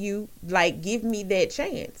think of you. Like give me that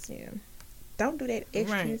chance. Yeah. Don't do that extras.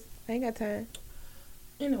 Right. I ain't got time.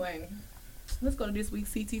 Anyway, let's go to this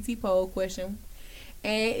week's CTT poll question.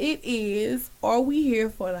 And it is, are we here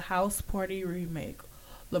for the House Party remake?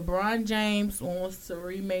 LeBron James wants to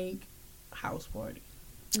remake House Party.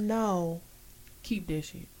 No. Keep that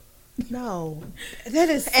shit. No. That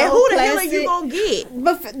is so And who the hell are classic. you gonna get?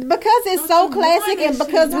 Because it's so you classic, doing and that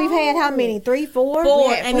because shit? we've had how No. many? 3, 4? Four,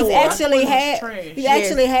 Yeah, and We've the actually fourth one was had trash. we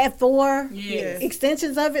actually had 4 Yes.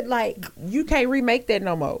 extensions of it. Like You can't remake that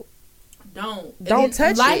no more. Don't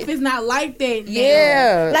touch Life it. is not like that now.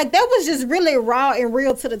 Yeah. like that was just really raw and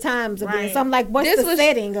real to the times again. Right. So I'm like, what's This the was-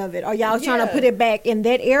 setting of it? Are y'all trying to Yeah. put it back in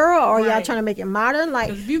that era, or y'all Right. trying to make it modern?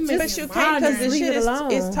 Like, 'Cause if you make But it you can't because modern, the leave shit it is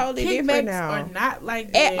alone. it's totally different kickbacks now. are not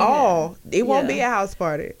like that At all. It won't Yeah. be a house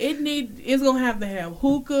party. It's gonna have to have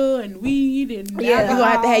hookah and weed and Yeah. You gonna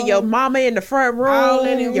have to have your mama in the front All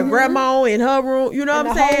in room, it. your grandma in her room. You know and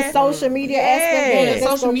what the I'm whole saying? social media aspect. Yeah. of it, Yeah, that's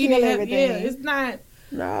social gonna media. kill Yeah, everything. it's not.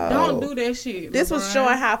 No. Don't do that shit. This was LeBron.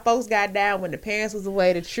 showing how folks got down when the parents was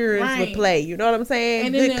away, the children would Right. play. You know what I'm saying?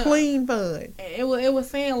 And then Good, the- clean fun. It was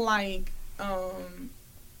saying like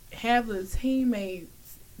have the teammates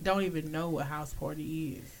don't even know what house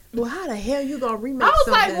party is. Well, how the hell you gonna remake I was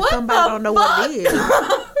something like, that what somebody the don't know what it is?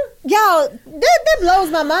 Y'all, that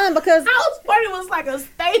blows my mind because House party was like a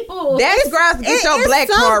staple. That's grounds to get your black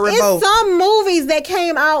card revoked. It's some movies that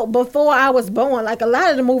came out before I was born. Like a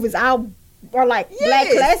lot of the movies are like black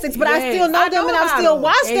Yes. classics, but I Yes. still know I them know and I about still them.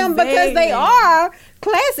 watch them because they Exactly. are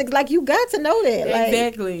classics. Like you got to know that. Like,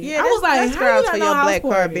 Exactly. Yeah, I was like, that's how grounds you for not your know black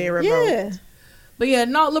house card party? being revoked. yeah. But yeah,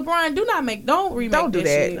 no, LeBron, don't remake Don't do that.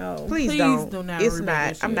 shit. No. Please, Please don't. do not It's remake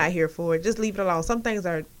not. that I'm shit. not here for it. Just leave it alone. Some things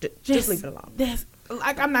are just leave it alone. That's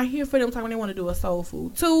like I'm not here for them talking. They want to do a soul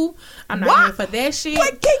food too. I'm not here for that shit.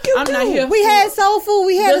 What can you I'm do? not here. We had soul food.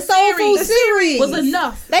 We had The a soul food series. series. Was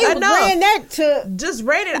enough. They Enough. ran that to. Just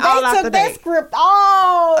read it They all out the took that day. script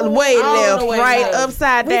all Way all left, the way right, left.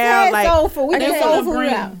 upside We down. had Like soul food. We They did want soul to food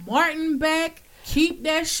bring out. Martin back. Keep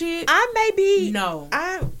that shit. I may be. No.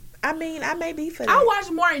 I mean, I may be for that. I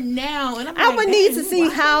watch Martin now, and I'm I like, would need damn, to you see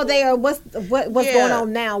watch how it? they are. What's Yeah. going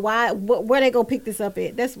on now? Where they gonna pick this up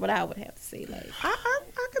at? That's what I would have to see. Like, I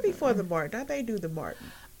could be for the Martin. I may do the Martin.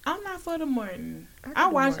 I'm not for the Martin. can I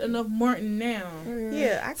do watch Martin. enough Martin now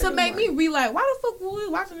Yeah, I could to do make me Martin. be like, why the fuck were we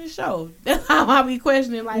watching this show? That's how I be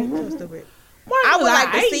questioning. Like, So stupid. Martin I would was like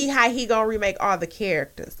to alright. see how he gonna remake all the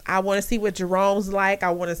characters. I want to see what Jerome's like.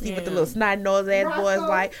 I want to see what the Yeah. little snot nose ass boys Roscoe.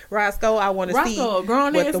 like. Roscoe. I want to see Roscoe, a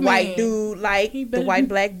grown what ass the man. white dude like. He The better white be-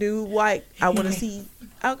 black dude like. I want to see.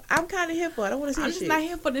 I'm kind of here for it. I want to see I'm this just shit. not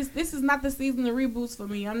here for this. This is not the season of reboots for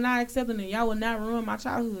me. I'm not accepting it. Y'all will not ruin my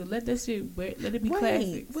childhood. Let that shit. Let it be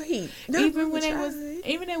classic. Wait. Even when they was saying,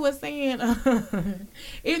 even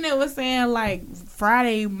they was saying like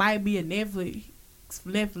Friday might be a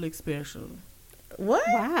Netflix special. What?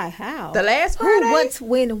 why? How? The last Who? Friday? What?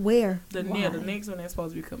 When? Where? The Why? next one that's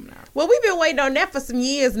supposed to be coming out. Well, we've been waiting on that for some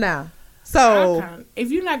years now. So,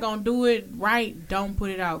 If you're not gonna do it right, don't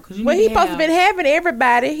put it out. Cause you well, need he to supposed to have been having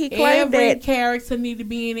everybody. He claimed every that. character need to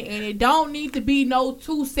be in it, and it don't need to be no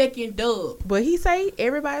 2-second dub. But he say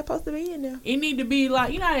everybody's supposed to be in there. It need to be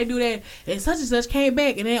like, you know how they do that, and such and such came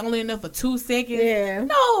back, and they only enough for 2 seconds. Yeah.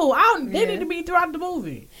 No, they Yeah. need to be throughout the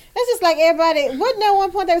movie. That's just like everybody. Wasn't there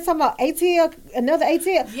one point they were talking about ATL? Another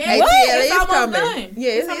ATL? Yeah, What? it's is almost coming. done.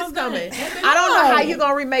 Yeah, it's almost coming. done. I don't know how How? you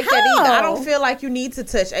gonna remake that either. I How? don't feel like you need to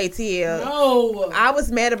touch ATL. No. I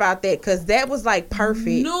was mad about that because that was like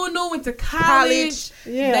perfect. Nunu went to college. College.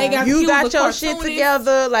 Yeah. They got You cute got with your shit cartoonists.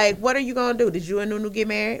 together. Like, what are you gonna do? Did you and Nunu get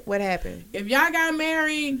married? What happened? If y'all got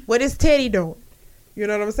married, What is Teddy doing? You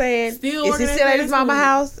know what I'm saying? Still is he working still at at his school. mama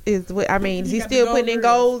house? Is He he got still the putting in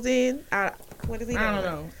gold goals in? What is he doing? I don't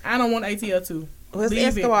know. I don't want ATL too. What's Leave it.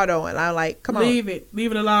 Escobar doing? I'm like, come on. Leave it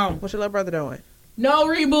alone. What's your little brother doing? No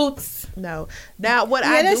reboots. No. Now, what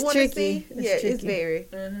Yeah, I do that's want to tricky. see, That's yeah, it's tricky. very.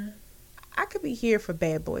 Mm-hmm. I could be here for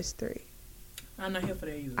Bad Boys 3. I'm not here for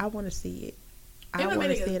that either. I want to see it. I They done want to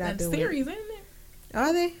made see it. I a do series, ain't it?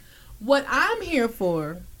 Are they? What I'm here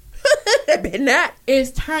for it. But not.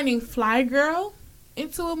 is turning Fly Girl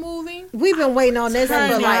into a movie. We've been waiting on this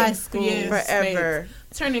Turning for high like- school. yes, Forever.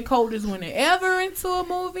 thanks. Turning Coldest Winter Ever into a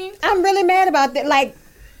movie. I'm really mad about that. Like,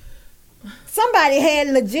 somebody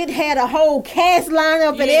had a whole cast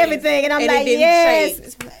lineup and Yes. everything, and I'm And it like, didn't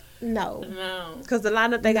yes. No. No. Because the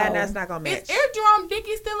lineup they got No. now is not going to match. Is Airdrome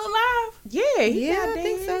Dickey still alive? Yeah, he's Yeah, not I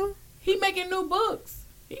think dead. so. He making new books.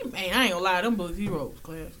 Man, I ain't gonna lie, them books he wrote was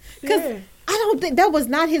class. Because Yeah. I don't think that was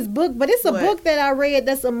not his book, but it's a What? book that I read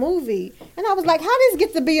that's a movie. And I was like, how does it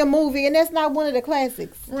get to be a movie and that's not one of the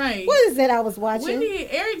classics? Right. What is that I was We watching? need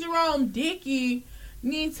Eric Jerome Dickey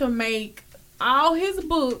need to make all his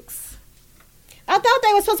books. I thought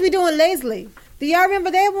they were supposed to be doing Leslie. Do y'all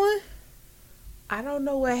remember that one? I don't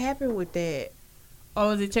know what happened with that.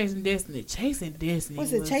 Oh, is it Chasing Destiny? Chasing Destiny.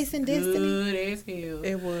 Was it Chasing Destiny? Good as hell.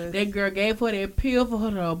 It was. That girl gave her that pill for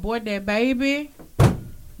her to abort that baby.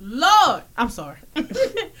 Lord, I'm sorry.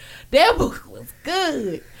 That book was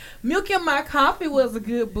good. Milk in My Coffee was a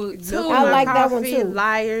good book too. I like that one, too.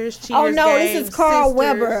 Liars, cheaters, Oh no, Game, this is Carl Sisters.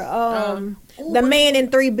 Weber. The Man in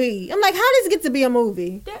 3B. I'm like, how does it get to be a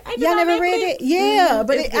movie? Y'all never read it? Yeah,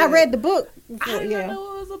 but It's I good. read the book. I before, didn't yeah.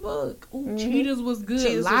 know it was a book. Ooh, Cheaters was good.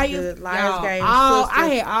 Cheaters was Liars, good. Liars y'all, Game, I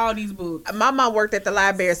Sisters. had all these books. My mom worked at the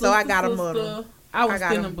library, so I got them Sister, on them. I was I got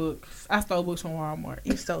stealing 'em. books. I stole books from Walmart.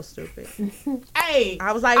 You so stupid. Hey,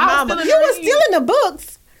 I was like, I was Mama, stealing You was Read. stealing the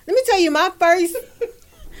books. Let me tell you, my first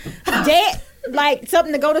debt, like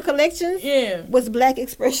something to go to collections, yeah. was Black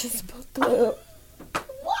Expressions Book Club.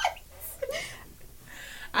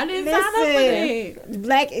 I didn't sign up for that.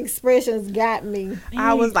 Black Expressions got me.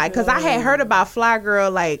 I was like, because I had heard about Fly Girl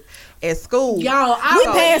like at school. Y'all, We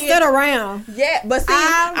passed it around. Yeah, but see,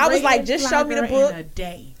 I was read like, just show me the Fly Girl book. in a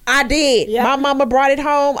day. I did. Yep. My mama brought it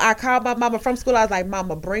home. I called my mama from school. I was like,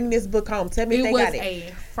 Mama, bring this book home. Tell me if It they was got it.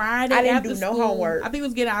 a Friday. I didn't after do no school. homework. I think it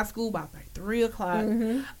was getting out of school about like 3 o'clock.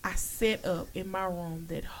 Mm-hmm. I sat up in my room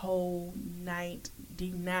that whole night.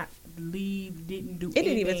 Did not leave. Didn't do. It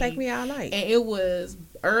didn't even anything. take me all night. And it was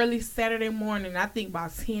early Saturday morning. I think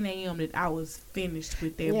about 10 a.m. that I was finished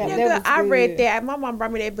with that Yeah, book. that Nigga, was I read good. that. My mom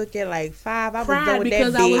brought me that book at like 5. I was Cried done with that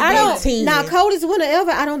because I big was I don't. 18. Now, Coldest Winter Ever.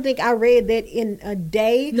 I don't think I read that in a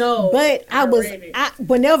day. No, but I was. read it.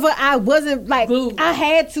 Whenever I wasn't like, Glued. I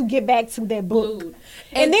had to get back to that book. Glued.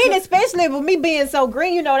 And then especially with me being so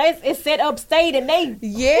green, you know, it's set upstate and they.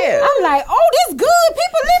 Yeah. I'm like, oh, this good.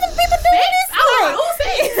 People doing this.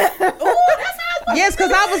 Yes,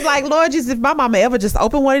 because I was like, Lord Jesus, if my mama ever just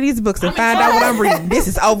open one of these books and find out what I'm reading, this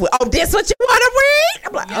is over. Oh, this what you want to read?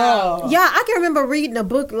 I'm like, oh. Yeah, I can remember reading a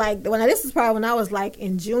book like this was probably when I was like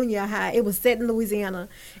in junior high. It was set in Louisiana.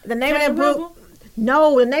 The name of that book.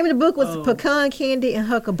 No, the name of the book was Pecan Candy and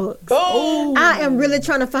Huckabooks. Oh. I am really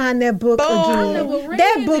trying to find that book again.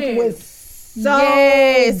 That book was so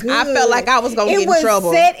good. I felt like I was gonna get in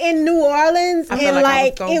trouble. It was set in New Orleans, and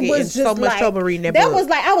like it was just so much trouble reading that book. That was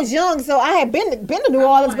like I was young, so I had been to New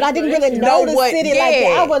Orleans, but I didn't really know the city like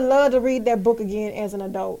that. I would love to read that book again as an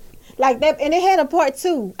adult, like that. And it had a part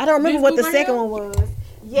 2. I don't remember what the second one was.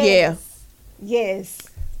 Yes.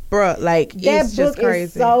 Bruh, like that it's just crazy.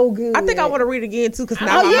 Is so good. I think I want to read again too, because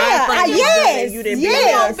now my mind you didn't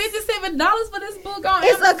 $57 for this book on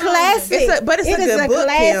It's Amazon. a classic. It's a good book,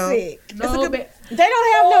 classic. No, they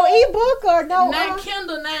don't have no ebook or no. Not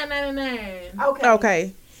Kindle, $9.99.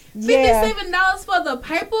 Okay. $57 for the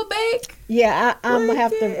paperback. Yeah, I'm gonna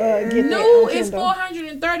have to get that. New is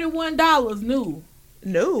 $431.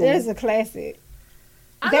 New. It's a classic.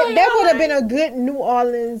 That would have been a good New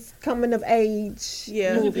Orleans coming of age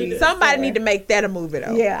movie. Somebody need to make that a movie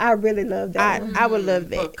though. Yeah, I really love that. I would love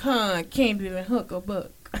that. Pecan Candy and Huckabug.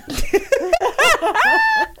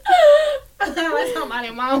 Like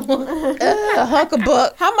somebody mama.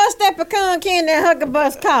 Huckabug. How much that pecan candy and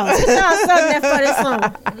Huckabug cost? Y'all selling that for this song?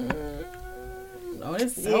 Oh,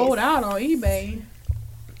 it's sold out on eBay.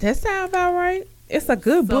 That sounds about right. It's a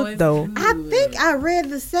good book though. Good. I think I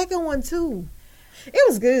read the second one too. It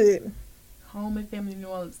was good. Home and Family New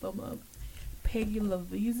Orleans. Peggy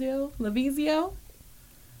Lavizio.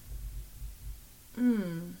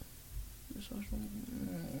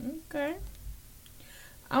 Okay.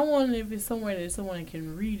 I wonder if it's somewhere that someone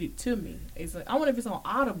can read it to me. I wonder if it's on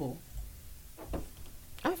Audible.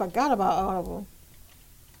 I forgot about Audible.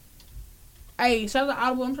 Hey, shout out to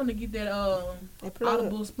Audible. I'm trying to get that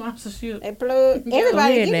Audible sponsorship. They plug.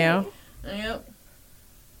 Everybody now. Yep.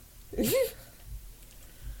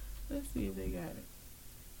 Let's see if they got it.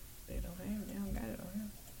 They don't got it on here.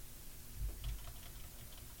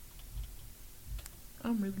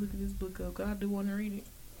 I'm really looking this book up because I do want to read it.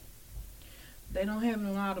 They don't have it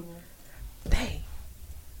on Audible. Dang.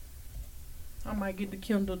 I might get the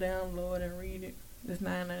Kindle download and read it. It's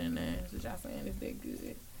 $9.99. So y'all saying it's that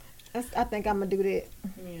good. I think I'm gonna do that.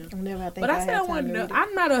 Yeah. Whenever I think. But I said I wanted to.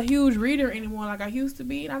 I'm not a huge reader anymore like I used to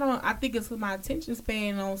be. I think it's because my attention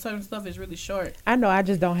span on certain stuff is really short. I know. I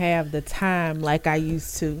just don't have the time like I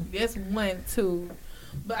used to. That's one too.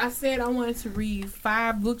 But I said I wanted to read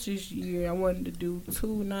 5 books this year. I wanted to do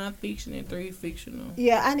 2 nonfiction and 3 fictional.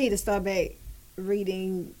 Yeah, I need to start back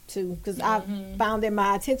reading too because I found that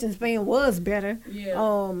my attention span was better.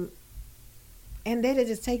 Yeah. And that'll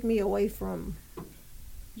just take me away from.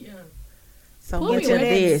 Yeah. So much of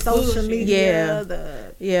this social media.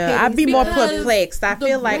 I'd be more perplexed. I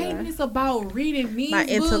feel like it's about reading these my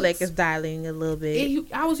intellect books, is dialing a little bit.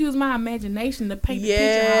 I was using my imagination to paint the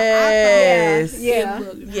picture. Yes. How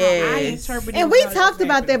I interpret it. And we talked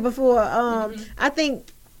about that before. I think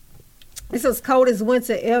it's as cold as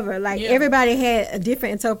winter ever. Like everybody had a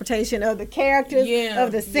different interpretation of the characters,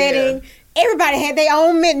 of the setting. Yeah. Everybody had their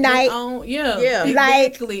own midnight.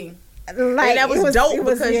 Exactly. Like, and that was dope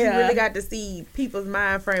because you really got to see people's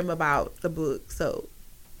mind frame about the book. So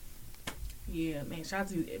yeah, man, shout out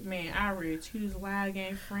to you. Man, I read Choose Wild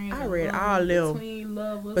Game Friends. I read all them. Between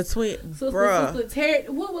Lovers. Bruh. Terry,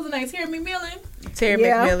 what was her name? Terry McMillan. Terry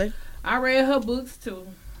McMillan. I read her books too.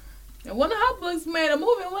 And one of her books made a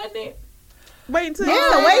movie, wasn't it? Wait until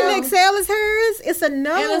Waiting to Exhale is hers. It's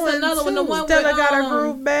another one. The one Stella got her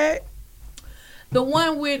groove back. The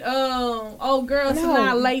one with old girl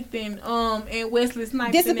Sanaa Lathan and Wesley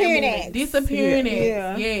Snipes. Disappearing Acts. Disappearing Acts.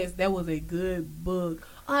 Yeah. Yes, that was a good book.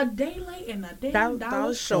 A Day Late and a Day That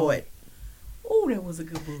was short. Oh, that was a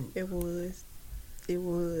good book. It was.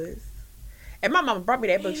 And my mama brought me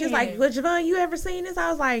that book. She's like, "Well, Javon, you ever seen this?" I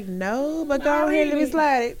was like, "No, but go ahead, let me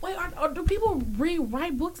slide it." Wait, do people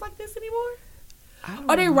write books like this anymore?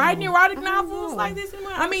 Are they writing erotic novels like this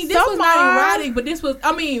anymore? I mean, this was not erotic, but this was,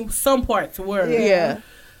 some parts were. Yeah.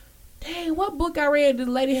 Dang, what book I read, this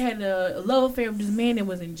lady had a love affair with this man that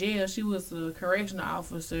was in jail. She was a correctional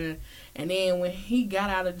officer. And then when he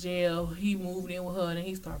got out of jail, he moved in with her and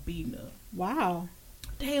he started beating her. Wow.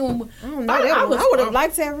 Damn. I don't know that one. I would have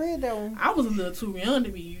liked to have read that one. I was a little too young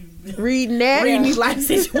to be reading these life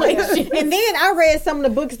situations. And then I read some of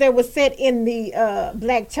the books that were set in the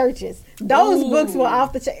black churches. Those books were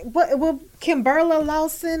off the chain. What Kimberla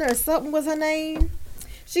Lawson or something was her name?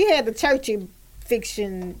 She had the churchy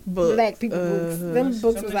fiction black people books. Them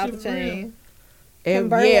books was out the chain. And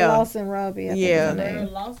Bernard Lawson Robbie. I think is her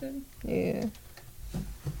name. Lawson? Yeah.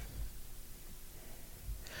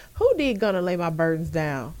 Who did Gonna Lay My Burdens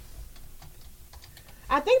Down?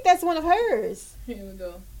 I think that's one of hers. Here we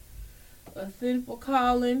go. A Sinful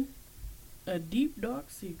Calling. A Deep Dark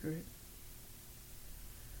Secret.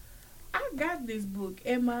 I got this book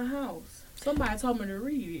at my house. Somebody told me to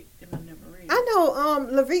read it, and I never read it. I know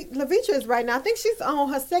Lavitra is right now. I think she's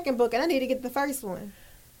on her second book, and I need to get the first one.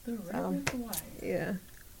 The Raven's Wife. Yeah.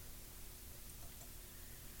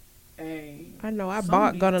 Hey, I know I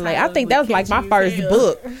bought Gonna Lay. I think that was like my first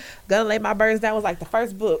book. Gonna Lay My Burdens Down was like the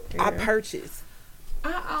first book I purchased.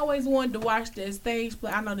 I always wanted to watch that stage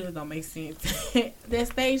play. I know this don't make sense. That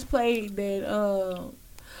stage play that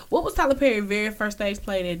what was Tyler Perry's very first stage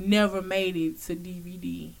play that never made it to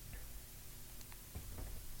DVD?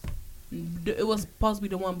 It was supposed to be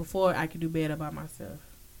the one before I Could Do Better by Myself.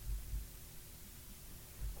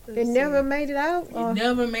 It never made it out? It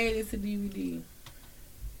never made it to DVD.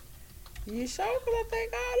 You sure? Because I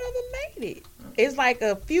think all of them made it. It's like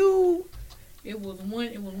a few. It was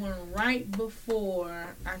one right before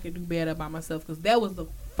I Could Do Better by Myself, because that was the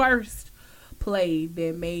first play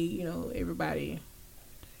that made, everybody.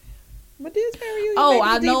 But this reunion.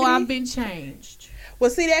 I know I've been changed.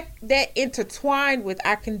 Well, see, that intertwined with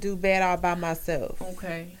I Can Do Better by Myself.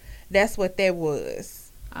 Okay. That's what that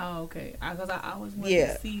was. Oh, okay. Because I always wanted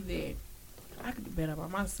to see that. I Could Do Better by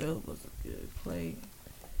Myself was a good play.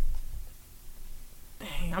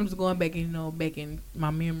 Dang, I'm just going back in my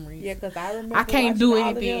memories. Yeah, because I remember. I can't do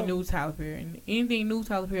anything new Tyler Perry. Anything new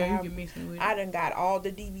Tyler Perry, you can mix me with. I done got all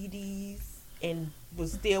the DVDs and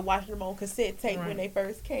was still watching them on cassette tape when they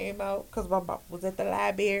first came out, because my mom was at the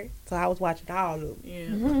library, so I was watching all of them. Yeah.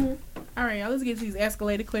 Mm-hmm. All right, y'all, let's get to these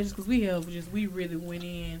escalated questions, because we really went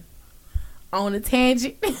in on a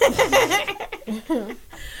tangent. But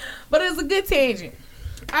it's a good tangent.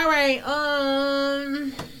 All right,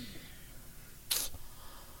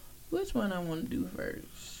 which one I want to do first?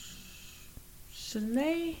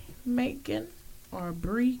 Shanae Macon or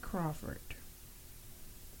Bree Crawford?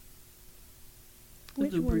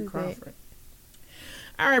 Let's do Bree Crawford.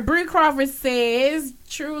 All right, Bree Crawford says,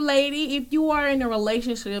 "True lady, if you are in a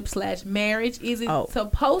relationship / marriage, is it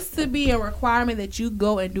supposed to be a requirement that you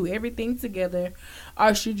go and do everything together,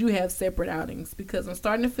 or should you have separate outings? Because I'm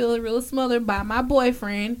starting to feel real smothered by my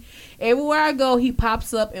boyfriend. Everywhere I go, he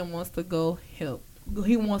pops up and wants to go help.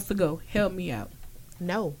 He wants to go help me out."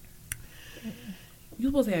 No. You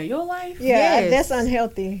supposed to have your life? Yeah, that's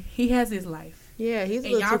unhealthy. He has his life. Yeah, he's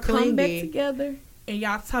and y'all come back together and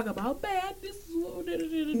y'all talk about bad. This is what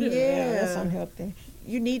yeah, that's unhealthy.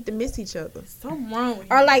 You need to miss each other. Something wrong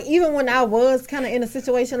with or like even when I was kind of in a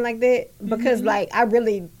situation like that, because like I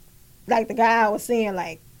really like the guy I was seeing,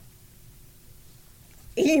 like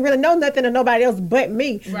he didn't really know nothing to nobody else but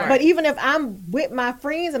me. Right. But even if I'm with my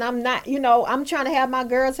friends and I'm not, I'm trying to have my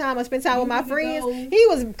girl time and spend time with my friends, he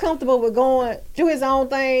was comfortable with going do his own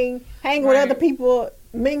thing, hang with other people,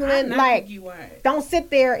 mingling. Like, don't sit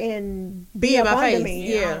there and be in my face.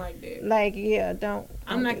 Me. Yeah, I don't like that. Like, yeah, don't.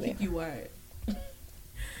 I'm not Kiki Wyatt.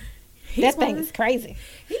 That thing is crazy.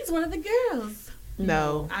 He's one of the girls.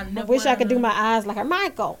 No. I wish I could do my eyes like her.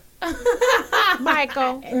 Michael.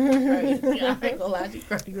 Michael. I ain't gonna lie,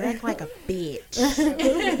 you act like a bitch.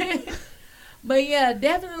 But yeah,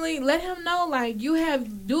 definitely let him know, like,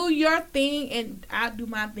 do your thing and I do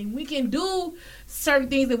my thing. We can do certain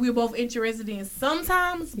things that we're both interested in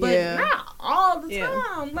sometimes, but not all the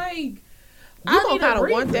time. Like, you gonna kind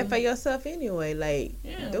of want that for yourself anyway. Like,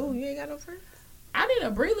 dude, you ain't got no friends. I need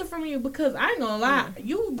a breather from you, because I ain't gonna lie,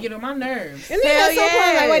 you get on my nerves. And then at some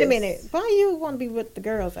point, like, wait a minute, why you want to be with the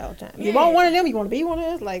girls all the time? You want one of them? You want to be one of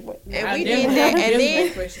us? Like, what? And we did that, and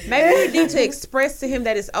then maybe we need to express to him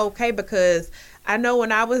that it's okay, because I know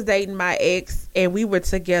when I was dating my ex and we were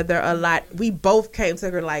together a lot, we both came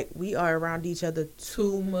together like we are around each other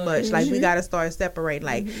too much. Like we gotta start separating.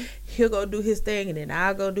 Like he'll go do his thing and then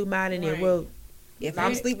I'll go do mine, and then we'll. If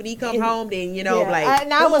I'm sleeping, he come home, then, like...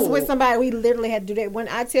 I was with somebody, we literally had to do that. When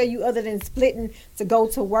I tell you, other than splitting to go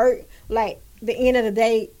to work, like, the end of the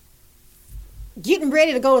day, getting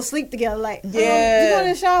ready to go to sleep together, like, you go to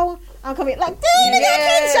the shower? I'm coming, like, damn, I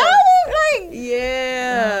can't shower!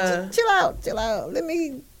 Like, chill out.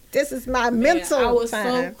 This is my mental I was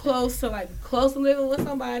time. so close to living with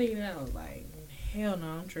somebody, and I was like, hell no,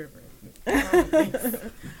 I'm tripping. I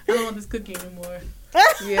don't want this cookie anymore.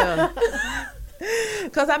 Yeah.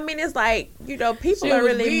 Because, I mean, it's like, people are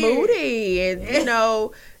really moody. And,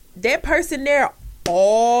 that person there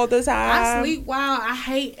all the time. I sleep while I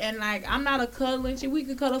hate, and like I'm not a cuddling chick. We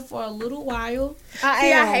could cuddle for a little while.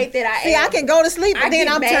 I hate that. I can go to sleep, I and then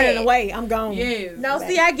get I'm mad. turning away. I'm gone. Yes. No,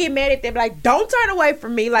 see, I get mad at them. Like, don't turn away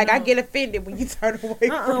from me. Like, I get offended when you turn away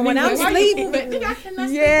from When me. I'm sleeping, I cannot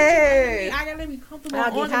sleep. Yes. I gotta be comfortable.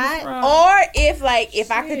 I'll get on the hot. front. Or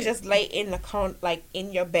if I could Shit. just lay in the like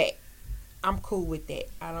in your back, I'm cool with that.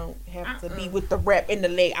 I don't have to be with the wrap in the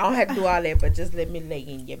leg. I don't have to do all that, but just let me lay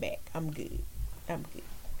in your back. I'm good.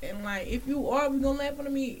 And like, if you are gonna lay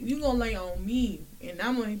on me, you gonna lay on me, and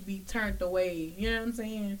I'm gonna be turned away. You know what I'm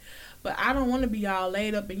saying? But I don't want to be all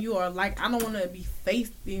laid up, and you are like, I don't want to be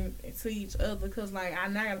faced to each other, because like I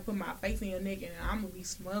now gotta put my face in your neck, and I'm gonna be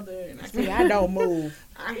smothered. And I don't move.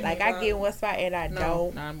 I I get one spot and I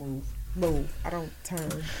don't not move. move. I don't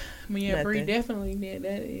turn. But yeah, Bree, Nothing. definitely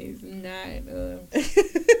that is not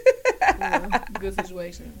a good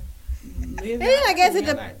situation. Yeah, I guess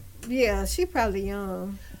yeah, she probably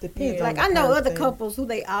young. Depends. Yeah. Like I know other couples who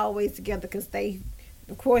they always together because they,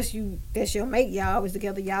 of course, that's your mate. Y'all always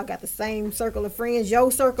together. Y'all got the same circle of friends.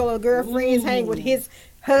 Your circle of girlfriends hang with his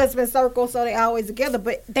husband's circle, so they always together.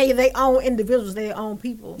 But they own individuals. They own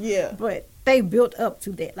people. Yeah. But they built up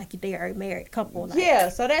to that, like they are a married couple. Like, Yeah,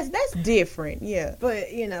 so that's different. Yeah. But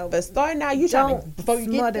But starting out, you trying to don't before you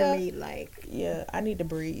get smother there. me like. Yeah, I need to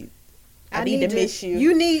breathe. I need to miss you.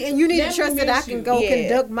 You need to Never trust that I miss can you. go Yeah.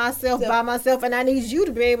 conduct myself by myself, and I need you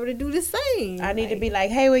to be able to do the same. I need to be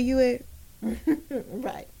like, hey, where you at?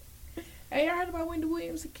 right. Hey, y'all heard about Wendy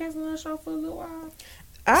Williams canceling her show for a little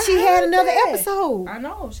while? She had another episode. I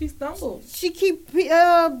know, she stumbled. She keep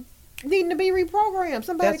needing to be reprogrammed.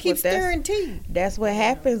 Somebody That's keeps what- stirring tea. That's what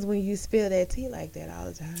happens when you spill that tea like that all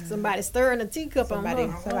the time. Somebody stirring a teacup Somebody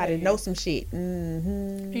on her. somebody knows some shit.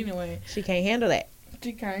 Mm-hmm. Anyway, She can't handle that.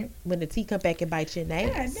 she can't. When the tea come back and bite your God name.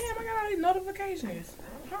 damn, I got all these notifications.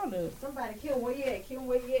 Hold up. Somebody kill where you at? Kill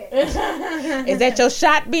where you at? Is that your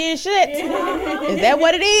shot being shit? Is that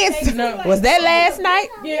what it is? No. Was that last night?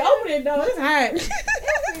 Yeah, open it though. It's hot.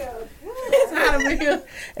 It's hot over here.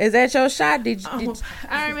 Is that your shot? Did All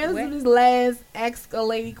right, man. Let's do this last Ask a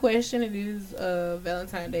Lady question. It is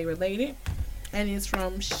Valentine's Day related, and it's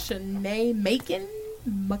from Shanae Macon.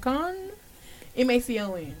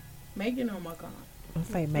 M-A-C-O-N. Macon or Macon? I'm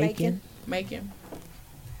saying making. Macon.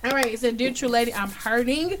 All right, it said, dear true lady, I'm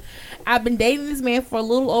hurting. I've been dating this man for a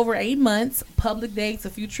little over 8 months. Public dates, a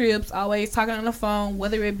few trips, always talking on the phone,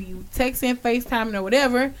 whether it be texting, FaceTiming, or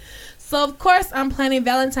whatever. So, of course, I'm planning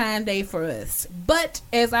Valentine's Day for us. But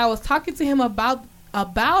as I was talking to him about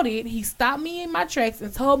it, he stopped me in my tracks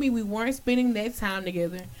and told me we weren't spending that time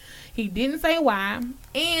together. He didn't say why,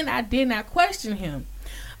 and I did not question him.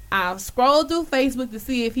 I scrolled through Facebook to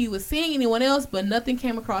see if he was seeing anyone else, but nothing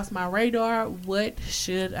came across my radar. What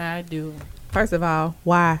should I do? First of all,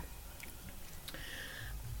 why?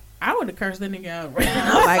 I would have cursed that nigga out.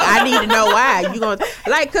 Like, I need to know why. You gonna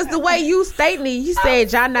like, cause the way you stated it, you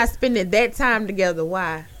said y'all not spending that time together.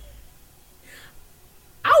 Why?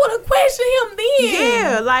 I would have questioned him then.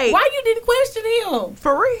 Yeah, like, why you didn't question him?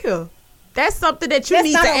 for real. That's something that you That's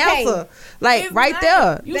need not to okay. answer. Like, It's right not-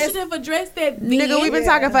 there. You should have addressed that. Then. Nigga, we've been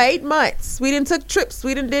talking for 8 months. We done took trips.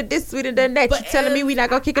 We done did this. We done done that. But You telling me we not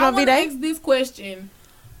gonna kick it on I V-Day? ask this question: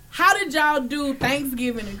 how did y'all do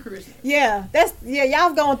Thanksgiving and Christmas? Yeah,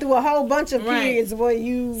 y'all going through a whole bunch of Right. periods where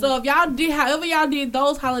you. So if y'all did, however y'all did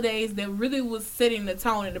those holidays, that really was setting the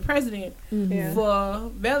tone and the precedent Yeah. for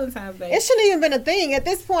Valentine's Day. It shouldn't even been a thing at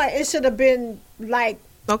this point. It should have been like,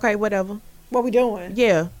 Okay, whatever. what we doing?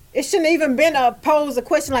 Yeah. It shouldn't even been pose a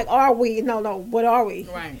question like, are we? No, what are we?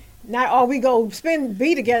 Right. Not are we go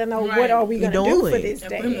be together? No, Right. what are we We gonna do for doing. this And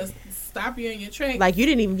for him day? to stop you in your track. Like, you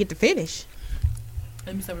didn't even get to finish.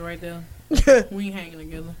 Let me stop it right there. We ain't hanging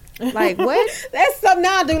together. Like, what? That's something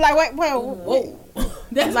I do. Like, wait, well, Whoa.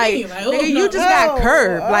 That's Like, me. Like, oh, nigga, no. you just got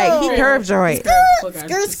curved. Like, he oh. curved your ass.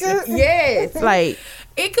 skirt. Yes. Like,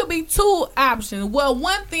 It could be two options. Well,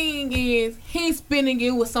 one thing is he's spending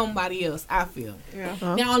it with somebody else, I feel. Yeah.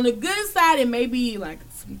 Huh? Now, on the good side, it may be like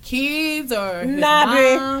some kids or his Nah,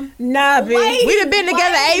 mom. B. Nah, B. Wait. we done been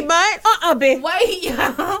together 8 months. B. Wait,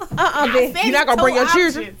 y'all. B. You're not gonna bring your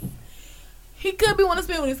children? He could be want to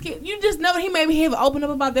spend with his kids. You just know he maybe have opened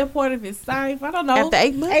up about that part of his life. I don't know. After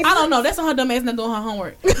 8 months? I don't know. That's on her dumb ass not doing her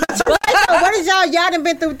homework. What is y'all done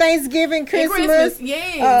been through Thanksgiving, Christmas,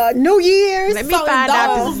 yeah. New Year's? Let me So find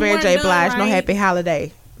out those this is Mary weren't J. done Blige. No right. happy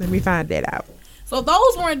holiday. Let me find that out. So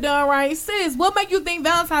those weren't done right. Sis, what make you think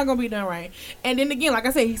Valentine's gonna be done right? And then again, like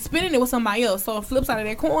I said, he's spending it with somebody else. So flip side of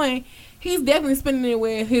that coin, he's definitely spending it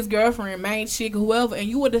with his girlfriend, main chick, whoever, and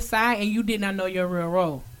you would decide and you did not know your real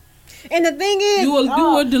role. And the thing is, you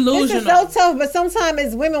are delusional. This is so tough, but sometimes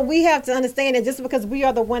as women, we have to understand that just because we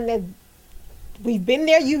are the one that we've been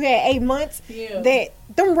there, you had 8 months, that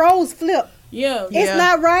them roles flip. Yeah. It's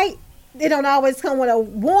not right. They don't always come with a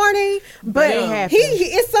warning, but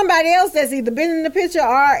it's somebody else that's either been in the picture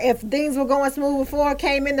or if things were going smooth before,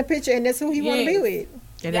 came in the picture, and that's who he want to be with.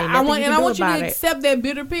 And I want you to accept that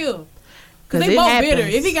bitter pill. Because they both bitter.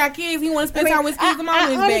 If he got kids, he want to spend time with kids.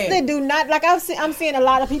 I honestly do not. Like, I'm seeing a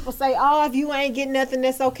lot of people say, oh, if you ain't getting nothing,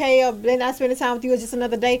 that's okay. Or they're not spending time with you. It's just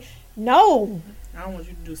another day. No. I want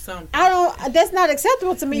you to do something. That's not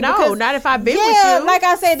acceptable to me. No, because, not if I've been with you. Like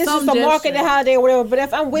I said, this is a market and holiday or whatever. But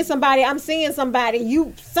if I'm with somebody, I'm seeing somebody.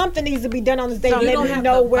 Something needs to be done on this day. So let me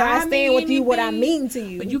know where I stand with you, what I mean to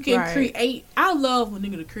you. But you can create. I love when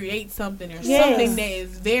nigga to create something or something that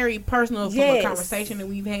is very personal from a conversation that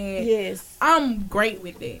we've had. Yes, I'm great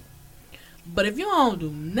with that. But if you don't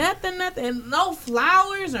do nothing, no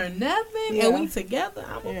flowers or nothing, and we together,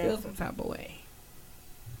 I'm gonna feel some type of way.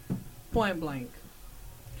 Point blank.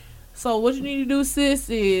 So what you need to do, sis,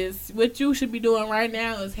 is what you should be doing right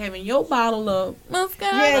now is having your bottle of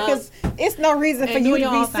Moscato. Yeah, because it's no reason for you to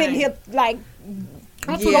be sitting here like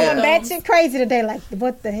going batshit crazy today. Like,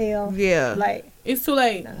 what the hell? Yeah. Like, it's too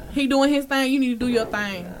late. He doing his thing. You need to do your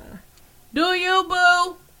thing. Do you,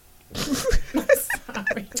 boo?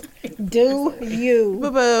 Sorry. Do you?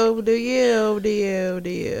 Boo, do you.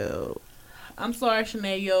 I'm sorry,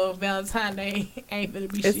 Shanae, your Valentine Day ain't gonna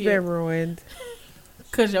be shit. It's been ruined.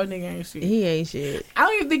 Cause your nigga ain't shit. He ain't shit. I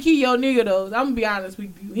don't even think he your nigga though. I'm gonna be honest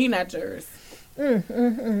with you. He not yours.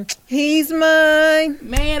 He's mine.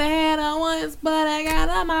 Man, I had him once, but I got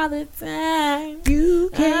him all the time. You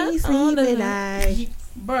can't sleep at night.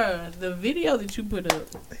 Bruh, the video that you put up.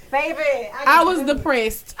 Baby. I was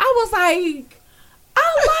depressed. I was like,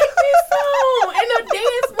 I like this song. And the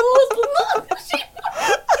dance moves,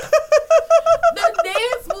 the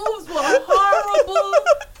dance moves were horrible.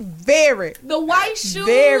 Very. The white shoes.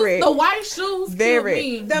 The white shoes.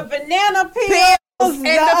 Very. The banana peels and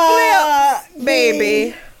the flips,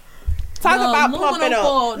 baby. Talk about pumping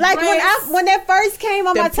up. Like when that first came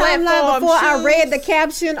on my timeline before I read the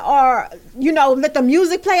caption or let the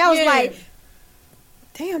music play, I was like,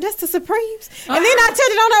 damn, that's the Supremes. And then I turned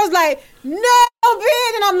it on, I was like, no,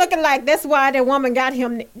 bitch. And I'm looking like, that's why that woman got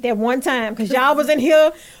him that one time. Because y'all was in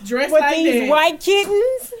here dressed with like these white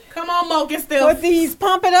kittens. Come on, Mocha still. With these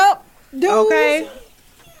pump it up dudes. Okay.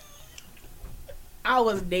 I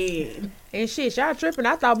was dead. And shit, y'all tripping.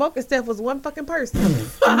 I thought Mocha Steph was one fucking person.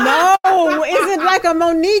 No, is it like a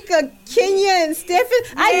Monica, Kenya, and Stephen?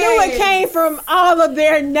 I knew it came from all of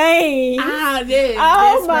their names. Ah, this.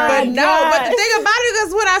 Oh my God. God. No, but the thing about it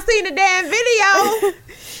is when I seen the damn video,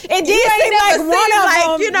 it did seem like one of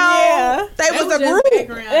them. They was a group. They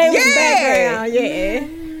was background,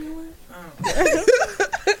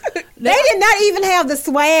 They did not even have the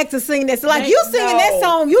swag to sing this. Like, you singing that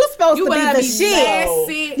song, you supposed to be the shit.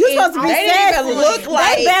 You supposed to be sassy. They didn't even look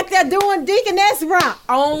like. They back there doing deaconess rock.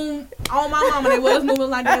 On my mama, they was moving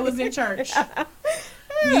like they was in church.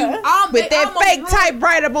 With that fake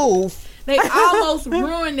typewriter move. They almost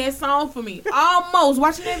ruined that song for me. Almost.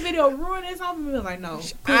 Watching that video ruined that song for me. I was like, no.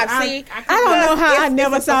 I don't know how I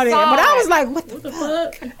never saw that. But I was like, what the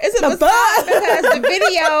fuck? It's a facade because the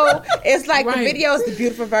video is like the video is the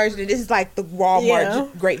beautiful version. And this is like the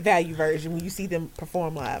Walmart great value version when you see them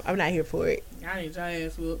perform live. I'm not here for it. I need your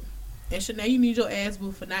ass whooped. And Shanae, you need your ass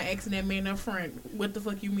whooped for not asking that man up front. What the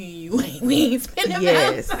fuck you mean we ain't spending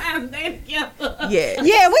Valentine's Day together?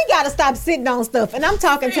 Yeah, we gotta stop sitting on stuff. And I'm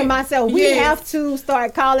talking to myself. We have to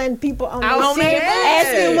start calling people on their shit,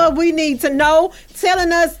 asking what we need to know, telling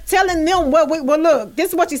them what we look. This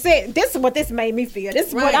is what you said. This is what this made me feel. This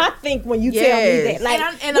is what I think when you tell me that. Like,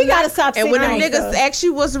 we gotta stop sitting on stuff. And when them niggas ask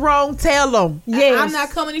you what's wrong, tell them. Yes. I'm not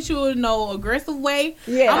coming at you in no aggressive way.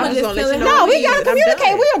 Yeah, I'm just telling you. No, we gotta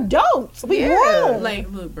communicate. We're adults. We grown. Like,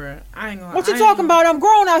 look, bro, I ain't gonna. What you talking about? I'm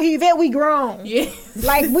grown out here. That we grown. Yeah.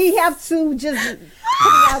 Like, we have to just put it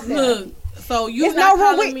out there. Look, so you it's no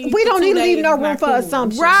room. We don't need to leave no room for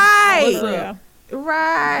assumption. Right.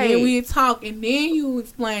 Right. And we talk, and then you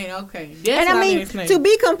explain. Okay, that's and I mean, to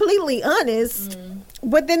be completely honest,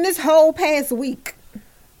 within this whole past week,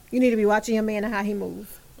 you need to be watching your man and how he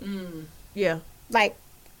moves. Yeah. Like,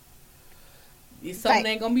 something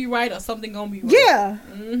ain't gonna be right or something gonna be right. Yeah.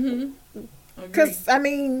 Because, I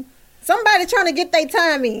mean, somebody trying to get their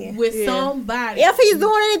time in. With somebody. If he's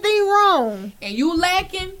doing anything wrong. And you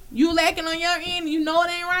lacking on your end, you know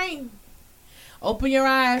it ain't right. Open your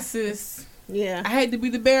eyes, sis. Yeah. I had to be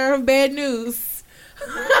the bearer of bad news.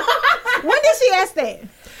 When did she ask that?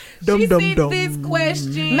 She sent this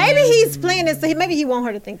question. Maybe he's playing this. So maybe he want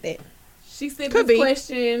her to think that. She sent Could this be.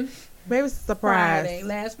 question Maybe it's a surprise.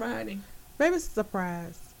 last Friday. Maybe it's a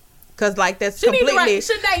surprise. Cause like that's She need to completely.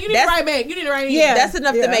 write. You need to write back. You need to write in. Yeah. That's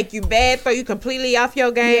enough to make you bad, throw you completely off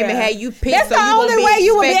your game, and have you pissed. That's the only way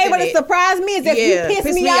you would be able to surprise me is if Yeah, you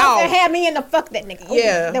piss me off and have me in the fuck that nigga. Okay,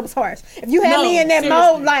 Yeah. that was harsh. If you had No, me in that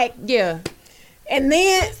seriously. mode, like, Yeah. and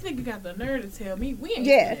then This nigga got the nerve to tell me we ain't.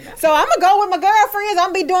 yeah. doing that. So I'm gonna go with my girlfriends. I'm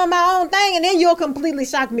gonna be doing my own thing, and then you'll completely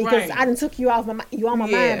shock me because Right. I done took you off my mind. You on my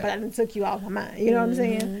Yeah. mind, but I done took you off my mind. You know what I'm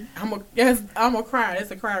saying? I'm a cry. That's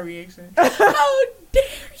a cry reaction. Oh dare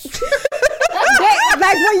you!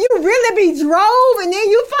 Like when you really be drove, and then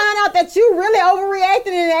you find out that you really overreacted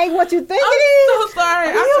and it ain't what you think it is. I'm so sorry.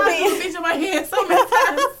 I saw you bitch in my head so many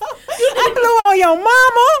times. I blew on your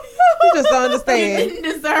mama. You just don't You understand. didn't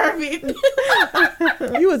deserve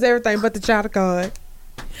it. You was everything but the child of God.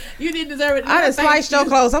 You didn't deserve it. I done Thank sliced your you.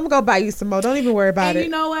 clothes. I'm gonna go buy you some more. Don't even worry about And it. you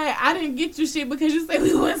know what? I didn't get you shit because you said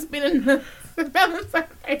we weren't spending the Valentine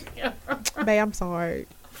Day. Babe, I'm sorry.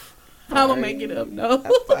 I'm gonna make it up though.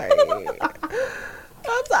 Sorry.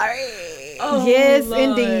 I'm sorry. Oh, Yes,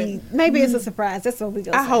 Lord. indeed. Maybe it's a surprise. That's what we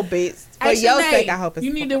gonna I say. hope it's for Hey, your Shanae, sake. I hope it's.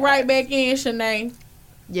 you need to write back in, Shanae.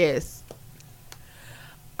 Yes.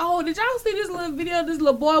 Oh, did y'all see this little video? This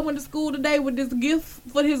little boy went to school today with this gift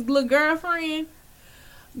for his little girlfriend.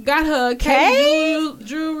 Got her a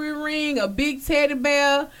jewelry ring, a big teddy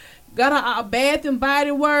bear. Got her a Bath and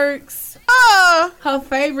Body Works. Her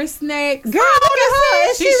favorite snacks. Girl, look at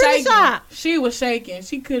her. Is she really shaking. shocked? She was shaking.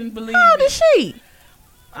 She couldn't believe How old it. is she?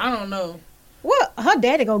 I don't know. What? Her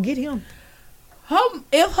daddy gonna get him.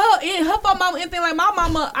 If her mama anything like my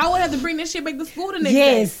mama, I would have to bring this shit back to school the next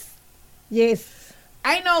day. Yes.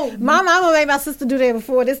 I know. My mama made my sister do that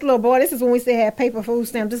before. This little boy, this is when we still had paper food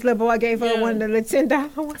stamps. This little boy gave her one of the little $10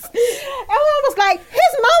 ones. And I was like,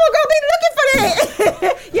 his mama gonna be looking for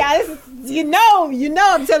that. Yeah, this is, you know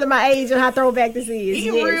I'm telling my age and how throwback this is. He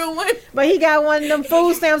Yes. real one. But he got one of them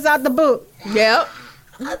food stamps out the book. Yep.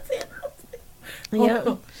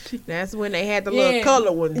 Yep. That's when they had the little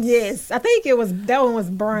color ones. Yes. I think that one was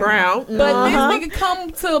brown. But this nigga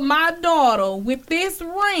come to my daughter with this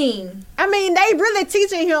ring. I mean, they really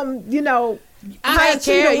teaching him, how to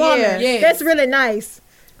treat a woman. Yeah. Yes. That's really nice.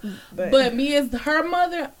 But me as her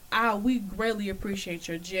mother, we greatly appreciate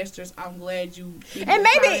your gestures. I'm glad you. And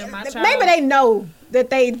maybe they know that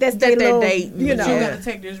that's their little, date. You Yeah. gotta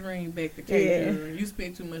take this ring back to K. You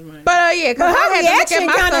spent too much money. But yeah, because But her I had to look reaction at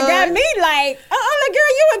my kind of son. got me like,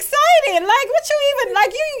 girl, you excited. Like, what you even,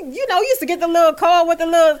 like, you used to get the little card with the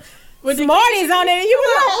little Smarties on it, and you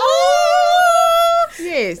were like, oh.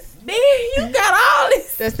 Yes. Then you got all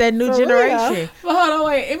this. That's that new For generation. real. But hold on,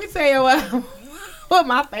 wait. Let me tell you what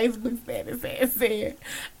my Facebook status said.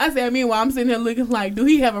 I said, meanwhile, I'm sitting here looking like, do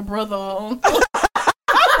he have a brother or uncle?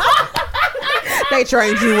 They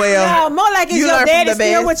trained you well. No, more like it's You your learn from daddy the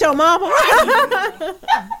still best. with your mama.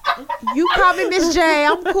 You call me Miss J.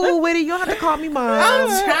 I'm cool with it. You don't have to call me mom. I'm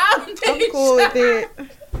childish. I'm cool with it.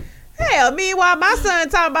 Hell, meanwhile, my son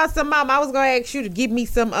talking about some mom. I was gonna ask you to give me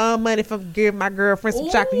some money for give my girlfriend some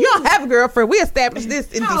chocolate. You don't have a girlfriend. We established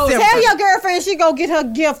this in December. Tell your girlfriend she go get her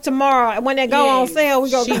gift tomorrow. When they go on sale, we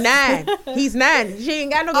go. She 9. He's 9. She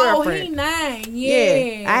ain't got no Oh, girlfriend. he 9.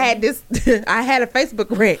 Yeah. I had this. I had a Facebook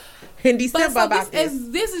rant in But December so about this.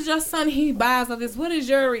 this is your son. He buys all this. What is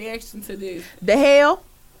your reaction to this? The hell?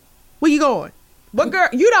 Where you going? What girl?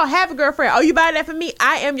 You don't have a girlfriend. Oh, you buying that for me?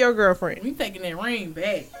 I am your girlfriend. We taking that ring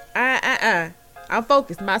back. I'm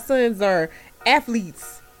focused. My sons are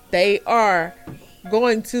athletes. They are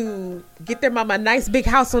going to get their mama a nice big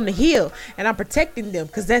house on the hill, and I'm protecting them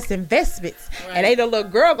because that's investments. Right. And ain't no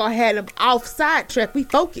little girl gonna have them off sidetrack. We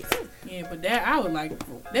focus. Yeah, but that I would like.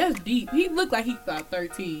 That's deep. He looked like he about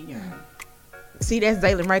 13. Yeah. See, that's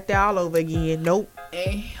Zaylen right there all over again. Nope.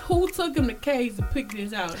 And who took him to K's to pick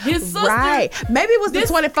this out? His sister. Right. Maybe it was the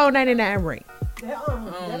 $24.99 ring. I don't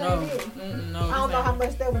know. No, I don't know how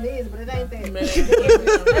much that one is, but it ain't that. Man.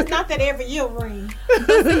 It's not that every year ring.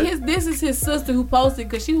 This is his sister who posted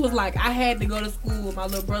because she was like, I had to go to school with my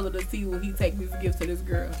little brother to see will he take this gift to this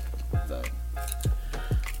girl. So,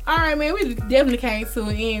 all right, man, we definitely came to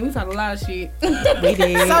an end. We talked a lot of shit. We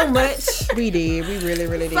did. So much. We did. We really,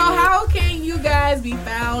 really did. So how can you guys be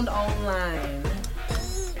found online?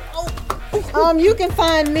 You can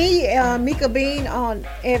find me, Mika Bean, on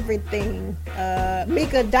everything.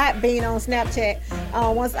 Mika.Bean on Snapchat.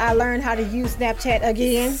 Once I learn how to use Snapchat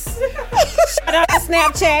again. Shout out to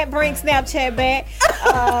Snapchat. Bring Snapchat back.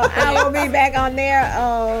 I will be back on there.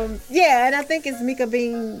 And I think it's Mika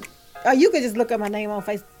Bean Or you could just look up my name on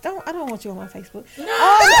Facebook. I don't want you on my Facebook. No.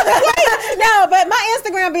 No, but my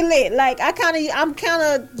Instagram be lit. Like I'm kind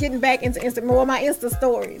of getting back into Instagram, more my Insta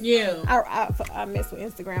stories. Yeah. I mess with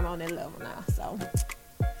Instagram on that level now. So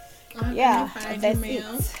How yeah, can that's you find you,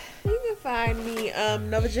 ma'am? it. You can find me,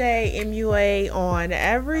 Nova J MUA on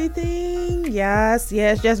everything. Yes.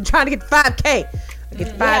 Just trying to get 5K.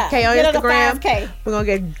 Get 5K on get Instagram. 5K. We're gonna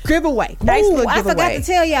get giveaway. Nice little I giveaway. forgot to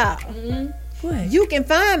tell y'all. What? You can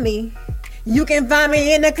find me. You can find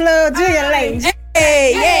me in the club, Julia Lane.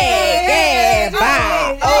 Hey, yeah,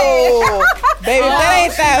 bye. Oh, baby, that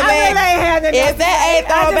ain't so I really bad. ain't had that. If that ain't I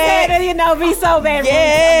so just had bad. to, be so bad.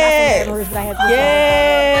 Yes. Who Who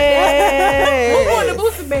won the Yeah.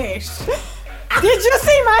 booster bash? Did you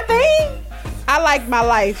see my thing? I like my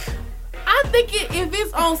life. I think if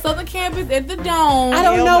it's on Southern Campus at the Dome, I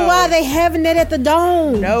don't Hell know no. why they having it at the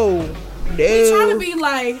Dome. No. we trying to be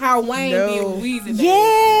like how Wayne No. did with Weezy.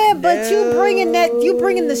 Yeah, but you No.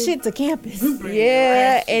 bringing the shit to campus.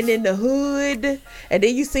 Yeah, and in the hood, and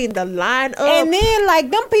then you seen the line up. And then like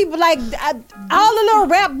them people like all the little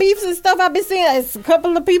rap beefs and stuff I've been seeing. It's a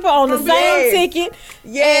couple of people on the same Yes. ticket.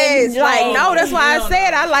 Yes, and, like like, no, that's why I hell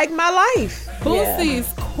said no. I like my life. Boosie's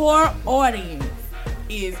core audience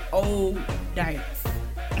is old dykes.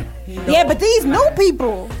 Yeah, but these new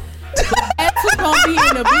people. That's who's gonna be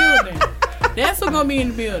in the building. That's who's gonna be in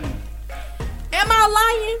the building. Am I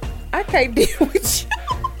lying? I can't deal with you.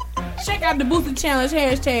 Check out the Booster Challenge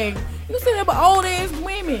hashtag. You see them old ass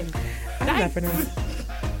women. I'm not doing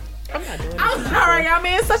I'm sorry, y'all,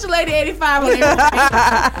 man. Such a lady 85 on everything.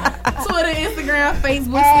 Twitter, Instagram,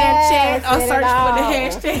 Facebook, Snapchat, or Said it search for the all.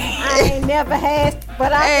 hashtag. I ain't never had,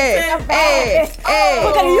 but I Hey, can say hey, hey,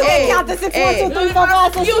 Okay, you hey, can count the 6, hey. 1, 2, 3, 4,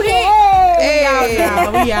 5, 6, You 7, hit. hey. We out,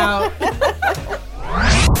 y'all. We out.